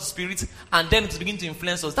on the things of the Spirit, and then to begin to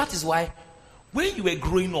influence us. That is why, when you were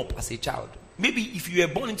growing up as a child, maybe if you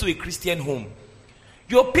were born into a Christian home,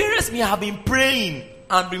 your parents may have been praying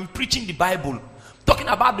and been preaching the Bible, talking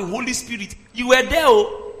about the Holy Spirit. You were there,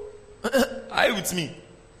 oh. Are you with me?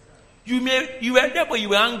 You were there, but you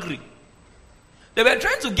were angry. They were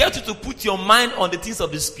trying to get you to put your mind on the things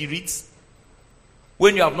of the Spirit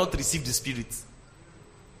when you have not received the Spirit.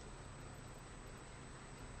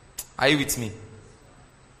 Are you with me?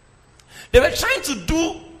 They were trying to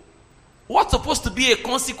do what's supposed to be a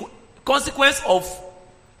consequence of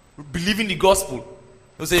believing the gospel.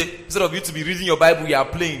 They'll say, instead of you to be reading your Bible, you are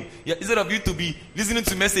playing. Yeah, instead of you to be listening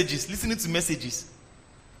to messages.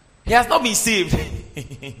 He has not been saved.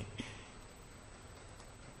 It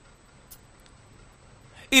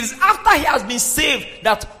is after he has been saved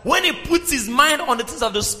that when he puts his mind on the things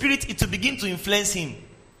of the Spirit, it will begin to influence him.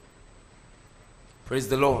 Praise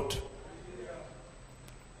the Lord. It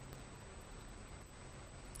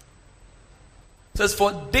says,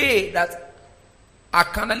 for they that are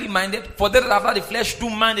carnally minded, for they that are after the flesh do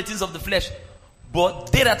mind the things of the flesh, but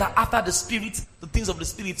they that are after the Spirit, the things of the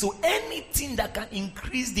Spirit. So anything that can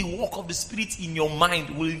increase the work of the Spirit in your mind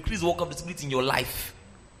will increase the work of the Spirit in your life.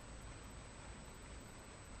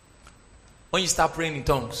 When you start praying in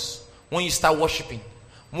tongues, when you start worshiping,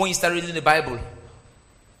 when you start reading the Bible,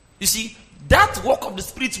 you see, that work of the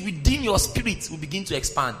Spirit within your spirit will begin to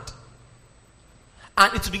expand.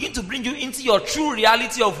 And it will begin to bring you into your true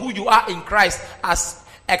reality of who you are in Christ, as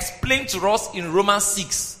explained to us in Romans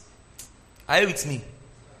 6. Are you with me?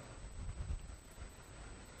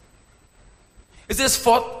 It says,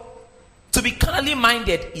 for to be carnally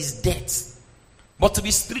minded is death, but to be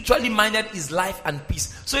spiritually minded is life and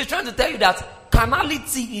peace. So he's trying to tell you that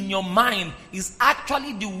carnality in your mind is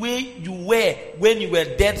actually the way you were when you were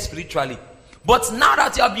dead spiritually. But now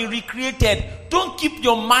that you have been recreated, don't keep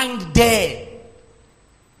your mind there.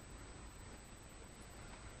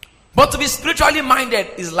 But to be spiritually minded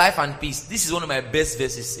is life and peace. This is one of my best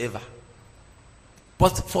verses ever.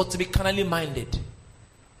 But for to be carnally minded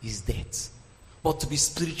is death. But to be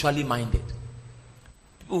spiritually minded.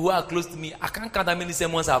 People who are close to me, I can't count how many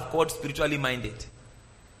sermons I've called spiritually minded.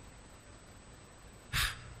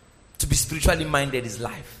 To be spiritually minded is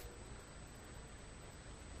life.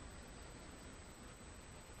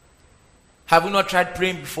 Have you not tried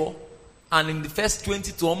praying before? And in the first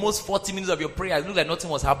 20 to almost 40 minutes of your prayer, it looked like nothing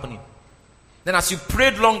was happening. Then as you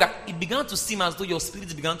prayed longer, it began to seem as though your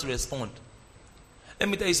spirit began to respond. Let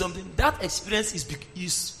me tell you something. That experience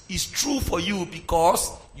is true for you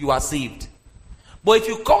because you are saved. But if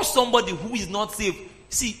you call somebody who is not saved,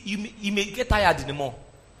 see, you may get tired in the morning.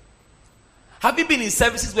 Have you been in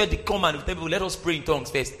services where they come and tell people, let us pray in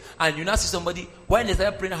tongues first? And you now see somebody, when they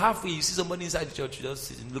start praying halfway, you see somebody inside the church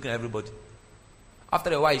just looking at everybody.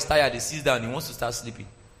 After a while, he's tired, he sits down, he wants to start sleeping.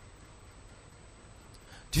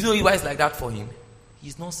 Do you know why it's like that for him?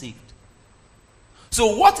 He's not saved.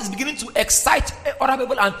 So what is beginning to excite other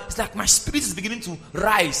people, and it's like my spirit is beginning to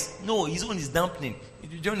rise. No, his own is dampening.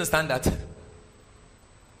 Do you understand that?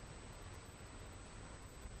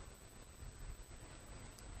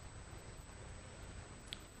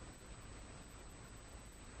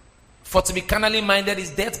 For to be carnally minded is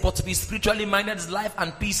death, but to be spiritually minded is life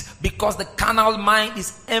and peace, because the carnal mind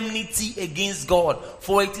is enmity against God.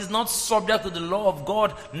 For it is not subject to the law of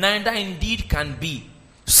God, neither indeed can be.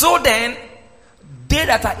 So then, they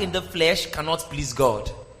that are in the flesh cannot please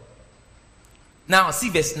God. Now, see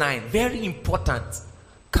verse 9. Very important.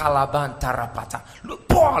 Kalaban tarapata. Look,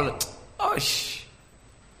 Paul.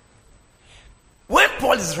 When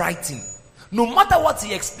Paul is writing, no matter what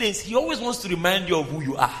he explains, he always wants to remind you of who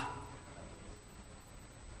you are.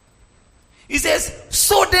 He says,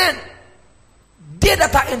 so then, they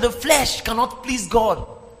that are in the flesh cannot please God.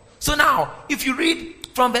 So now, if you read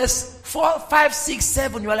from verse 4, 5, 6,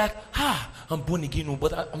 7, you are like, I'm born again,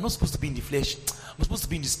 but I'm not supposed to be in the flesh. I'm supposed to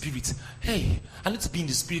be in the spirit. Hey, I need to be in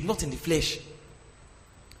the spirit, not in the flesh.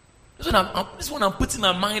 This one I'm putting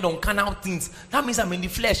my mind on carnal things. That means I'm in the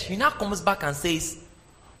flesh. He now comes back and says,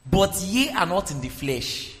 but ye are not in the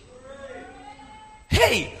flesh.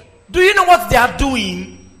 Hey, do you know what they are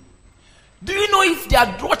doing? Do you know if they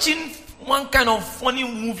are watching one kind of funny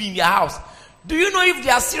movie in their house? Do you know if they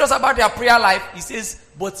are serious about their prayer life? He says,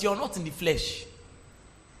 but you're not in the flesh.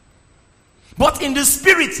 But in the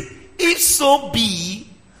spirit, if so be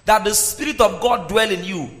that the Spirit of God dwell in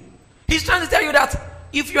you. He's trying to tell you that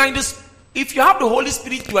if you have the Holy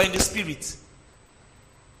Spirit, you are in the spirit.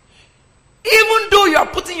 Even though you are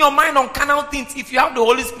putting your mind on carnal things, if you have the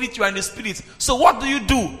Holy Spirit, you are in the spirit. So what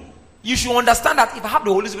do? You should understand that if I have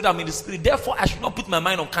the Holy Spirit, I'm in the spirit. Therefore, I should not put my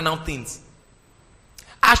mind on carnal things.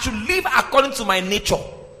 I should live according to my nature.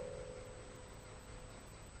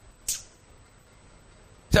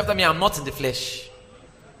 Say after me, I'm not in the flesh.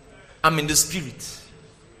 I'm in the spirit.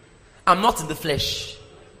 I'm not in the flesh.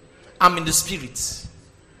 I'm in the spirit.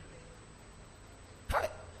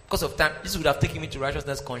 Because of time, this would have taken me to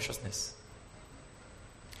righteousness consciousness.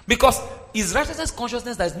 Because it's righteousness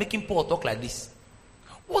consciousness that is making Paul talk like this.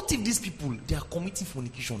 What if these people, they are committing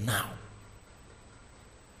fornication now?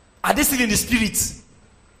 Are they still in the spirit?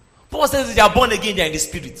 Paul says they are born again, they are in the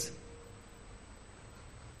spirit.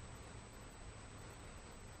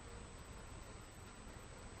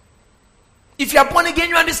 If you are born again,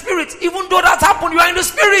 you are in the spirit. Even though that happened, you are in the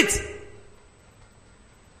spirit.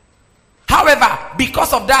 However,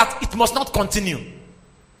 because of that, it must not continue.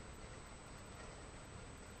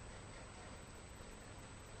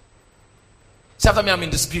 Say after me, I'm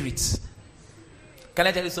in the spirit. Can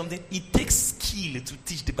I tell you something? It takes skill to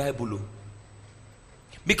teach the Bible.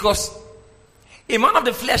 Because a man of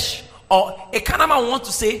the flesh or a carnal man wants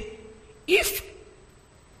to say, if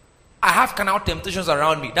I have carnal temptations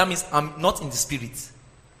around me, that means I'm not in the spirit.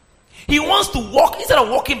 He wants to walk, instead of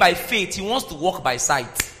walking by faith, he wants to walk by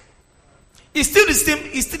sight. It's still the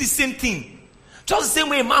same thing. Just the same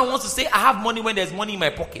way a man wants to say, I have money when there's money in my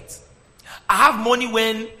pocket. I have money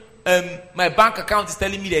when my bank account is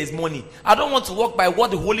telling me there is money. I don't want to walk by what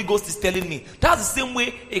the Holy Ghost is telling me. That's the same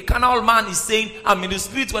way a carnal man is saying, I'm in the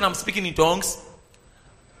spirit when I'm speaking in tongues,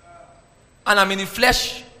 and I'm in the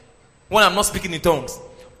flesh when I'm not speaking in tongues.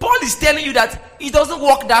 Paul is telling you that it doesn't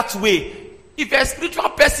work that way. If you're a spiritual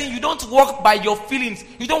person, you don't walk by your feelings.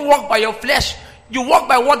 You don't walk by your flesh. You walk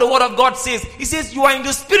by what the word of God says. He says you are in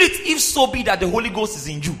the spirit, if so be that the Holy Ghost is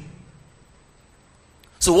in you.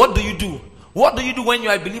 So what do you do? What do you do when you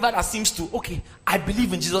are a believer that seems to, okay, I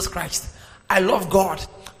believe in Jesus Christ. I love God.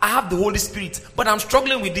 I have the Holy Spirit, but I'm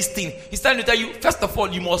struggling with this thing. He's trying to tell you, first of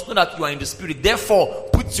all, you must know that you are in the spirit. Therefore,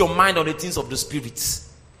 put your mind on the things of the spirit.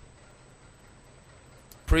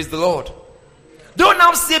 Praise the Lord. Don't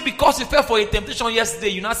now say because you fell for a temptation yesterday,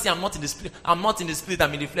 you now say I'm not in the spirit. I'm not in the spirit,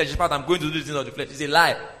 I'm in the flesh. In fact, I'm going to do the things of the flesh. It's a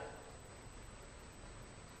lie.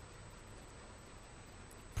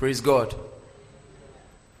 Praise God.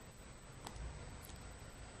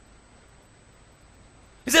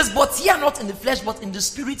 He says, but ye are not in the flesh, but in the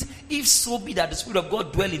spirit, if so be that the Spirit of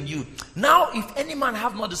God dwell in you. Now, if any man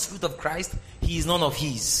have not the Spirit of Christ, he is none of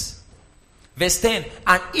his. Verse 10,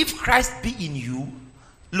 and if Christ be in you,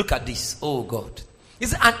 look at this, oh God. He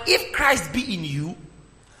says, and if Christ be in you,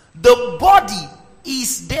 the body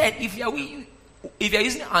is dead. If you are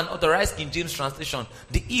using an authorized King James translation,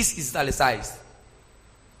 the is italicized.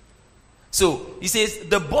 So, he says,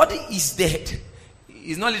 the body is dead.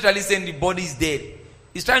 He's not literally saying the body is dead.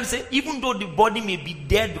 He's trying to say, even though the body may be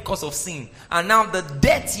dead because of sin, and now the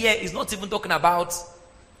death here is not even talking about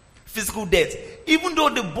physical death. Even though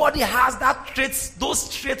the body has those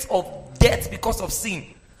traits of death because of sin,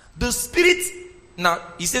 the spirit, now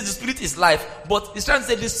he says the spirit is life, but he's trying to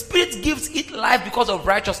say the spirit gives it life because of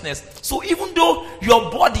righteousness. So even though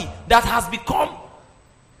your body that has become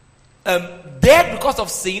dead because of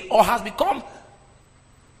sin, or has become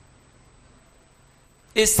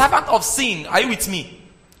a servant of sin, are you with me?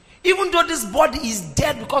 Even though this body is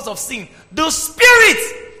dead because of sin, the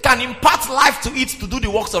spirit can impart life to it to do the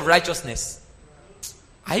works of righteousness.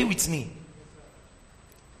 Are you with me?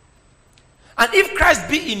 And if Christ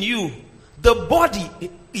be in you, the body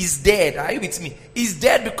is dead. Are you with me? Is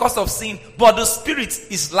dead because of sin, but the spirit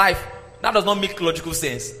is life. That does not make logical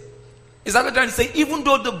sense. Is that what I'm trying to say? Even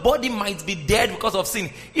though the body might be dead because of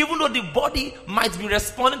sin, even though the body might be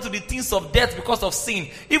responding to the things of death because of sin,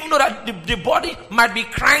 even though that the body might be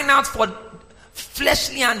crying out for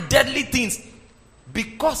fleshly and deadly things,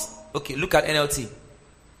 because, okay, look at NLT.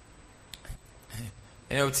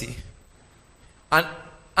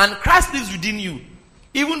 And Christ lives within you.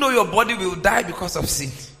 Even though your body will die because of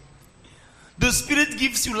sin, the spirit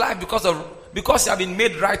gives you life because you have been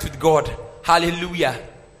made right with God. Hallelujah.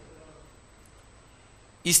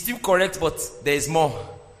 It's still correct, but there is more.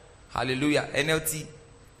 Hallelujah. NLT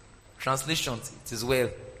translations, it is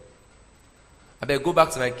well. I better go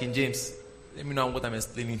back to my King James. Let me know what I'm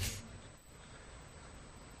explaining.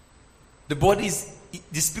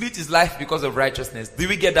 The spirit is life because of righteousness. Do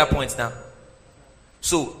we get that point now?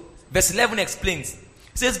 So, verse 11 explains.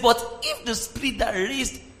 It says, but if the spirit that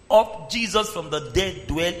raised up Jesus from the dead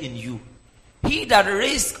dwell in you, he that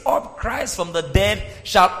raised up Christ from the dead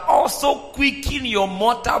shall also quicken your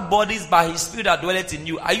mortal bodies by his spirit that dwelleth in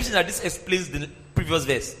you. Are you saying that this explains the previous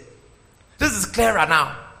verse? This is clearer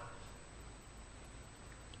now.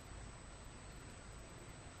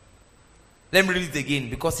 Let me read it again,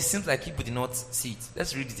 because it seems like people did not see it.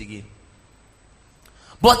 Let's read it again.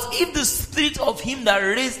 But if the spirit of him that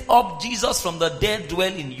raised up Jesus from the dead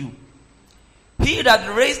dwell in you, he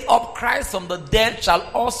that raised up Christ from the dead shall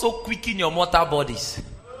also quicken your mortal bodies.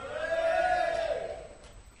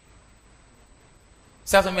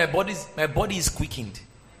 Say after me, my body is quickened.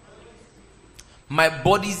 Our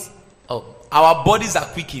bodies are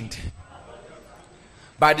quickened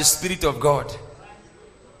by the Spirit of God.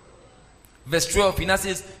 Verse 12, he now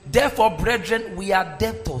says, therefore, brethren, we are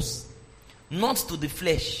debtors, not to the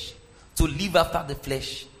flesh, to live after the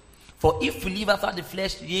flesh. For if we live after the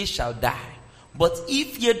flesh, ye shall die. But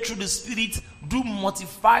if ye through the Spirit do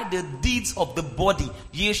mortify the deeds of the body,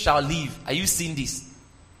 ye shall live. Are you seeing this?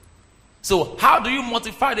 So, how do you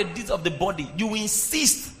mortify the deeds of the body? You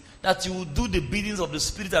insist that you will do the biddings of the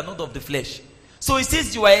Spirit and not of the flesh. So it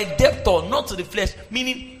says you are a debtor, not to the flesh,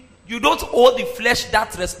 meaning you don't owe the flesh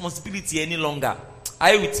that responsibility any longer.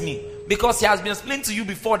 Are you with me? Because he has been explained to you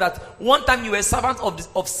before that one time you were a servant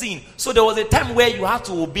of sin. So there was a time where you had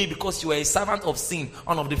to obey because you were a servant of sin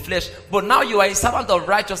and of the flesh. But now you are a servant of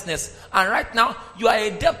righteousness. And right now you are a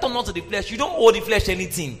debtor not to the flesh. You don't owe the flesh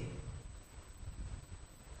anything.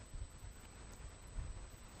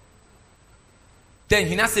 Then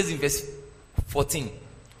he now says in verse 14,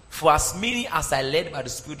 for as many as are led by the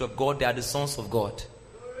Spirit of God, they are the sons of God.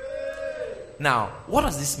 Now, what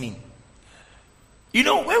does this mean? You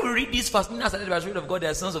know, when we read this, for as many as are led by the Spirit of God, they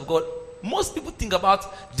are sons of God, most people think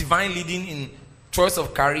about divine leading in choice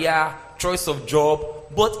of career, choice of job.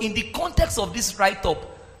 But in the context of this write-up,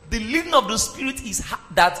 the leading of the Spirit is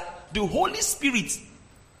that the Holy Spirit.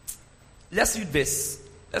 Let's read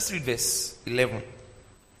verse 11.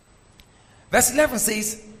 Verse 11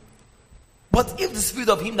 says, but if the Spirit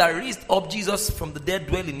of him that raised up Jesus from the dead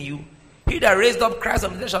dwell in you, he that raised up Christ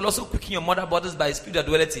from the dead shall also quicken your mortal bodies by his Spirit that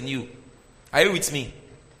dwelleth in you. Are you with me?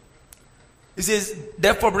 It says,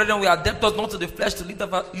 therefore, brethren, we are debtors not to the flesh to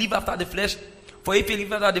live after the flesh. For if ye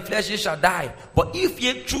live after the flesh, ye shall die. But if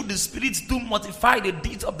ye through the Spirit do mortify the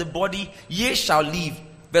deeds of the body, ye shall live.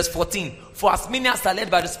 Verse 14, for as many as are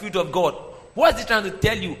led by the Spirit of God. What is it trying to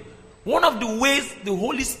tell you? One of the ways the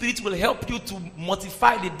Holy Spirit will help you to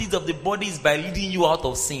mortify the deeds of the body is by leading you out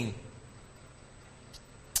of sin.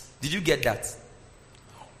 Did you get that?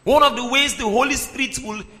 One of the ways the Holy Spirit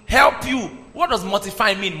will help you. What does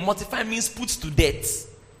mortify mean? Mortify means put to death.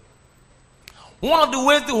 One of the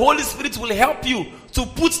ways the Holy Spirit will help you to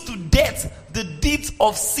put to death the deeds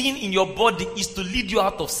of sin in your body is to lead you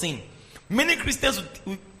out of sin. Many Christians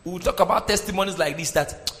will talk about testimonies like this,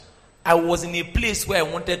 that I was in a place where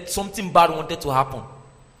something bad wanted to happen.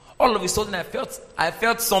 All of a sudden I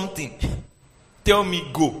felt something. Tell me,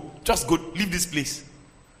 go. Just go, leave this place.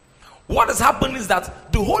 What has happened is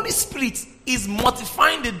that the Holy Spirit is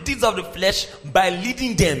mortifying the deeds of the flesh by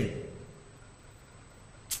leading them.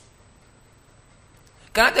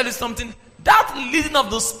 Can I tell you something? That leading of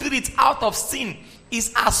the Spirit out of sin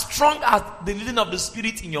is as strong as the leading of the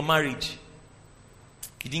Spirit in your marriage.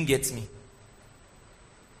 You didn't get me.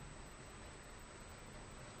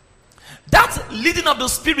 That leading of the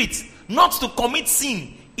Spirit not to commit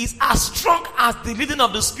sin is as strong as the leading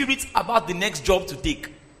of the Spirit about the next job to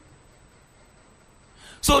take.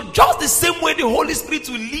 So just the same way the Holy Spirit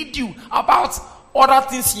will lead you about other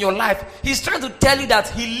things in your life, he's trying to tell you that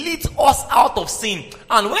he leads us out of sin.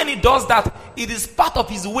 And when he does that, it is part of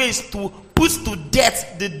his ways to put to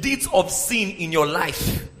death the deeds of sin in your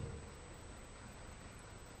life.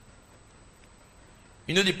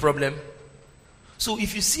 You know the problem? So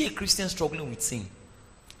if you see a Christian struggling with sin,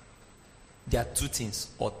 there are two things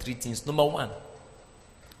or three things. Number one,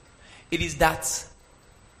 it is that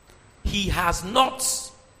he has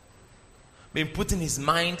not been putting his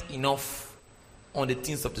mind enough on the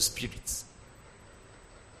things of the Spirit.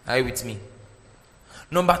 Are you with me?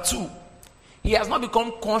 Number two, he has not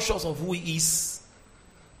become conscious of who he is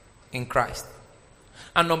in Christ.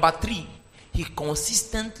 And number three, he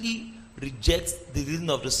consistently rejects the leading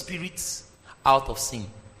of the Spirit out of sin.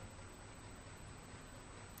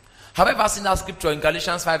 Have you ever seen that scripture in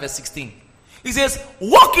Galatians 5 verse 16? It says,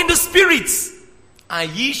 walk in the Spirit,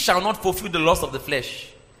 and ye shall not fulfill the lust of the flesh.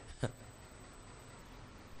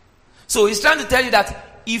 So he's trying to tell you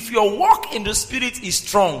that if your walk in the Spirit is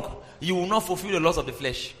strong, you will not fulfill the lust of the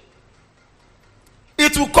flesh.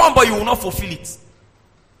 It will come, but you will not fulfill it.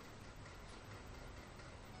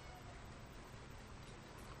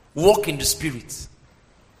 Walk in the Spirit.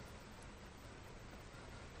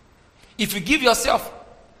 If you give yourself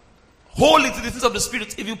wholly to the things of the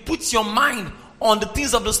Spirit, if you put your mind on the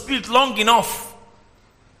things of the Spirit long enough,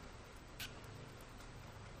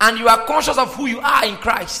 and you are conscious of who you are in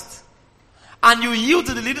Christ, and you yield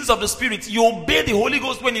to the leadings of the Spirit, you obey the Holy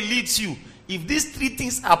Ghost when He leads you. If these three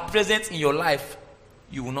things are present in your life,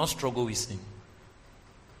 you will not struggle with sin.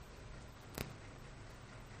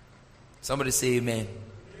 Somebody say amen.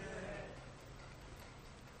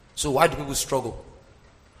 So why do people struggle?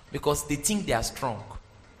 Because they think they are strong.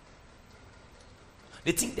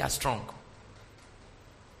 They think they are strong.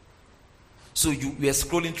 So you were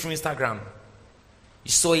scrolling through Instagram.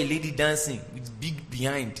 You saw a lady dancing with big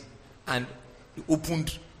behind and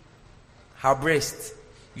opened her breast.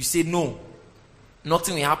 You say, no,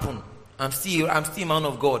 nothing will happen. I'm still a man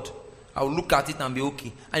of God. I will look at it and be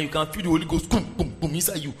okay. And you can feel the Holy Ghost boom, boom, boom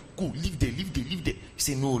inside you. Go, leave there. You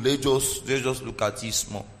say, no, let's just look at it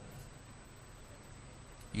small.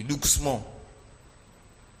 You look small.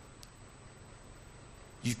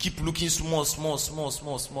 You keep looking small.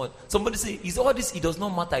 Somebody say, is all this, it does not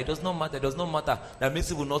matter. That makes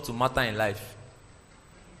people not to matter in life.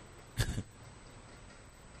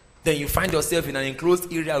 Then you find yourself in an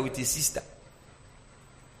enclosed area with a sister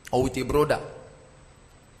or with a brother.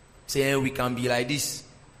 Saying we can be like this.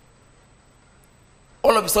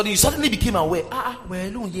 All of a sudden, you suddenly became aware. We're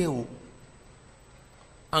alone here.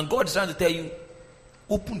 And God is trying to tell you,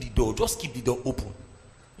 open the door. Just keep the door open.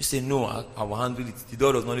 You say, no, I will handle it. The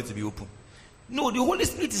door does not need to be open. No, the Holy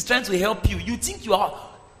Spirit is trying to help you. You think you are.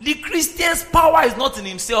 The Christian's power is not in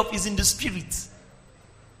himself, it's in the Spirit.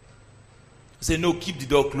 You say, no, keep the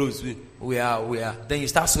door closed. We are. Then you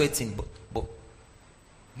start sweating. But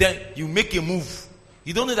then you make a move.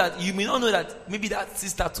 You don't know that, you may not know that maybe that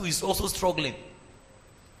sister too is also struggling.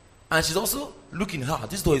 And she's also looking,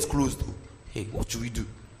 this door is closed. Hey, what should we do?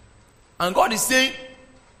 And God is saying,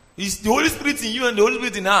 it's the Holy Spirit in you and the Holy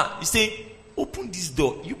Spirit in her. He's saying, open this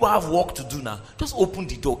door. You have work to do now. Just open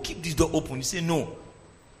the door. Keep this door open. You say, no.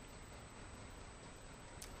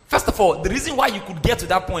 First of all, the reason why you could get to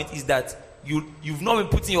that point is that you've not been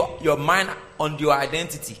putting your mind on your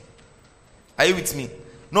identity. Are you with me?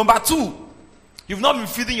 Number two, you've not been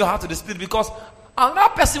feeding your heart to the Spirit, because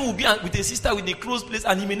another person will be with a sister with a closed place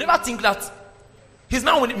and he may never think that. His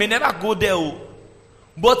mind may never go there.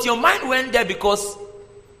 But your mind went there because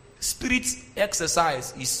Spirit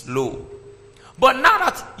exercise is low. But now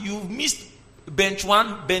that you've missed bench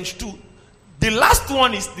 1, bench 2, the last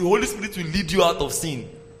one is the Holy Spirit will lead you out of sin.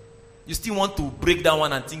 You still want to break that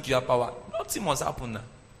one and think you have power. Nothing must happen now.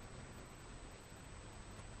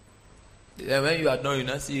 Then when you are done, you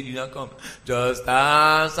not see it, you not come. Just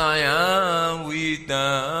as I am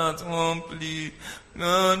without one plea,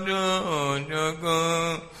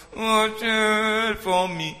 for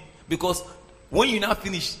me. Because when you now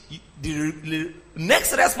finish, the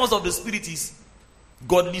next response of the Spirit is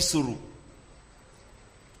godly sorrow.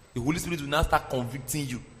 The Holy Spirit will now start convicting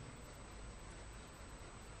you.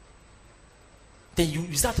 Then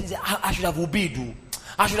you start to say, I should have obeyed you.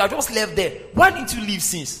 I should have just left there. Why didn't you leave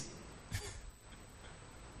since?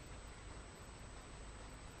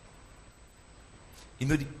 You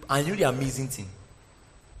know the amazing thing.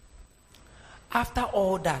 After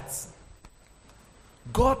all that,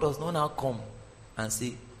 God does not now come and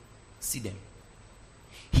say, see them.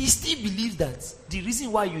 He still believes that the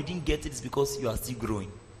reason why you didn't get it is because you are still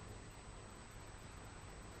growing.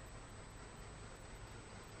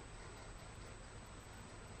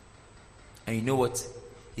 And you know what?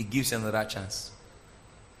 He gives you another chance.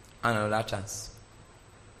 And another chance.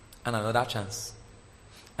 And another chance.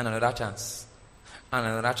 And another chance. And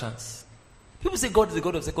another chance. People say God is the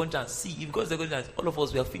God of second chance. See, if God is the God of second chance, all of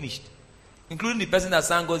us, we are finished. Including the person that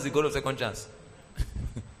sang God is the God of second chance.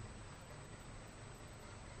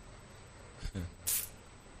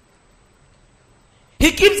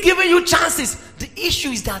 He keeps giving you chances. The issue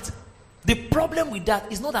is that the problem with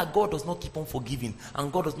that is not that God does not keep on forgiving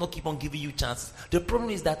and God does not keep on giving you chances. The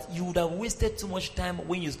problem is that you would have wasted too much time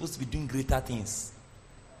when you're supposed to be doing greater things.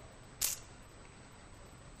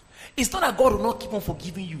 It's not that God will not keep on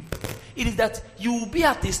forgiving you. It is that you will be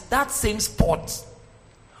at that same spot.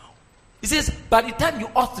 He says, by the time you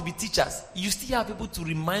ought to be teachers, you still have people to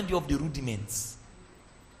remind you of the rudiments.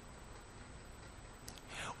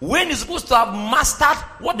 When you're supposed to have mastered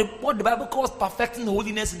what the Bible calls perfecting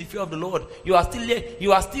holiness in the fear of the Lord, you are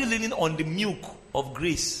still leaning on the milk of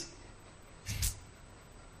grace.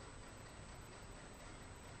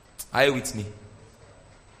 Are you with me?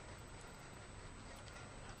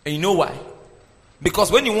 And you know why?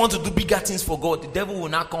 Because when you want to do bigger things for God, the devil will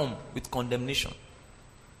not come with condemnation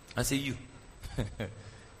and say, you.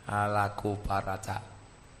 Alako parata.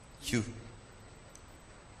 You.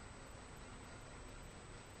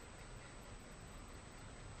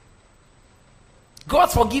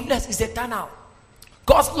 God's forgiveness is eternal.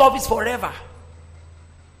 God's love is forever.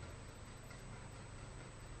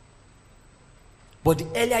 But the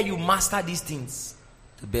earlier you master these things,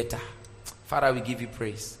 the better. Father, we give you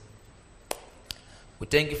praise. We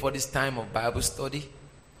thank you for this time of Bible study,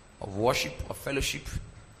 of worship, of fellowship.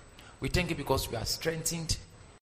 We thank you because we are strengthened.